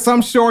finna get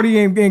some shorty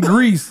in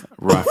Greece.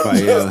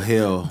 Raphael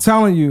Hill.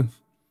 Telling you.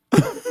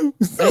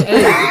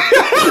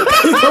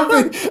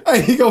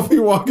 He gonna be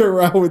walking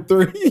around with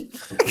 3.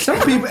 Some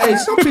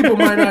people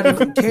might not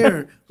even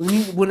care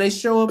when they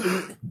show up.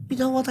 And, you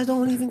know what? I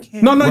don't even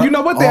care. No, you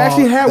know what? They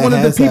actually had one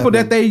of the people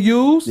that they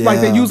use. Yeah.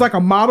 Like they use like a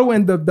model,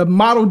 and the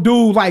model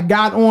dude like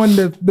got on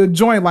the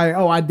joint. Like,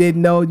 oh, I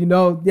didn't know. You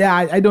know, yeah,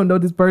 I don't know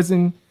this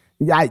person.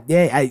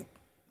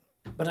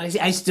 But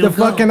I still the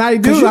fuck can I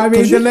do? I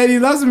mean, the lady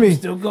loves me.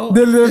 Still go.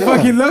 The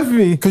fucking loves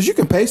me. Because you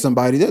can pay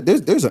somebody.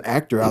 There's an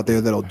actor out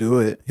there that'll do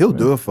it. He'll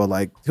do it for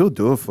the.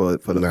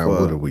 Now,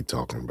 what are we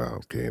talking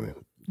about, Cannon?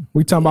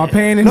 We talking about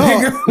paying a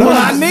nigga when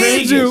I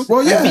need you.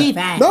 Well,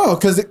 yeah. No,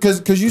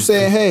 because you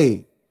say,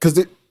 hey,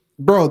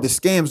 bro, the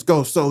scams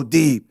go so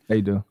deep.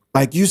 They do.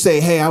 Like you say,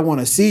 hey, I want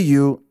to see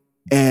you,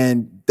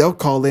 and they'll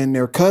call in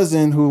their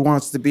cousin who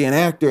wants to be an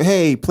actor.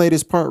 Hey, play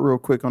this part real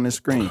quick on the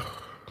screen.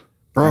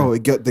 Bro,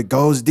 it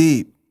goes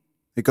deep.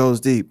 It goes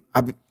deep.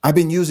 I've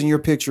been using your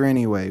picture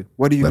anyway.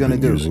 What are you gonna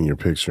do? Using your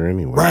picture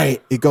anyway.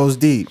 Right. It goes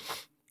deep.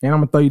 And I'm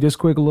gonna throw you this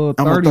quick little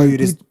 30 I'm gonna throw you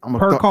this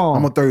per call.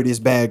 I'm gonna throw you this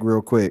bag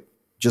real quick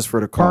just for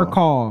the call. Per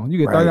call. You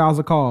get $30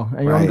 a call,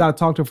 and you only gotta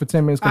talk to her for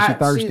 10 minutes because you're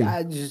thirsty.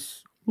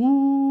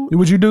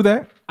 Would you do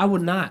that? I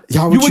would not.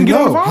 How would you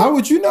know? How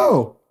would you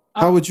know?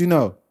 How would you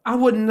know? I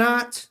would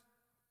not.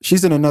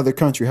 She's in another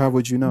country. How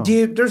would you know?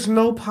 Dude, there's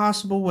no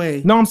possible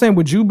way. No, I'm saying,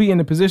 would you be in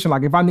the position,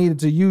 like if I needed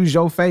to use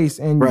your face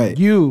and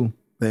you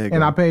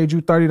and I paid you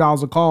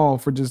 $30 a call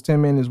for just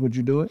 10 minutes, would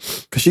you do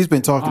it? Because she's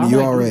been talking to you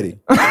already.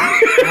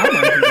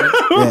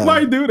 I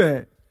might do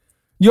that.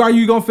 Are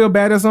you going to feel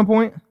bad at some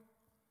point?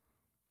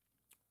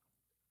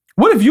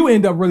 What if you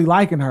end up really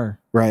liking her?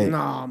 Right.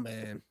 Nah,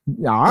 man.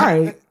 All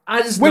right.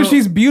 I just what if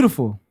she's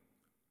beautiful?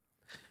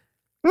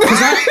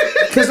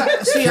 Because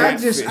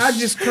I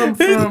just come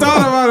from. He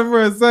thought about it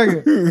for a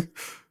second.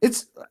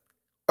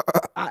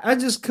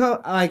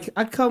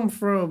 I come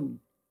from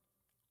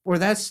where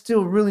that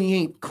still really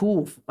ain't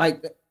cool.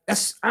 Like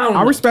that's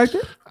I respect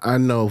it. I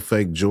know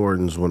fake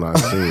Jordans when I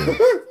see them.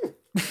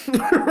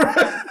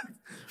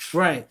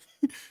 Right.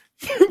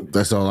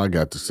 That's all I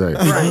got to say.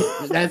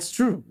 Right. That's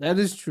true. That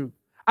is true.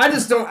 I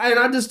just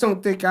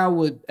don't think I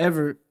would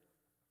ever.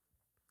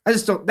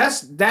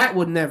 That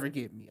would never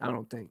get me. I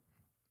don't think.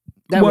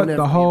 You're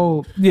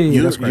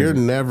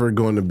never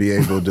going to be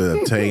able to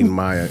attain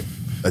my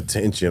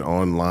attention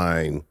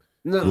online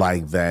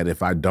like that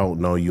if I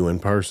don't know you in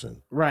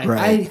person. Right.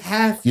 I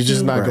have to. You're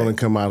just not going to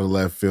come out of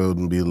left field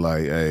and be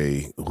like,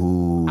 hey,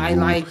 who? I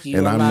like you.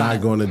 And I'm not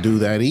going to do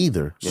that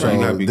either. Yeah,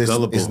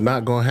 so it's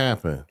not going to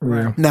happen.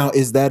 Right. Now,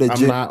 is that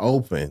I'm not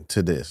open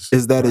to this.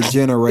 Is that a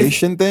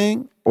generation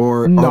thing?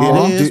 Or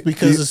no, it is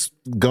because it's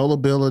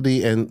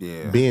gullibility and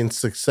being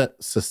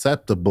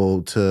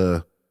susceptible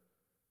to.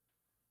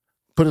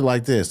 Put it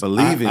like this: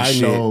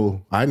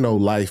 I know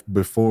life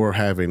before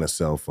having a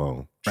cell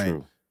phone.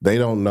 Right. They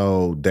don't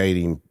know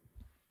dating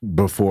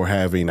before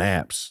having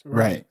apps.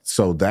 Right.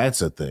 So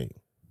that's a thing.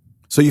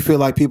 So you feel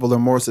like people are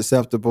more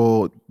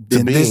susceptible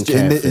in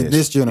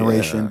this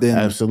generation than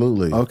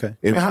absolutely. Okay.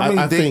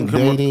 I think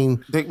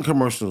dating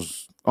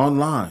commercials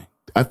online.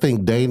 I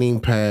think dating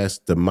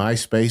past the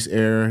MySpace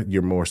era,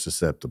 you're more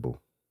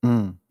susceptible.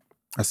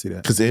 I see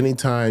that. Because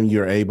anytime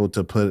you're able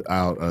to put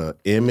out an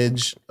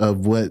image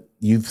of what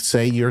you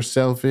say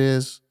yourself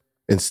is,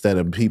 instead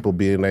of people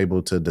being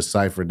able to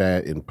decipher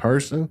that in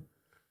person,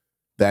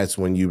 that's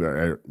when you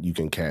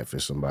can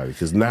catfish somebody.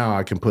 Because now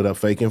I can put up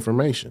fake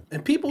information.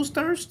 And people's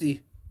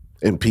thirsty.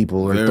 And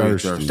people are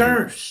thirsty.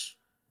 Thirst.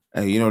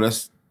 Hey, you know,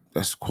 that's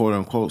quote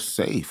unquote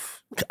safe.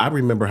 I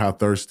remember how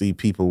thirsty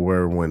people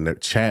were when the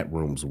chat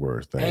rooms were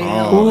a thing.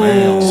 Oh,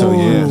 man. So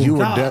yeah,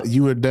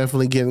 you were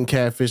definitely getting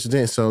catfished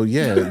then. So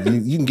yeah,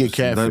 you can get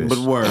catfished. But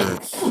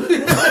words.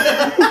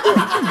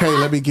 Hey,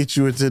 let me get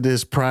you into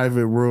this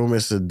private room.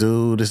 It's a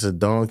dude. It's a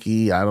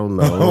donkey. I don't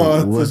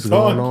know what's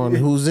going on.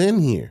 Who's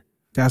in here?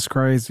 That's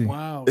crazy.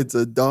 Wow. It's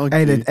a donkey.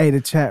 Hey, the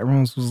chat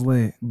rooms was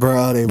lit.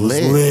 Bro, they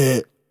was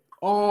lit.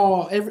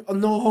 Oh,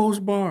 no holds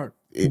barred.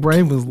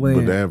 Brain was lit.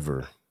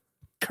 Whatever.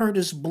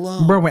 Curtis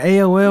Blow. Bro, when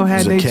AOL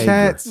had their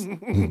chats.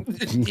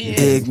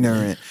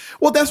 Ignorant.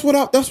 Well, that's what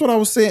I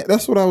was saying.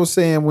 That's what I was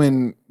saying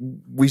when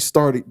we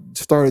started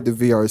the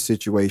VR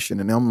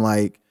situation. And I'm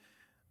like,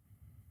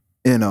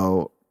 you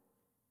know,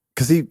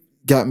 because he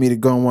got me to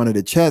go on one of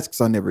the chats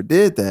because I never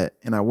did that.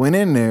 And I went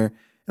in there and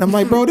I'm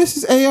like, bro, this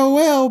is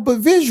AOL, but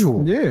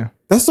visual. Yeah.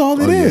 That's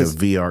all it is.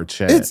 VR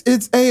chat.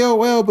 It's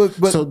AOL, but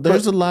so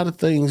there's a lot of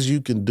things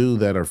you can do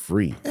that are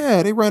free.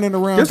 Yeah, they running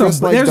around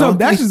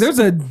There's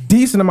a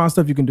decent amount of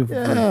stuff you can do for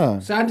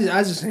free. So I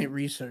just ain't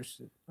researched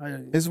it.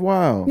 It's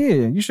wild.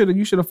 Yeah, you should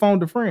have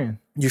phoned a friend.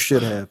 You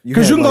should have.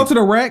 Because you can go to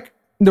the rec.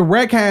 The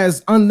rec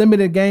has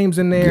unlimited games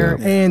in there,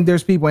 and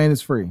there's people, and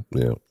it's free.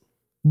 Yeah.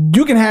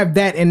 You can have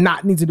that and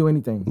not need to do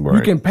anything. Right.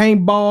 You can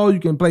paintball, you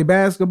can play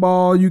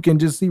basketball, you can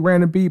just see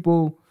random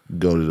people.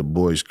 Go to the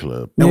boys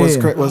club. And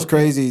what's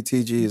crazy,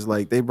 TG, is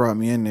like they brought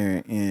me in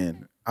there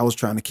and I was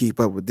trying to keep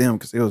up with them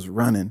because they was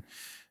running,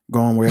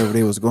 going wherever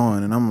they was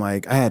going. And I'm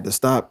like, I had to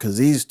stop because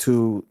these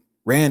two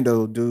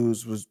rando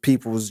dudes was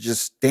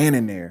just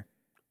standing there.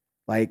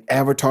 Like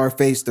avatar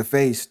face to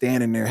face,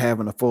 standing there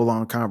having a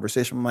full-on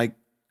conversation. I'm like,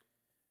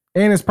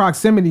 and it's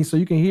proximity, so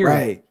you can hear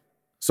it.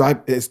 So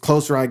as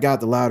closer I got,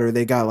 the louder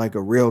they got like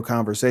a real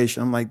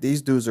conversation. I'm like,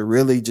 these dudes are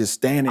really just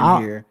standing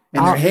here,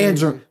 and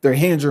their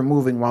hands are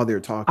moving while they're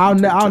talking.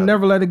 I'll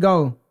never let it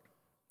go.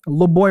 A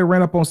little boy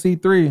ran up on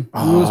C3. We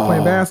was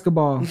playing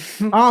basketball.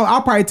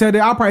 I'll probably tell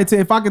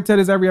if I could tell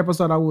this every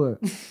episode, I would.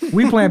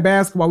 We playing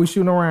basketball, we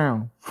shooting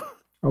around.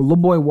 A little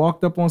boy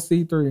walked up on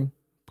C3,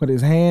 put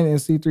his hand in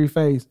C3's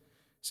face.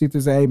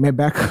 C3 said, "Hey man,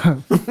 back up."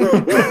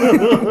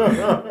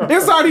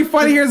 It's already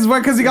funny here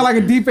because he got like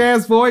a deep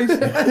ass voice.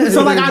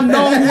 So like I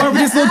know whoever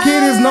this little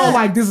kid is know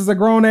like this is a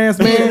grown ass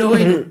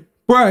man.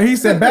 Bro, he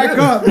said, "Back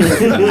up." Bro, look.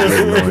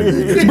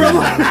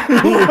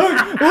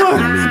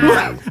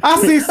 I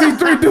see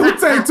C3 dude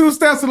take 2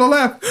 steps to the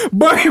left,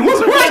 but he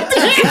was right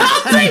there. He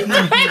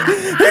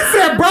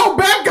said, "Bro,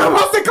 back up."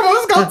 I said, "Come on,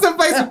 let's go to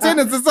play some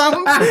tennis or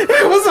something."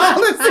 It was all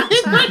this.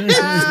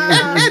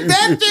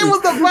 That shit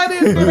was the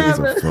funniest shit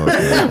ever.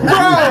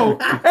 Bro,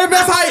 and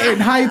that's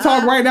how he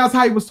talk right now. That's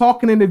how he was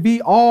talking in the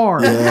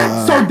VR.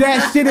 Yeah. So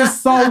that shit is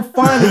so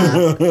funny.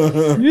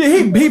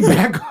 He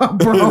back up,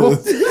 bro.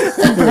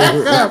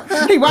 Back up.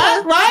 He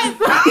right?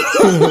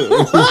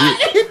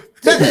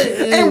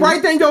 And right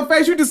there in your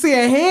face, you just see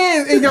a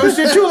hand in your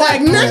shit. You like,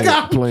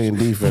 nigga. Playing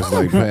defense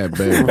like Pat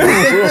Bear.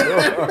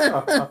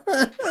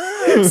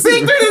 C3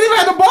 didn't even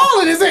have the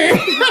ball in his hand.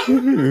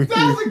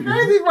 That was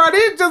crazy, bro.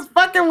 They just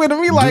fucking with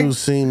him. He like, dude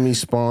seen me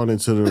spawn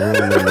into the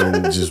room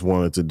and just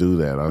wanted to do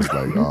that. I was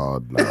like,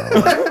 oh no,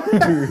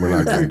 we're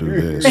not gonna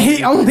do this. And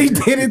he only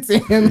did it to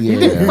him. He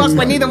didn't fuck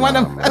with neither one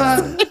of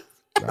us.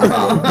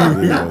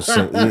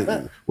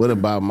 What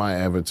about my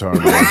avatar?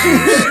 Single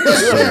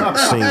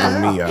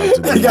me out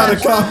today. He got a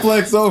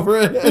complex over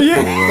it.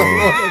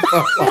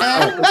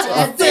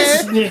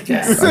 This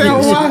nigga.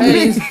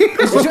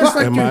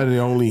 Am I the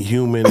only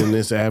human in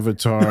this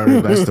avatar?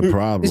 That's the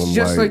problem. It's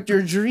just like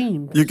your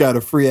dream. You got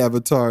a free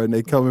avatar and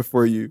they coming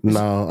for you.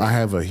 No, I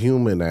have a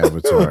human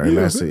avatar, and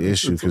that's the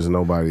issue because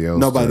nobody else.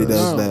 Nobody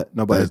does that.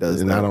 Nobody does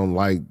that. And I don't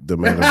like the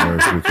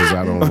metaverse because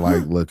I don't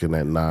like looking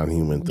at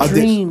non-human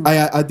things.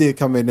 I did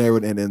come in there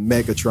and in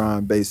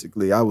Megatron.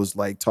 Basically, I was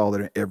like taller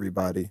than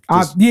everybody.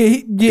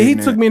 He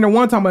took me in there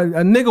one time.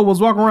 A nigga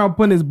was walking around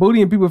putting his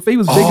booty in people's feet. He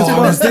was big as fuck. I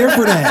was there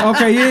for that.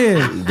 Okay,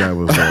 yeah. That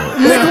was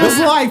nigga was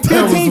like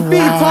 15 feet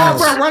tall,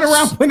 bro, running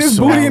around putting his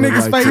booty in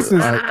niggas'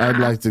 faces. I'd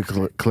like to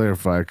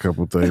clarify a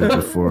couple things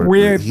before.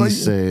 He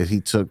said he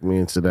took me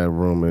into that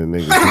room and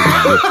nigga.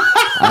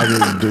 I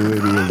didn't do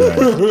any of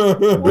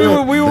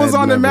that. We was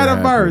on the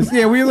metaverse. Happened.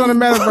 Yeah, we was on the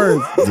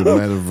metaverse. The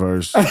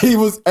metaverse.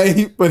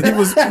 But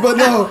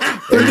no,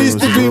 there needs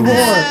to be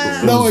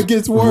more. No, it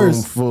gets worse.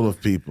 Room full of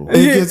people. It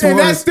gets worse.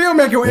 That's still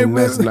making it.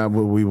 That's not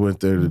what we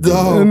went there to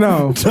do.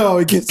 No,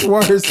 it gets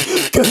worse.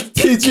 Because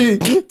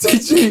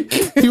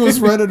TG, he was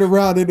running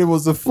around and it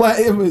was a flat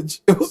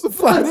image. It was a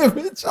flat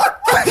image.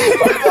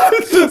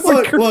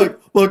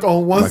 Look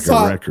on one like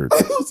side. A record.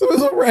 It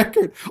was a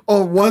record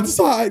on one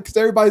side because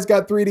everybody's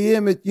got 3D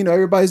image. You know,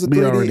 everybody's a 3D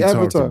avatar. We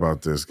already talked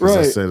about this because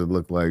I said it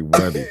looked like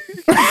Buddy.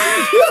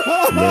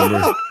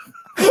 Remember?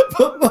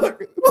 But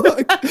look.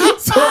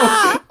 So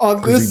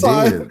on this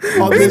side,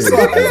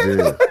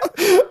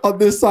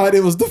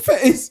 it was the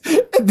face,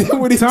 and then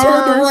when he turned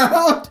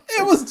around,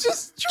 it was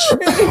just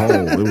straight.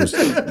 It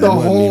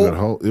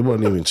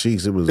wasn't even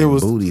cheeks. It was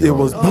booty. It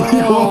was booty.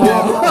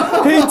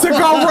 He took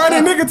off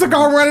running. Nigga took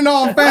off running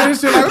all fat and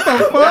shit. Like, what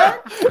the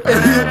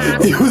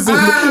fuck? He was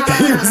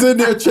in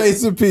there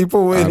chasing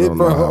people with it,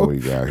 bro. I don't know how we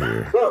got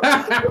here.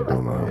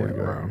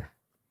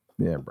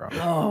 Yeah, bro.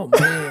 Oh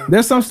man.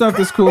 There's some stuff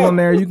that's cool on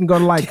there. You can go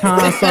to like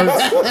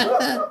concerts,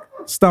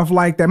 stuff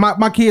like that.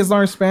 My kids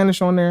learn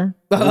Spanish on there.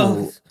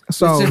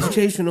 So it's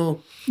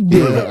educational.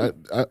 Yeah,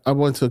 I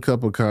went to a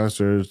couple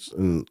concerts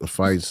and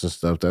fights and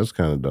stuff. That's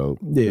kind of dope.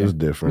 Yeah, it was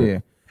different. Yeah,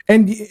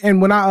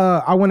 and when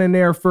I went in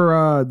there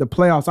for the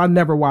playoffs, I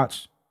never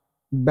watched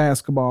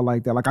basketball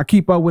like that. Like I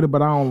keep up with it,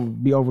 but I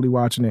don't be overly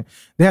watching it.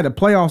 They had the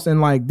playoffs and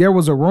like there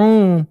was a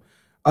room.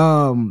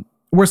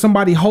 Where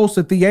somebody hosts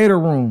a theater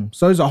room.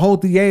 So there's a whole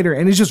theater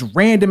and it's just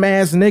random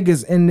ass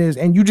niggas in this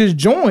and you just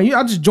join.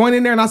 I just join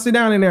in there and I sit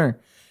down in there.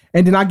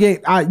 And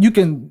then you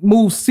can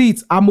move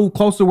seats. I move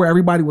closer where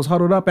everybody was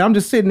huddled up. And I'm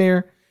just sitting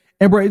there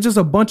and bro, it's just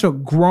a bunch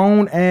of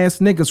grown ass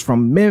niggas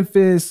from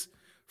Memphis,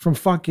 from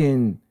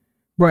fucking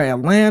Bro,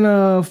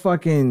 Atlanta,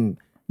 fucking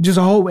just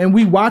a whole, and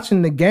we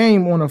watching the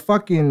game on a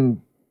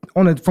fucking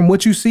from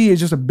what you see is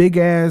just a big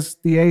ass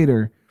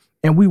theater,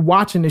 and we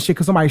watching this shit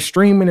because somebody's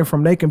streaming it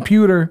from their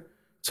computer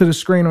to the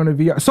screen on the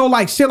VR. So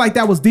like shit like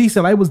that was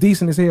decent. Like it was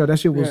decent as hell. That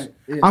shit was.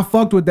 Yeah. I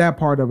fucked with that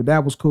part of it.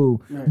 That was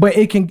cool. Right. But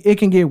it can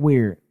get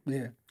weird.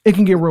 Yeah. It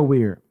can get real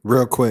weird.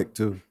 Real quick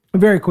too.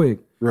 Very quick.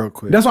 Real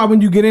quick. That's why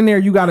when you get in there,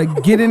 you gotta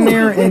get in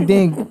there and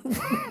then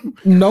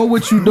know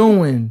what you're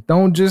doing.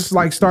 Don't just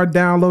like start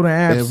downloading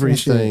apps.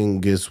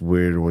 Everything gets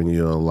weird when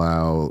you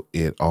allow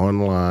it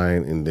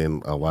online and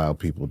then allow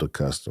people to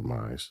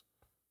customize.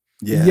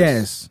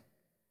 Yes.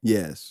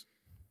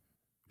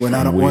 When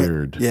I don't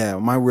weird.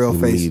 My real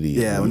face.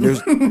 Yeah, when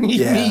there's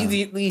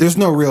immediately. There's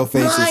no real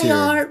faces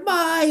here.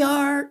 My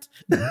art.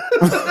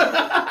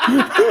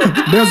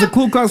 There's a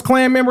Ku Klux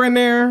Klan member in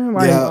there.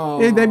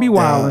 Like they be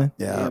wilding.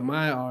 Yeah,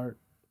 my art.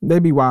 They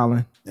be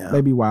wilding. Yeah.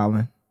 They be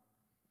wilding.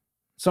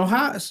 So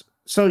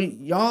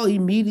y'all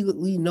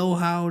immediately know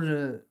how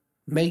to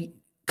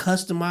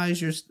customize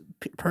your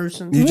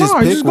person? You just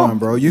pick one,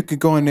 bro. You could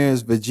go in there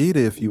as Vegeta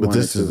if you want to.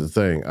 But this is the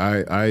thing.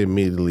 I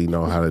immediately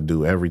know how to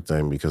do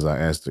everything because I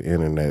asked the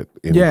internet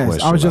any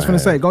question I was just going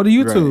to say, go to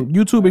YouTube. Right.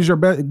 YouTube is your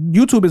best.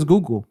 YouTube is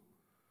Google.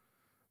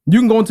 You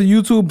can go into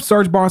YouTube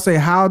search bar and say,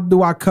 how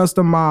do I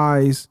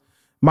customize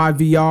my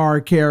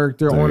VR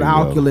character on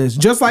Oculus?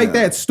 Just like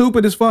that.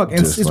 Stupid as fuck. And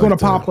it's like going to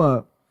pop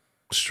up.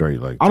 Straight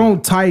like I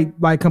don't type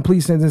like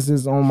complete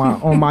sentences on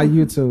my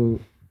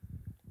YouTube.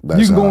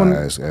 That's how I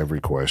ask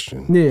every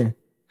question. Yeah.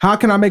 How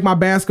can I make my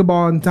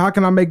basketball and how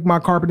can I make my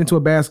carpet into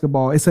a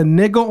basketball? It's a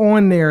nigga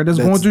on there that's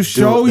going to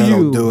show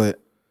you. Do it.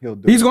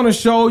 He's going to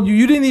show you.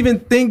 You didn't even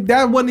think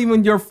that wasn't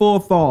even your full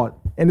thought.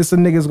 And it's a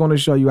nigga's going to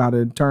show you how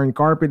to turn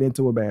carpet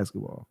into a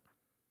basketball.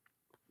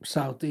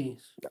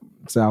 Southeast.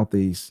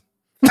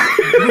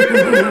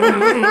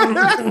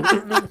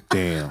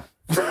 Damn.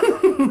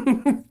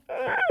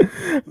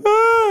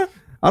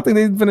 I think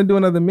they're finna do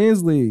another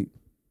men's league.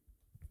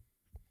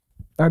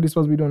 Are they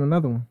supposed to be doing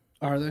another one?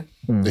 Are they?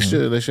 Mm-hmm.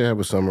 They should have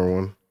a summer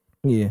one.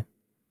 Yeah.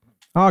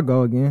 I'll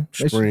go again.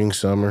 Spring,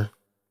 summer.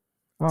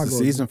 It's the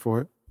season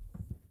for it.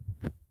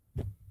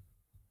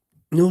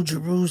 New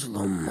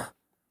Jerusalem.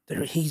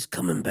 He's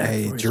coming back.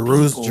 Hey,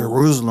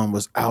 Jerusalem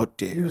was out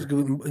there. He was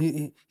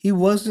good. He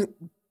wasn't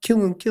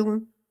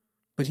killing,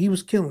 but he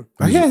was killing.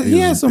 He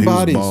had some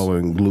bodies. He was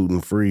balling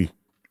gluten free.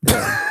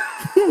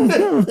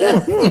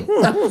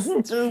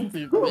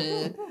 Stupid,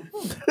 man.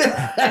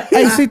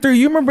 Hey, C3,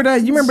 you remember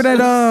that?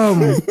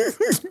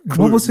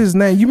 What was his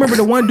name? You remember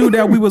the one dude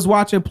that we was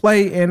watching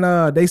play and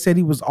they said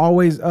he was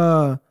always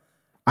I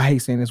hate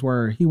saying this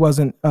word. He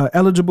wasn't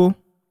eligible.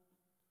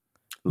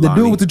 The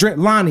Lonnie. dude with the drink,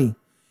 Lonnie.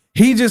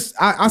 He just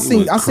I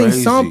seen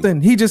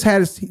something. He just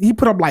had he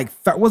put up like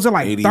was it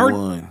like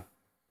 81.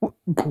 30?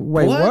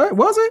 Wait, what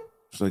was it?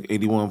 It's like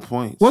 81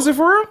 points. Was it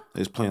for real?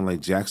 It's playing like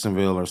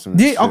Jacksonville or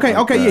something. Yeah, okay.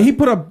 Yeah, he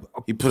put up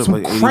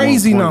some like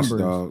crazy points,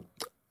 numbers. dog.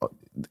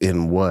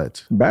 In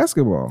what?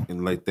 Basketball.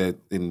 In like that,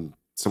 in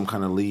some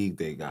kind of league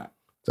they got.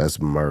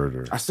 That's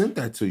murder. I sent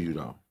that to you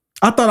though.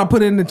 I thought I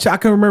put it in the chat. I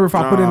can't remember if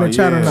I put it in the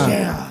chat or not.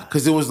 Yeah,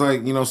 because it was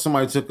like,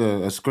 somebody took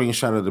a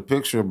screenshot of the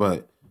picture,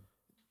 but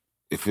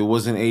if it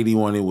wasn't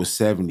 81, it was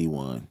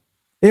 71.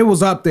 It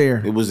was up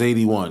there. It was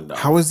 81 though.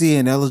 How is he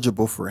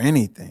ineligible for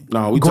anything?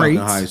 No, we talking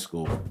high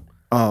school.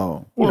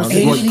 Oh, what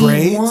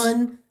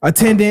grades?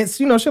 Attendance,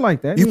 shit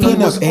like that. You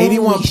putting up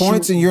 81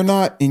 points and you're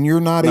not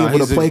able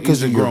to play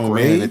because of your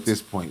grades man at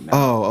this point now.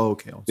 Oh,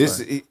 okay.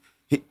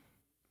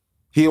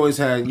 He always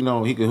had,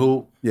 he could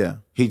hoop. Yeah.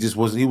 He just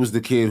wasn't. He was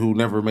the kid who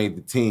never made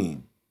the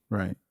team,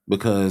 right?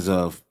 Because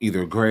of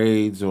either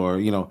grades or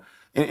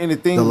And the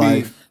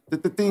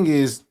thing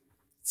is,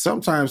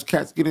 sometimes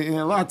cats get it, and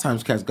a lot of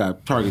times cats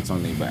got targets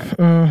on their back.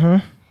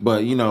 Mm-hmm.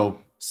 But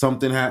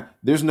something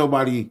there's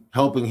nobody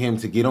helping him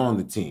to get on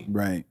the team.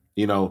 Right.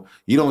 You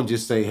don't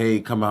just say, hey,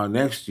 come out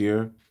next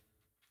year.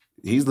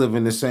 He's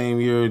living the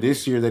same year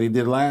this year that he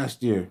did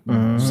last year.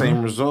 Mm-hmm.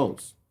 Same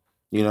results.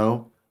 He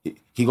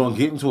gonna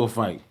get into a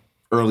fight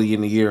early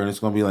in the year, and it's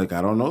gonna be like,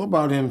 I don't know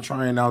about him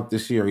trying out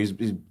this year. He's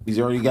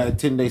already got a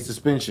 10-day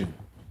suspension.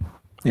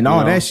 And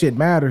all that shit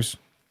matters.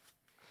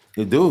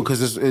 It do,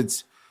 because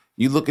it's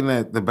you looking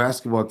at the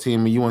basketball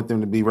team and you want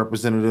them to be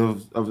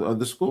representative of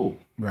the school.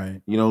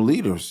 Right.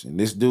 Leaders. And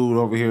this dude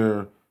over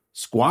here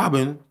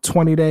squabbing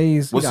 20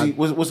 days.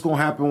 What's gonna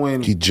happen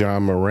when he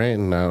John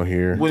Moran out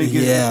here? When it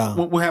gets,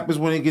 what happens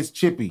when it gets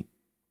chippy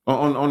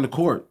on the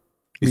court?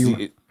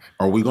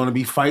 Are we gonna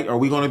be fight? Are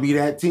we gonna be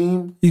that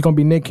team? He's gonna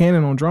be Nick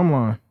Cannon on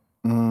drumline.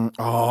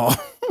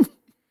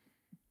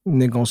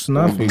 Nick gonna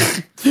snuff him.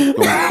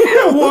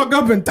 Walk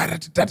up and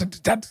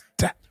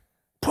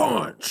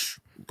punch.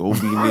 Go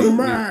be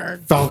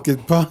Nick. Falcon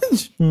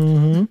punch.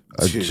 Mm-hmm.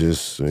 I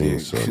just seen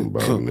something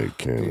about Nick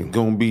Cannon.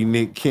 Gonna be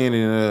Nick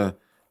Cannon.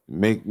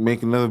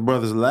 Make another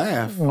brothers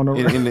laugh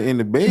in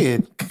the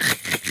bed.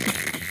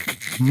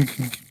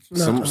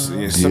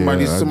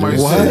 Somebody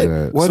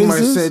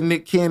said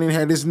Nick Cannon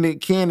had this Nick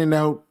Cannon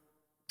out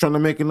trying to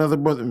make another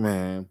brother.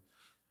 Man,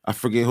 I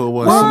forget who it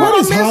was. What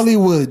is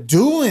Hollywood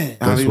doing?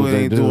 Hollywood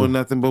ain't doing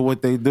nothing but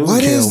what they do.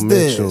 What is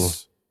Mitchell,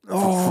 this?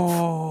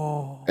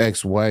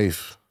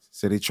 ex-wife,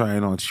 said they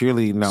trying on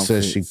cheerleading outfits.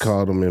 says she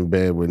called him in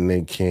bed with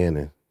Nick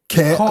Cannon.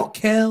 Kel?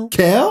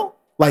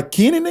 Like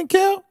Keenan and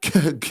Kel?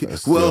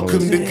 Welcome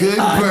to Good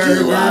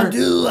Burger. I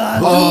do.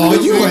 Oh,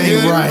 you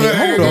ain't right.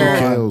 Hold on.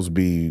 Kel's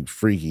be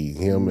freaky.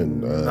 Him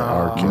and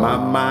R. Kelly. My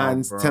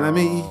mind's telling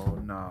me.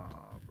 No,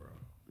 bro.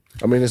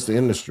 I mean, it's the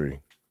industry.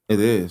 It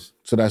is.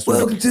 So that's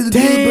Welcome what. to the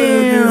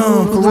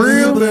Damn, Good Burger. for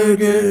real?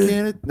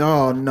 Burger.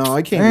 No,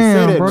 I can't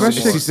Damn, say that. bro, that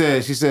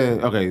shit- She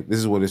said, okay, this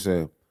is what it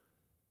said.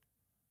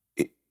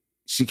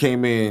 She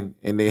came in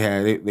and they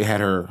had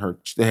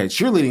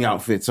cheerleading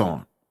outfits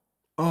on.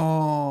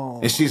 Oh.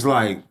 And she's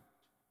like,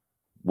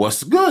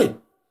 what's good?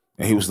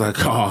 And he was like,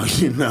 oh,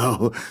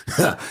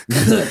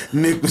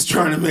 Nick was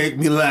trying to make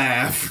me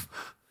laugh.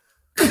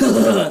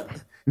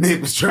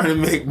 Nick was trying to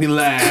make me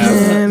laugh.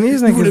 Man,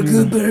 these For the niggas.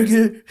 Good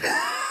Burger.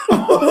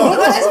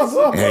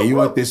 Hey, you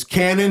want this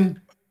cannon?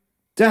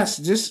 That's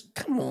just,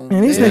 come on.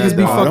 Man, these man. niggas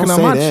be no, fucking don't up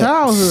say my that.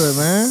 childhood,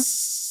 man.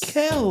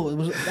 Kel. It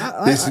was,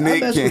 This I Nick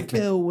messed Cannon. with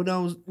Kel when I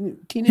was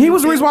Keenan. He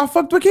was the reason why I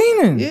fucked with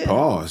Keenan. Yeah.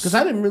 Pause. Because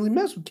I didn't really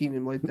mess with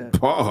Keenan like that.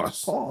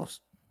 Pause.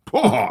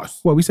 Pause.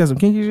 What, we said some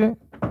kinky shit?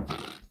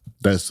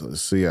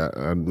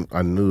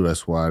 I knew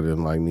that's why I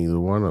didn't like neither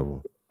one of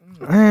them.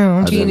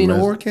 Damn. Keenan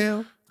or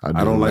Kel? I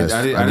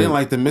didn't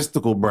like the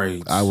mystical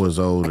braids. I was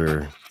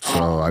older,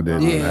 so I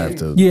didn't have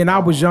to. Yeah, and I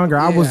was younger.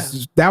 That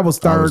was I third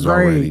was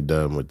already grade.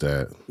 done with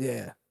that.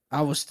 Yeah.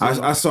 I was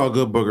still. I saw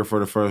Good Burger for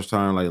the first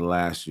time like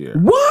last year.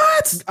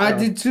 What? I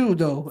did too,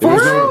 though.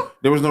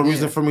 There was no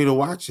reason for me to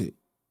watch it.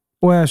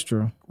 Well, that's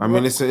true. I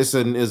mean, it's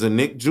a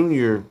Nick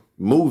Jr.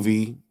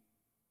 movie.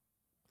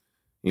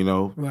 You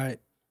know, Right.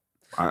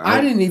 I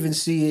didn't even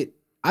see it.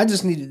 I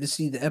just needed to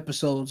see the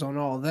episodes on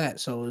all that.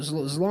 So as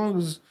long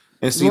as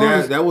and see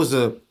that was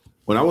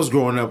when I was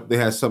growing up, they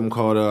had something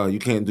called "You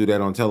Can't Do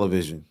That on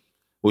Television,"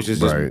 which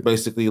is just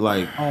basically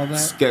like all that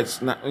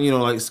sketch,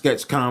 like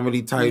sketch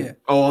comedy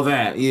type, all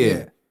that.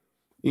 Yeah.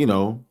 You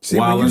know, See,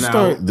 when you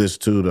start this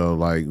too, though,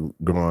 like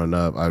growing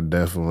up, I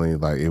definitely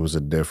like it was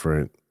a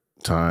different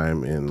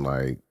time in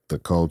like the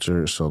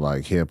culture. So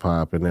like hip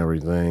hop and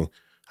everything,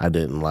 I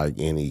didn't like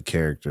any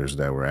characters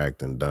that were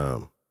acting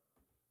dumb.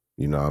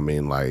 You know what I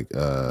mean? Like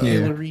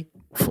Hillary,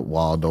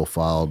 Waldo,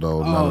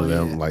 none of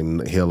them.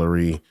 Like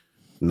Hillary,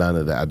 none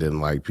of that. I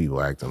didn't like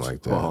people acting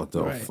like that.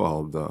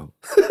 Waldo.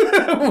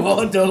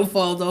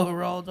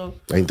 Geraldo.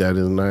 Ain't that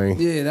his name?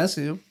 Yeah, that's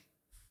him.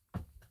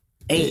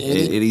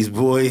 Hey, Eddie's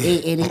boy.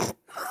 Hey, Eddie.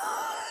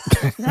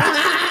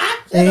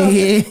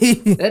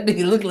 That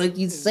nigga look like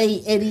you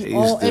say Eddie He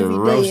all used to every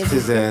roast day.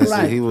 his ass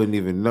and he wouldn't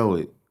even know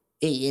it.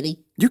 Hey, Eddie.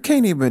 You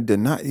can't even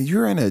deny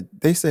you're in a.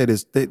 They said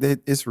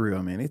it's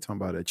real, man. They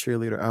talking about a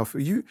cheerleader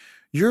outfit.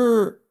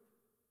 You're.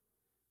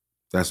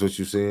 That's what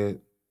you said.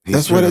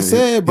 That's what it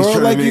said, bro.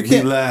 Like you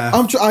can't.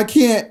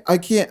 I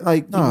can't.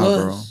 Like nah,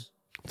 bro.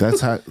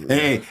 That's how.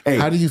 Hey,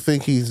 how do you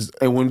think he's?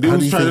 And when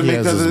dudes try to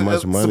make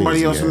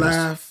somebody else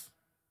laugh.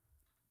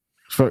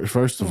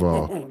 First of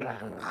all,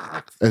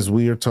 as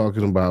we are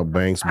talking about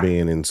Banks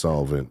being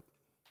insolvent,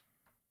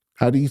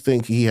 how do you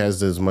think he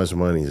has as much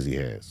money as he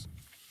has?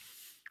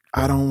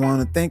 I don't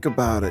want to think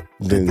about it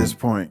at this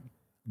point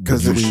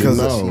because of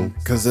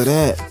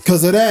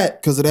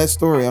that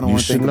story. I don't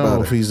want to think about it. You should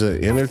know if he's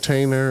an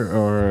entertainer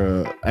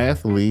or an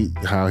athlete,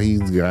 how he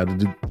had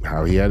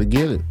to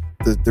get it.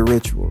 The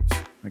rituals.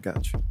 I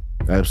got you.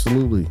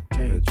 Absolutely.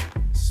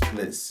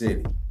 Split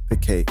City. The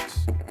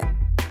cakes.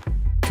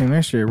 And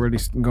that shit really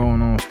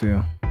going on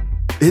still.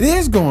 It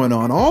is going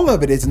on. All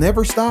of it. It's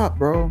never stopped,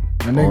 bro.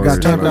 And then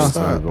got turned out.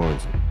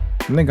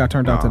 And then got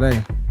turned out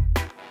today.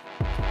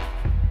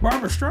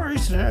 Barbara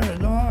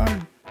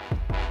Streisand.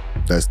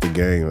 That's the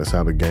gang. That's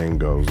how the gang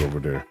goes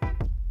over there.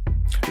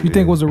 You think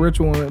it was a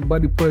ritual when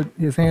Buddy put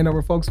his hand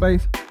over folks'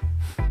 face?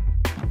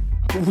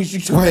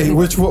 Wait,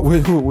 which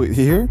one? Who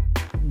here?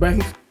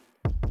 Banks.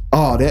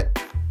 Oh, that.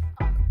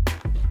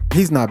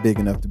 He's not big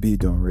enough to be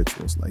doing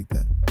rituals like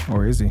that.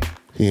 Or is he?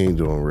 He ain't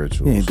doing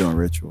rituals. He ain't doing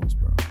rituals,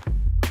 bro.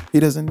 He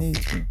doesn't need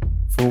to.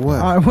 For what?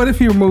 All right, what if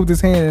he removed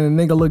his hand and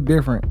the nigga looked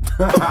different?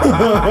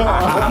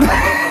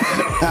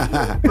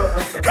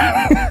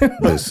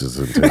 This is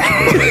intentional.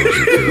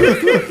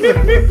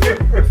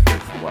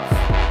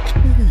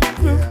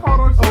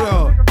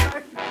 Wow.